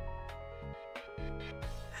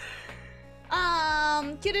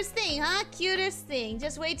 Cutest thing, huh? Cutest thing.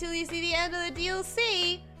 Just wait till you see the end of the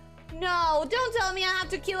DLC. No, don't tell me I have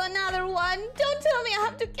to kill another one. Don't tell me I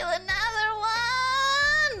have to kill another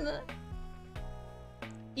one.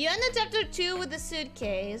 You end the chapter 2 with the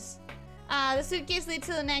suitcase. The suitcase leads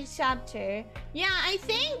to the next chapter. Yeah, I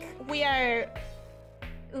think we are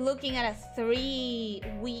looking at a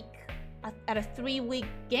 3-week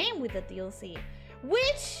game with the DLC.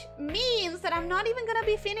 Which means that I'm not even gonna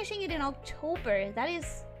be finishing it in October. That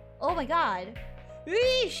is... Oh my god.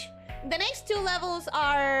 Eesh. The next 2 levels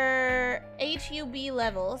are HUB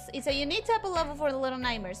levels. It's a unique type of level for the Little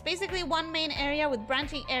Nightmares. Basically one main area with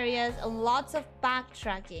branching areas and lots of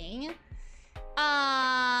backtracking.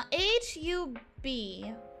 HUB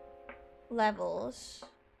levels.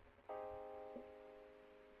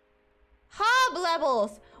 Hub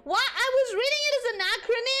levels. What? I was reading it as an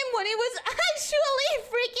acronym when it was actually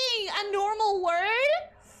freaking a normal word.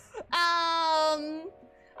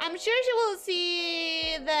 I'm sure she will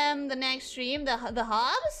see them the next stream. The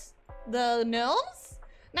hubs? The gnomes?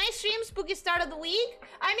 Nice stream, spooky start of the week.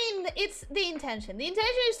 I mean, it's the intention. The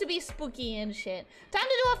intention is to be spooky and shit. Time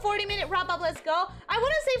to do a 40-minute wrap-up, let's go. I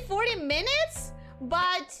wouldn't say 40 minutes,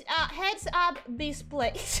 but heads up,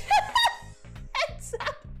 display. Heads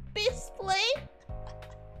up, display.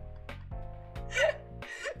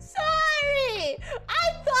 Sorry,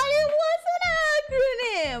 I thought it was an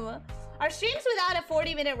acronym. Are streams without a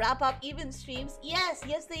 40-minute wrap-up even streams? Yes,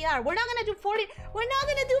 they are. We're not gonna do 40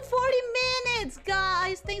 minutes,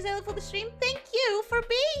 guys. Thanks a lot for the stream. Thank you for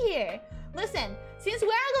being here. Listen, since we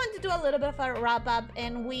are going to do a little bit of a wrap-up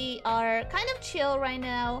and we are kind of chill right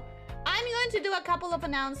now, I'm going to do a couple of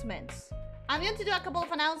announcements. One of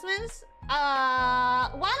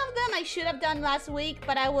them I should have done last week,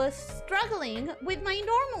 but I was struggling with my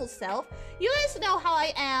normal self. You guys know how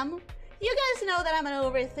I am. You guys know that I'm an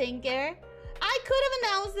overthinker. I could have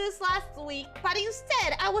announced this last week, but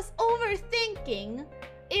instead I was overthinking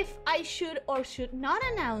if I should or should not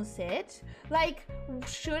announce it. Like,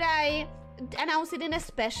 should I announce it in a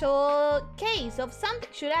special case of something?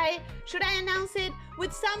 Should I announce it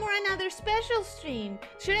with some or another special stream?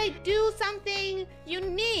 Should I do something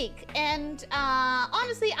unique? And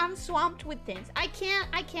honestly, I'm swamped with things. I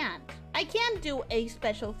can't do a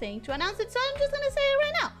special thing to announce it, so I'm just gonna say it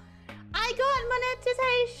right now. I got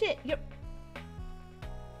monetization.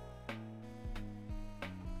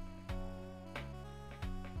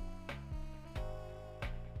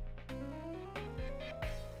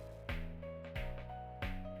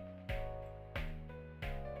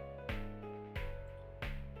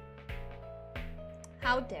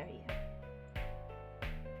 How dare you?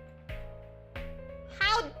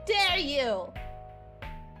 How dare you?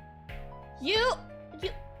 You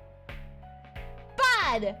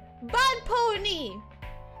Bud pony!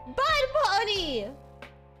 Bud pony!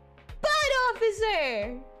 Bud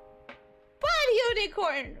officer! Bud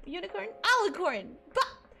unicorn! Alicorn!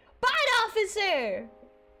 Bud officer!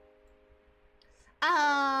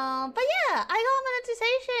 But yeah, I got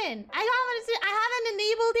monetization. I haven't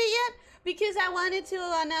enabled it yet because I wanted to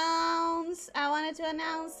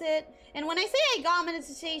announce it. And when I say I got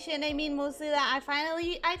monetization, I mean mostly that I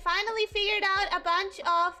finally figured out a bunch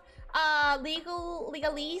of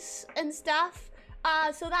legalese and stuff.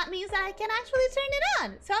 So that means that I can actually turn it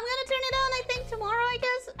on. So I'm gonna turn it on, I think tomorrow, I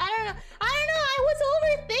guess. I don't know. I was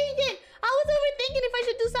overthinking if I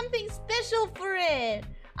should do something special for it.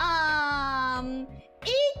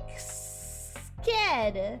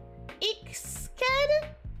 Ixked?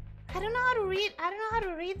 I don't know how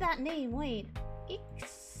to read that name. Wait.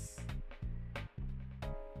 Ixked.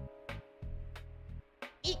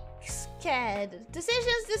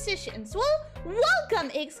 Decisions. Well,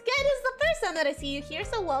 welcome, Ixked. It's the first time that I see you here,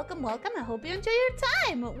 so welcome. I hope you enjoy your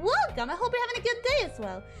time. Welcome. I hope you're having a good day as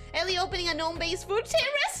well. Ellie opening a gnome-based food chain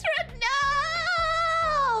restaurant.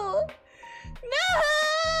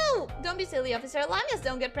 No! Don't be silly, officer. Lamias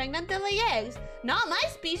don't get pregnant, they lay eggs. Not my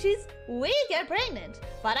species. We get pregnant.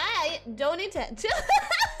 But I don't intend to. Addison,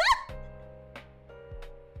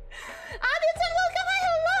 welcome. Hi,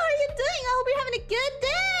 hello. How are you doing? I hope you're having a good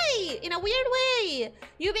day. In a weird way.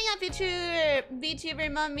 You being a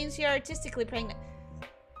VTuber mom means you're artistically pregnant.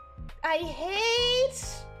 I hate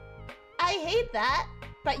that,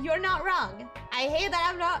 but you're not wrong. I hate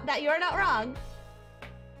that you're not wrong.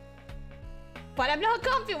 But I'm not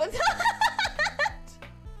comfy with that.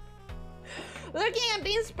 Looking at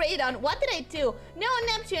being sprayed on. What did I do? No,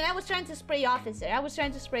 Neptune. I was trying to spray officer. I'm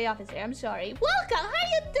sorry. Welcome. How are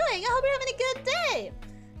you doing? I hope you're having a good day.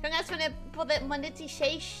 Congrats for the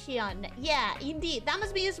monetization. Yeah, indeed. That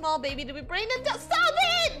must be a small baby to be pregnant.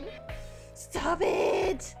 Stop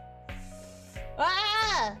it!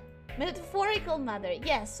 Ah! Metaphorical mother.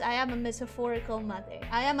 Yes, I am a metaphorical mother.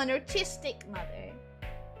 I am an artistic mother.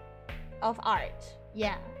 Of art.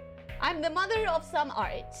 Yeah. I'm the mother of some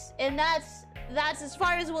art. And that's as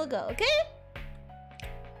far as we'll go, okay?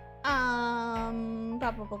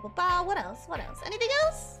 What else? Anything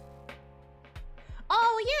else?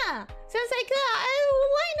 Oh yeah. Since I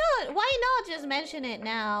could, why not just mention it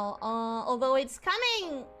now? Although it's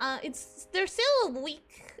coming, there's still a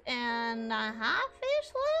week and a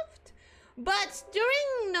half-ish left. But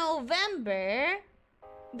during November,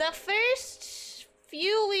 the first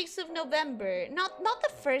few weeks of November, not the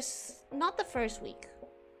first week.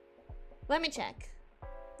 Let me check.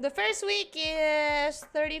 The first week is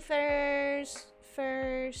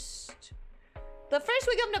 31st. The first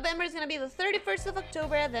week of November is gonna be the 31st of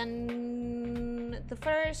October, then the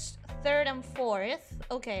 1st, 3rd, and 4th.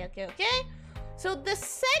 Okay. So the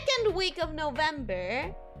second week of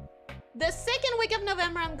November,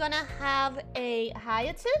 I'm gonna have a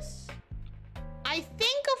hiatus. I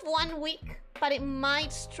think of 1 week, but it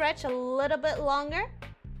might stretch a little bit longer.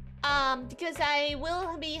 Because I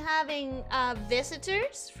will be having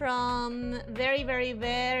visitors from very, very,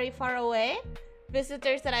 very far away.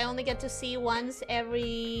 Visitors that I only get to see once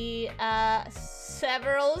every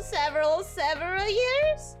several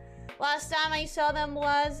years. Last time I saw them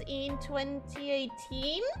was in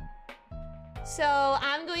 2018. So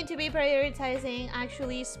I'm going to be prioritizing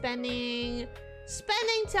actually spending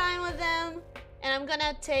time with them. And I'm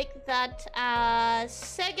gonna take that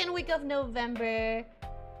second week of November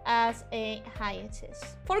as a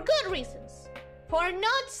hiatus. For good reasons. For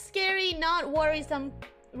not scary, not worrisome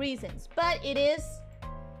reasons. But it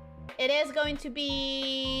is going to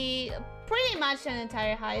be pretty much an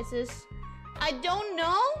entire hiatus. I don't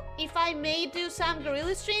know if I may do some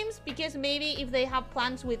guerrilla streams, because maybe if they have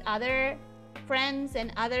plans with other friends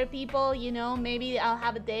and other people, you know, maybe I'll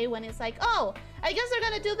have a day when it's like, oh, I guess they're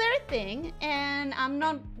gonna do their thing and I'm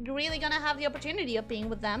not really gonna have the opportunity of being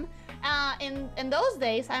with them. In those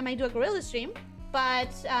days, I might do a guerrilla stream,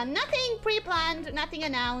 but nothing pre-planned, nothing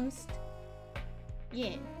announced.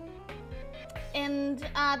 Yeah. And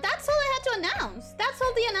that's all I had to announce. That's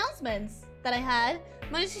all the announcements that I had.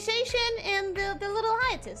 Monetization and the little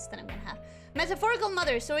hiatus that I'm gonna have. Metaphorical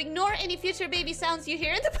mother, so ignore any future baby sounds you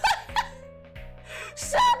hear in the podcast.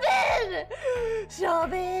 Stop it!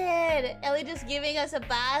 Stop it! Ellie just giving us a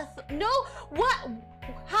bath. No, what?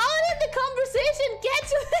 How did the conversation get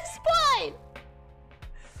to this point?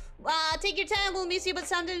 Take your time, we'll miss you, but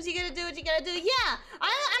sometimes you gotta do what you gotta do. Yeah,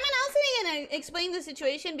 I'm announcing and explaining the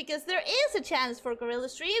situation because there is a chance for guerrilla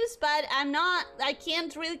streams, but I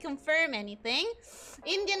can't really confirm anything.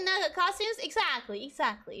 Indian nugget costumes? Exactly.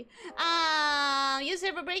 Use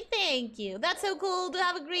server break, thank you. That's so cool, to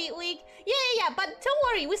have a great week. Yeah, but don't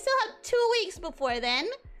worry, we still have 2 weeks before then.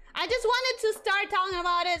 I just wanted to start talking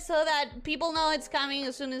about it so that people know it's coming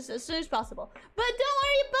as soon as possible. But don't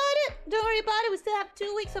worry about it. Don't worry about it. We still have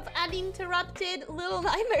 2 weeks of uninterrupted little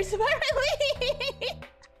nightmares, apparently.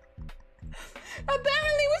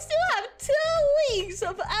 Apparently, we still have 2 weeks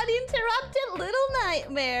of uninterrupted little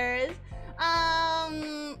nightmares.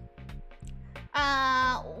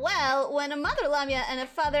 Well, when a mother lamia and a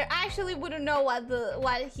father actually wouldn't know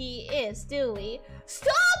what he is, do we?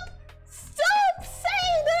 Stop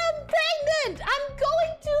saying that I'm pregnant! I'm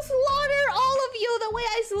going to slaughter all of you the way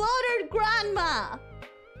I slaughtered Grandma!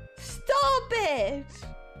 Stop it!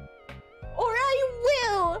 Or I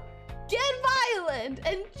will get violent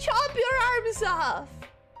and chop your arms off!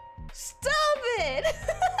 Stop it!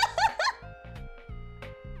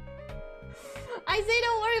 I say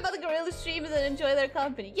don't worry about the gorilla streams and enjoy their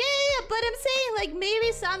company. Yeah, but I'm saying like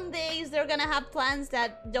maybe some days they're gonna have plans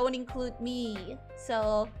that don't include me.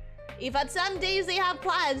 So if at some days they have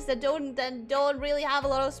plans that don't really have a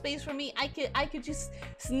lot of space for me, I could just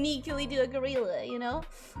sneakily do a gorilla, you know?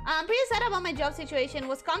 I'm pretty sad about my job situation.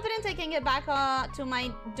 Was confident I can get back to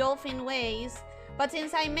my dolphin ways, but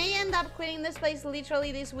since I may end up quitting this place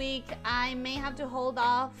literally this week, I may have to hold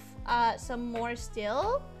off some more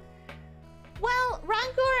still. Well,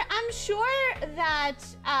 Rancor, I'm sure that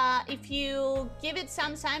if you give it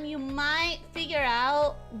some time, you might figure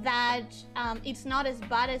out that it's not as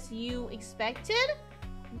bad as you expected.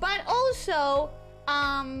 But also,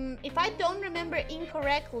 if I don't remember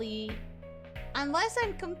incorrectly, unless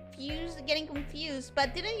I'm getting confused,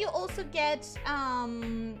 but didn't you also get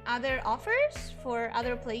other offers for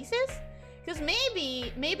other places? Because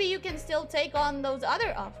maybe you can still take on those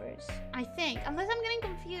other offers, I think, unless I'm getting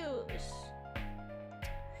confused.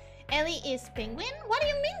 Ellie is penguin? What do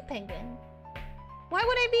you mean penguin? Why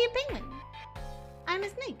would I be a penguin? I'm a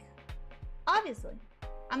snake. Obviously.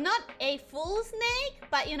 I'm not a full snake,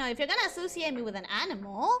 but you know, if you're gonna associate me with an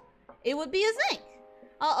animal, it would be a snake.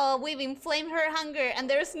 Uh-oh, we've inflamed her hunger and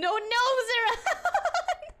there's no nose around.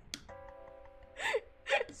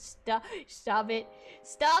 Stop it.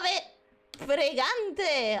 Stop it.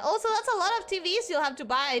 Fregante. Also, that's a lot of TVs you'll have to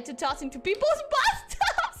buy to toss into people's bathtubs.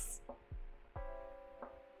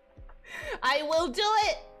 I will do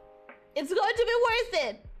it. It's going to be worth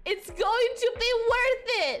it. It's going to be worth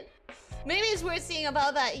it. Maybe it's worth seeing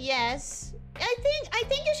about that. Yes. I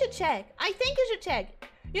think you should check.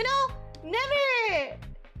 You know, never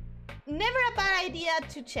a bad idea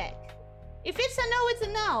to check. If it's a no, it's a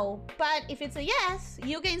no. But if it's a yes,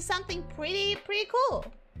 you gain something pretty cool.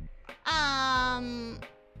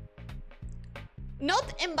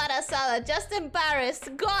 Not embarazada, just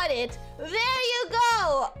embarrassed. Got it. There you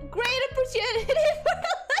go. Great opportunity for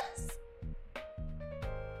us.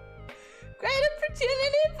 Great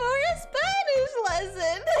opportunity for a Spanish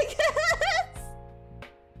lesson, I guess.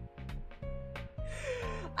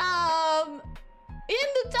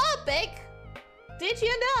 Did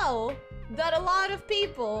you know that a lot of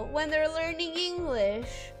people, when they're learning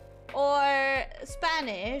English or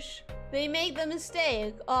Spanish, they make the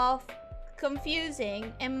mistake of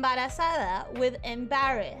confusing embarazada with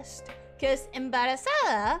embarrassed? Because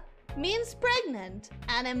embarazada means pregnant,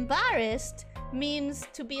 and embarrassed means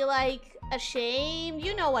to be like ashamed.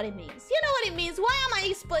 You know what it means. You know what it means. Why am I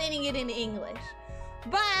explaining it in English?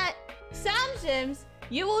 But sometimes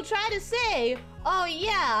you will try to say, oh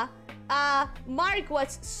yeah, Mark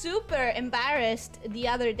was super embarrassed the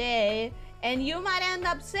other day, and you might end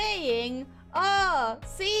up saying, oh,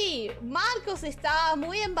 sí, Marcos estaba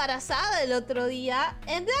muy embarazada el otro día,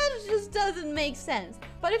 and that just doesn't make sense.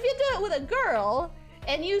 But if you do it with a girl,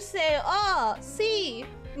 and you say, oh, sí,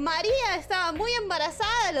 María estaba muy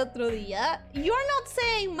embarazada el otro día, you're not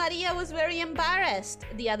saying María was very embarrassed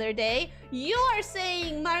the other day. You are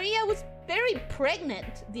saying María was very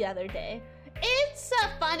pregnant the other day. It's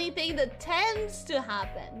a funny thing that tends to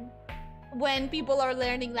happen when people are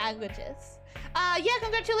learning languages. Yeah,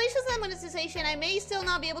 congratulations on monetization. I may still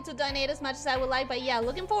not be able to donate as much as I would like, but yeah,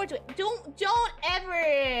 looking forward to it. Don't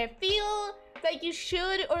ever feel like you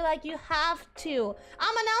should or like you have to.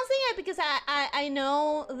 I'm announcing it because I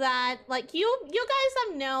know that like you guys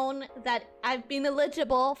have known that I've been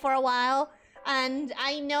eligible for a while, and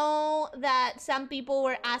I know that some people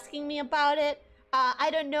were asking me about it. I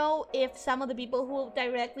don't know if some of the people who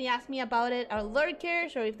directly asked me about it are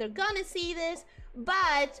lurkers or if they're gonna see this,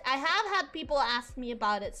 but I have had people ask me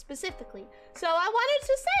about it specifically, so I wanted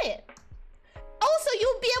to say it. Also,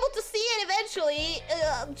 you'll be able to see it eventually.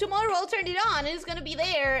 Tomorrow I'll turn it on and it's gonna be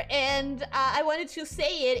there, and I wanted to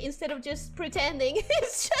say it instead of just pretending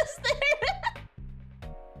it's just there.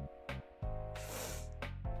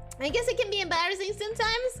 I guess it can be embarrassing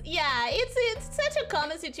sometimes. Yeah, it's such a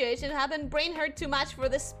common situation. Haven't brain hurt too much for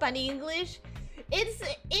the Spanish English. It's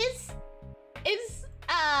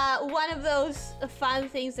one of those fun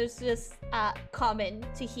things that's just common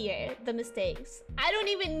to hear the mistakes. I don't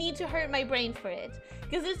even need to hurt my brain for it,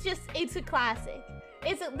 because it's a classic.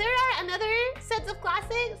 There are another sets of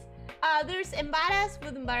classics. There's embaraz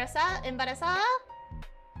with embarazada.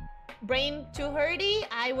 Brain too hurty.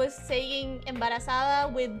 I was saying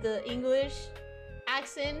embarazada with the English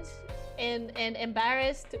accent and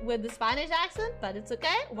embarrassed with the Spanish accent, but it's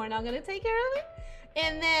okay. We're not gonna take care of it.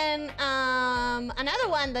 And then another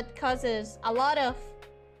one that causes a lot of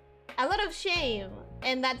shame,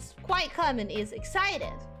 and that's quite common, is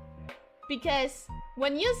excited. Because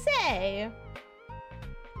when you say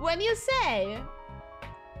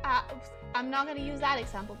I'm not gonna use that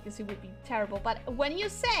example because it would be terrible, but when you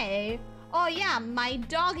say, oh yeah, my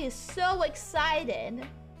dog is so excited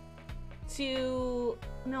to...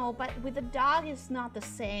 No, but with the dog it's not the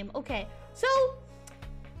same. Okay, so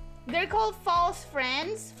they're called false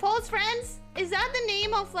friends. False friends, is that the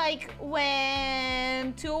name of like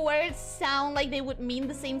when two words sound like they would mean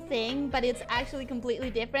the same thing, but it's actually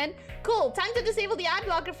completely different? Cool, time to disable the ad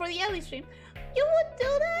blocker for the Ellie stream. You would do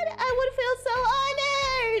that? I would feel so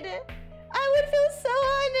honored. I would feel so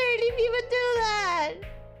honored if you would do that.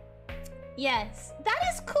 Yes, that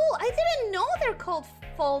is cool. I didn't know they're called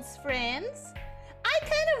false friends. I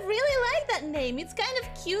kind of really like that name. It's kind of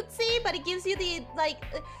cutesy, but it gives you the, like,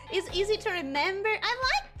 it's easy to remember. I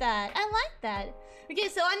like that. I like that. Okay,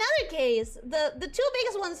 so another case. The two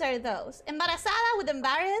biggest ones are those. Embarazada with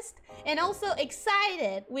embarrassed, and also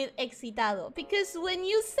excited with excitado. Because when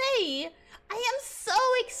you say, I am so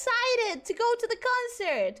excited to go to the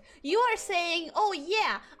concert, you are saying, oh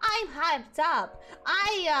yeah, I'm hyped up.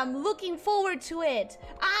 I am looking forward to it.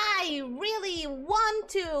 I really want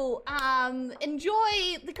to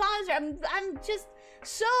enjoy the concert. I'm just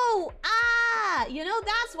so, you know,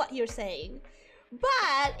 that's what you're saying.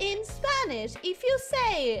 But in Spanish, if you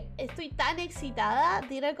say, estoy tan excitada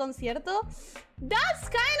de ir al concierto, that's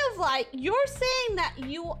kind of like you're saying that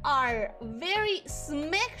you are very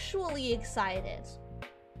sexually excited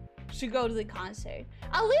to go to the concert.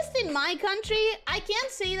 At least in my country, I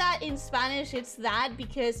can't say that in Spanish it's that,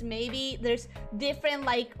 because maybe there's different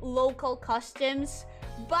like local customs,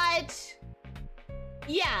 but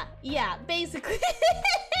yeah, basically.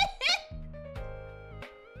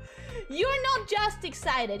 You're not just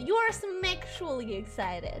excited, you are sexually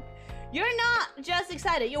excited. You're not just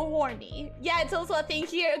excited, you're horny. Yeah, it's also a thing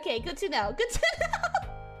here. Okay, good to know, good to know.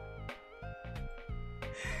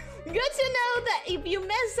 Good to know that if you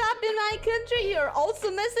mess up in my country, you're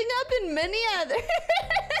also messing up in many others.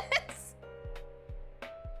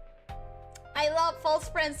 I love false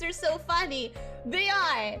friends, they're so funny. They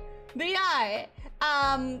are.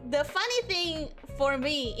 The funny thing for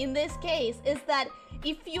me in this case is that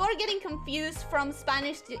if you're getting confused from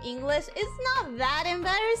Spanish to English, it's not that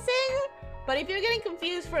embarrassing. But if you're getting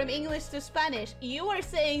confused from English to Spanish, you are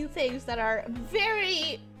saying things that are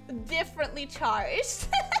very differently charged.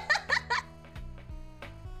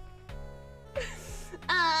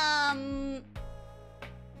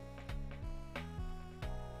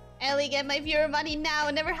 Ellie, get my viewer money now.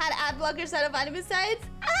 Never had ad blockers out of anime sites.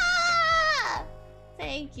 Ah!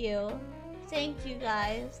 Thank you. Thank you,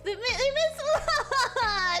 guys. It means a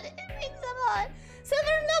lot. It means a lot. Silver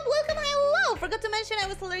Noob, welcome, hello. Forgot to mention I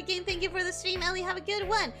was lurking. Thank you for the stream, Ellie. Have a good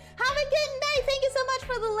one. Have a good night. Thank you so much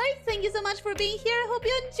for the lurk. Thank you so much for being here. I hope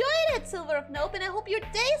you enjoyed it, Silver of Nope, and I hope your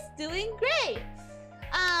day's doing great.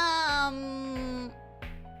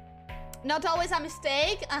 Not always a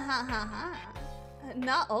mistake.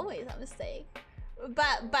 Not always a mistake.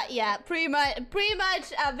 But yeah, pretty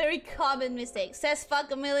much a very common mistake. Says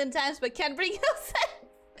fuck a million times, but can't bring yourself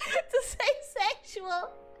to say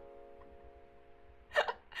sexual.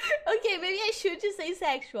 Okay, maybe I should just say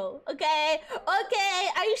sexual. Okay,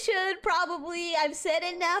 I should probably. I've said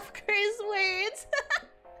enough curse words.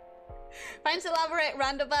 Finds elaborate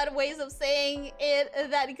roundabout ways of saying it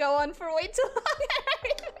that go on for way too long and are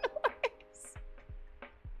even worse.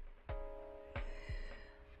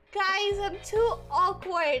 Guys, I'm too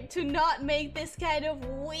awkward to not make this kind of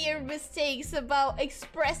weird mistakes about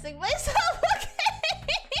expressing myself, okay?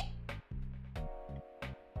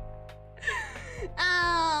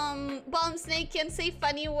 Bomb Snake can say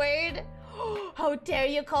funny word. How dare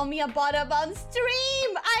you call me a bottom on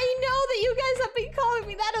stream? I know that you guys have been calling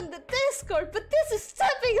me that on the Discord, but this is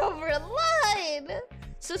stepping over a line.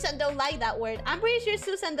 Susan don't like that word. I'm pretty sure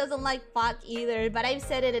Susan doesn't like fuck either, but I've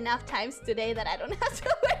said it enough times today that I don't have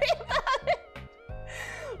to worry about it.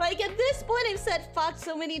 Like, at this point, I've said fuck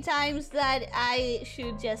so many times that I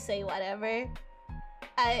should just say whatever.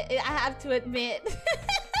 I have to admit.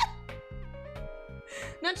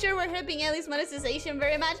 Not sure we're helping Ellie's monetization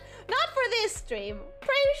very much. Not for this stream.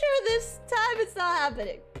 Pretty sure this time it's not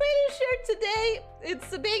happening. Pretty sure today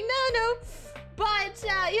it's a big no-no. But,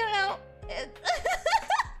 you know...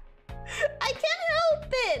 I can't help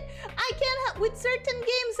it. I can't help... With certain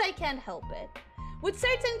games, I can't help it. With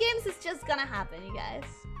certain games, it's just gonna happen, you guys.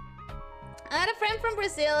 I had a friend from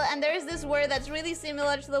Brazil, and there's this word that's really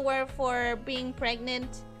similar to the word for being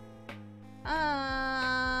pregnant.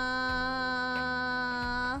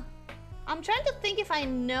 I'm trying to think if I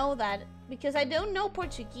know that, because I don't know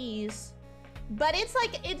Portuguese. But it's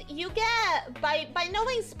like you get by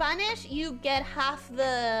knowing Spanish, you get half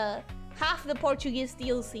the Portuguese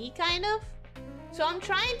DLC kind of. So I'm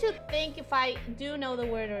trying to think if I do know the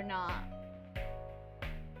word or not.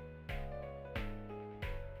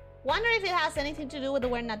 Wonder if it has anything to do with the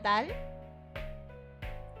word Natal.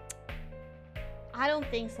 I don't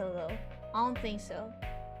think so though. I don't think so.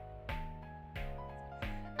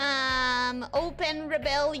 Open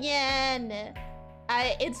rebellion.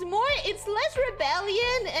 It's less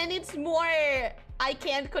rebellion and it's more I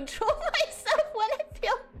can't control myself when I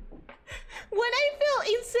feel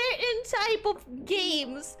in certain type of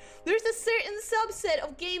games. There's a certain subset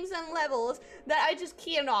of games and levels that I just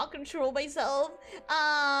cannot control myself.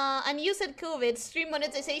 And you said COVID, stream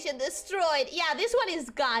monetization destroyed. Yeah, this one is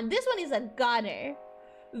gone. This one is a gunner.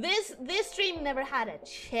 This stream never had a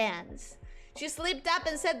chance. She slipped up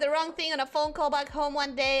and said the wrong thing on a phone call back home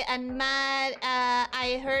one day, and mad,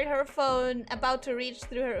 I heard her phone about to reach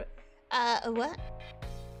through her... what?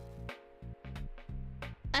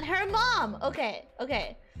 And her mom! Okay.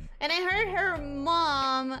 And I heard her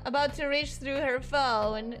mom about to reach through her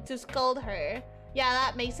phone to scold her. Yeah,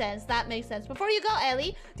 that makes sense. Before you go,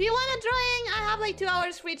 Ellie, do you want a drawing? I have like 2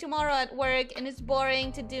 hours free tomorrow at work, and it's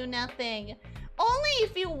boring to do nothing. Only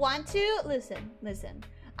if you want to. Listen.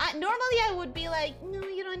 Normally I would be like, no,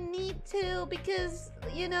 you don't need to, because,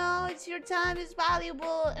 you know, it's your time, it's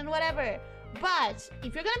valuable, and whatever. But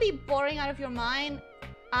if you're gonna be boring out of your mind,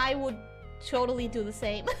 I would totally do the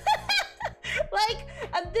same. Like,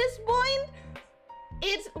 at this point,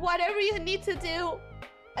 it's whatever you need to do.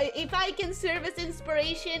 If I can serve as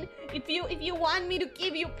inspiration, if you want me to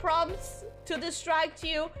give you prompts to distract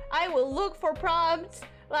you, I will look for prompts.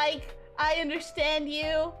 Like, I understand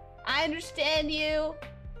you.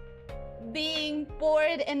 Being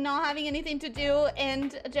bored and not having anything to do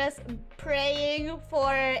and just praying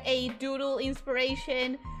for a doodle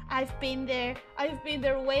inspiration. I've been there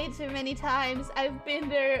way too many times. I've been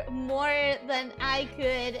there more than I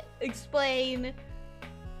could explain.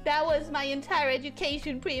 That was my entire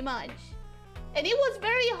education pretty much. And it was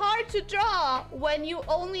very hard to draw when you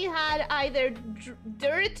only had either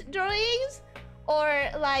dirt drawings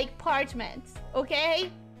or like parchments,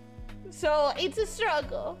 okay? So it's a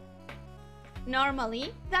struggle.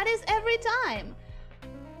 Normally, that is every time.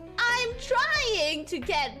 I'm trying to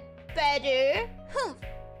get better.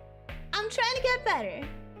 I'm trying to get better.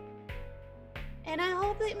 And I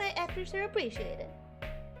hope that my efforts are appreciated.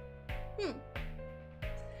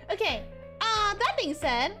 Okay, that being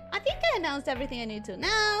said, I think I announced everything I need to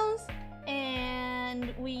announce.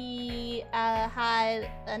 And we had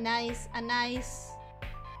a nice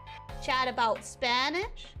chat about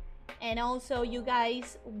Spanish. And also you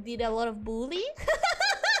guys did a lot of bullying.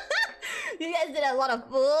 You guys did a lot of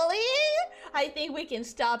bullying. I think we can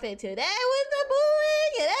stop it today with the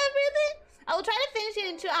bullying and everything. I will try to finish it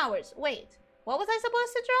in 2 hours. Wait, what was I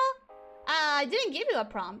supposed to draw? I didn't give you a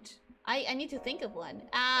prompt. I need to think of one.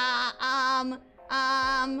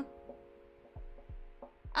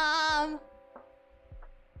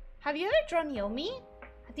 Have you ever drawn Yomi?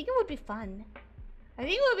 I think it would be fun. I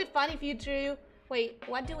think it would be fun if you drew... Wait,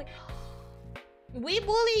 what do we... We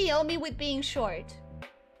bully Yomi with being short.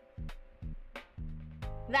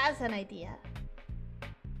 That's an idea.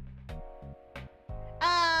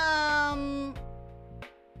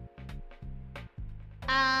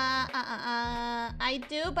 I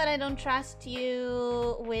do, but I don't trust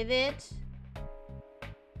you with it.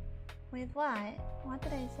 With what? What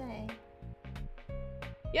did I say?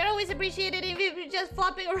 You're always appreciated if you're just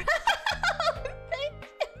flopping around. Thank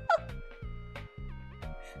you.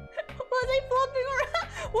 Was I flopping around?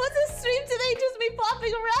 Was the stream today just me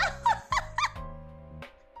flopping around?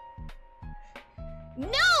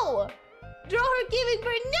 No! Draw her giving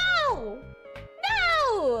birth. No!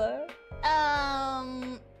 No!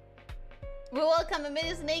 We welcome a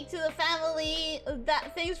mini snake to the family.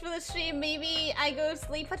 Thanks for the stream. Maybe I go to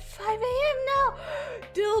sleep at 5 AM now.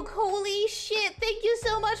 Dude, holy shit. Thank you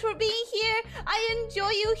so much for being here. I enjoy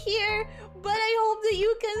you here, but I hope that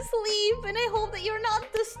you can sleep and I hope that you're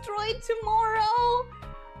not destroyed tomorrow.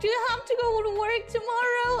 Do you have to go to work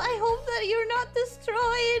tomorrow? I hope that you're not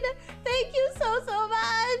destroyed. Thank you so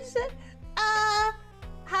much.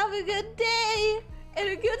 Have a good day and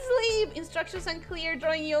a good sleep. Instructions unclear.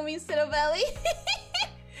 Drawing Yomi instead of Ellie.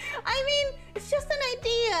 I mean, it's just an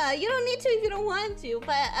idea. You don't need to if you don't want to.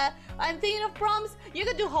 But I'm thinking of prompts. You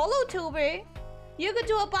could do HoloTuber. You could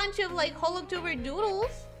do a bunch of like HoloTuber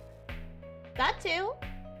doodles. That too.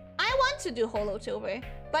 I want to do HoloTuber,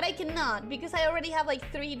 but I cannot because I already have like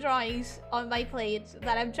 3 drawings on my plate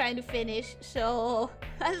that I'm trying to finish. So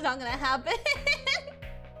that's not gonna happen.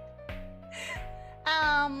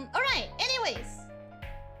 Alright, anyways.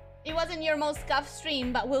 It wasn't your most scuffed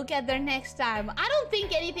stream, but we'll get there next time. I don't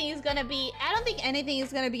think anything is gonna be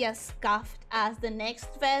as scuffed as the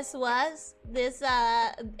next fest was this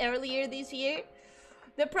earlier this year.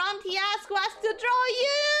 The prompt he asked was to draw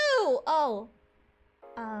you! Oh.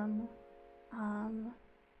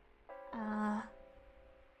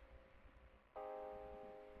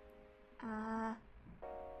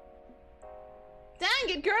 Dang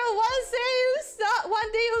it, girl!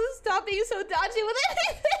 One day you'll stop being so dodgy with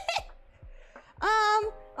anything.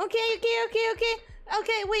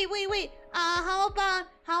 Okay, wait. How about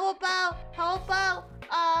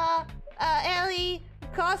Ellie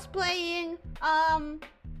cosplaying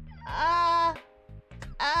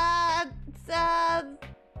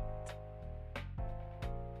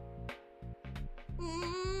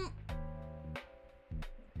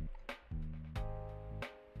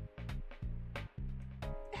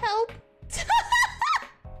help.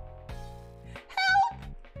 Help!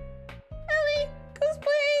 Ellie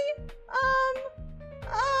cosplaying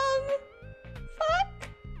fuck.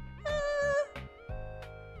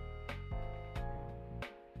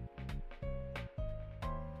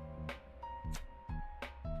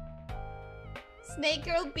 Snake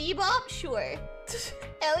Girl Bebop? Sure.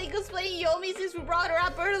 Ellie cosplaying Yomi since we brought her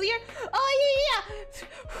up earlier. Oh yeah.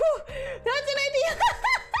 Whew, that's an idea.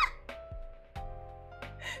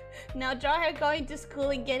 Now draw her going to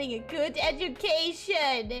school and getting a good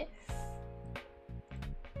education.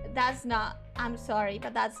 That's not... I'm sorry,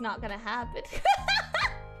 but that's not gonna happen.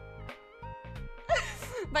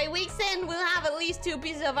 By week's end, we'll have at least 2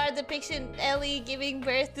 pieces of art depiction Ellie giving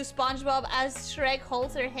birth to SpongeBob as Shrek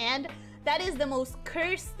holds her hand. That is the most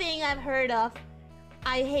cursed thing I've heard of.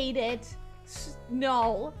 I hate it.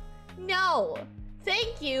 No. No.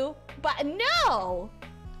 Thank you, but no!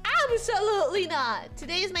 Absolutely not!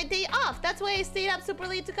 Today is my day off. That's why I stayed up super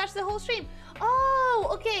late to catch the whole stream. Oh,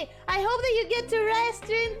 okay. I hope that you get to rest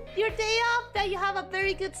during your day off, that you have a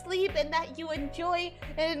very good sleep, and that you enjoy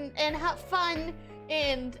and have fun.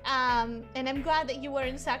 And I'm glad that you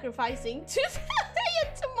weren't sacrificing today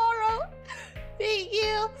and tomorrow. Thank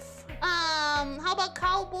you. How about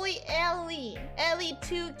Cowboy Ellie? Ellie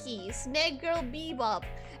Tukey, Snake Girl Bebop,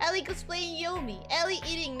 Ellie cosplaying Yomi, Ellie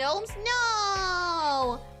eating gnomes?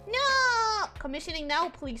 No! No! Commissioning now?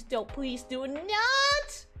 Please don't. Please do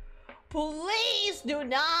not! Please do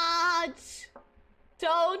not!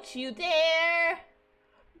 Don't you dare!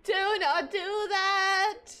 Do not do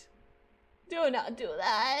that! Do not do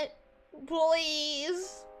that!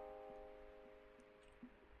 Please!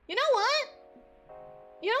 You know what?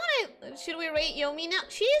 You know what? Should we rate Yomi now?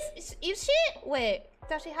 Is she? Wait,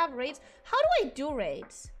 does she have raids? How do I do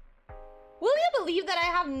raids? Will you believe that I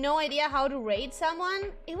have no idea how to raid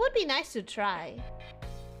someone? It would be nice to try.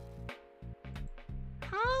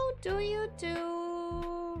 How do you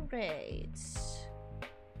do raids?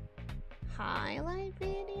 Highlight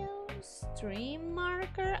video? Stream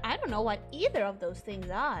marker? I don't know what either of those things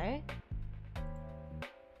are.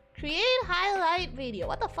 Create highlight video.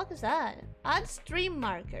 What the fuck is that? Add stream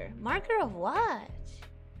marker. Marker of what?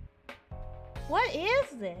 What is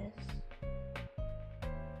this?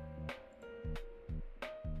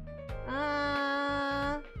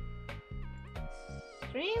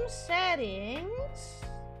 Stream settings.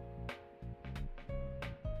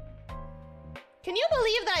 Can you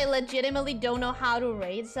believe that I legitimately don't know how to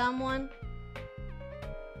raid someone?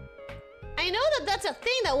 I know that that's a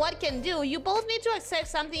thing that what can do. You both need to accept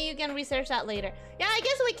something. You can research that later. Yeah, I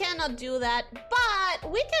guess we cannot do that,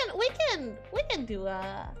 but we can do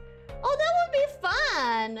a. Oh, that would be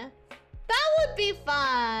fun. That would be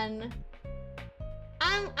fun.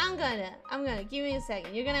 I'm gonna give me a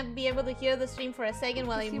second. You're gonna be able to hear the stream for a second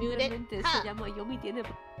while I mute it.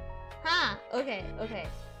 Huh? Okay.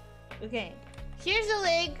 Here's the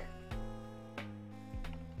link.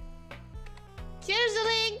 Here's the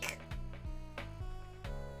link.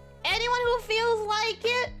 Anyone who feels like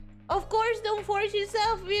it, of course, don't force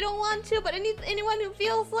yourself if you don't want to. But anyone who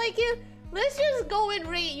feels like it, let's just go and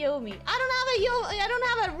raid Yomi. I don't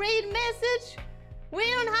have a raid message. We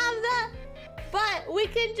don't have that. But we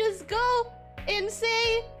can just go and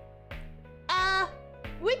say,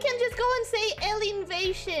 we can just go and say Ellie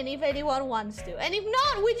Invasion if anyone wants to. And if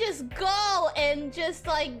not, we just go and just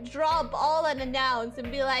like drop all unannounced and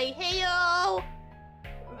be like, hey yo,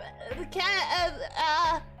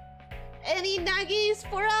 any nuggies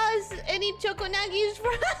for us? Any choco nuggies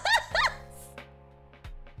for us?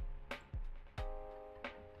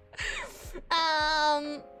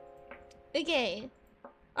 Okay.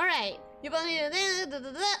 Alright.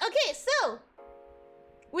 Okay, so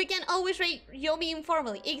we can always rate Yomi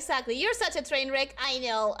informally. Exactly. You're such a train wreck. I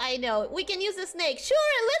know. We can use a snake. Sure,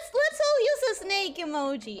 let's all use a snake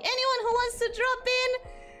emoji. Anyone who wants to drop in?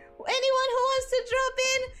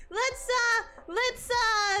 Let's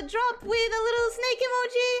drop with a little snake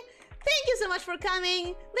emoji. Thank you so much for coming.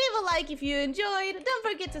 Leave a like if you enjoyed. Don't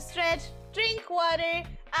forget to stretch, drink water,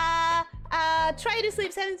 try to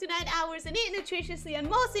sleep 7 to 9 hours and eat nutritiously, and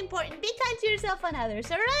most important, be kind to yourself and others,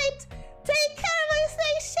 alright? Take care, my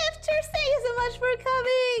snake shifters. Thank you so much for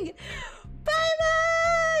coming. Bye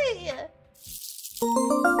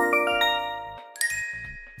bye.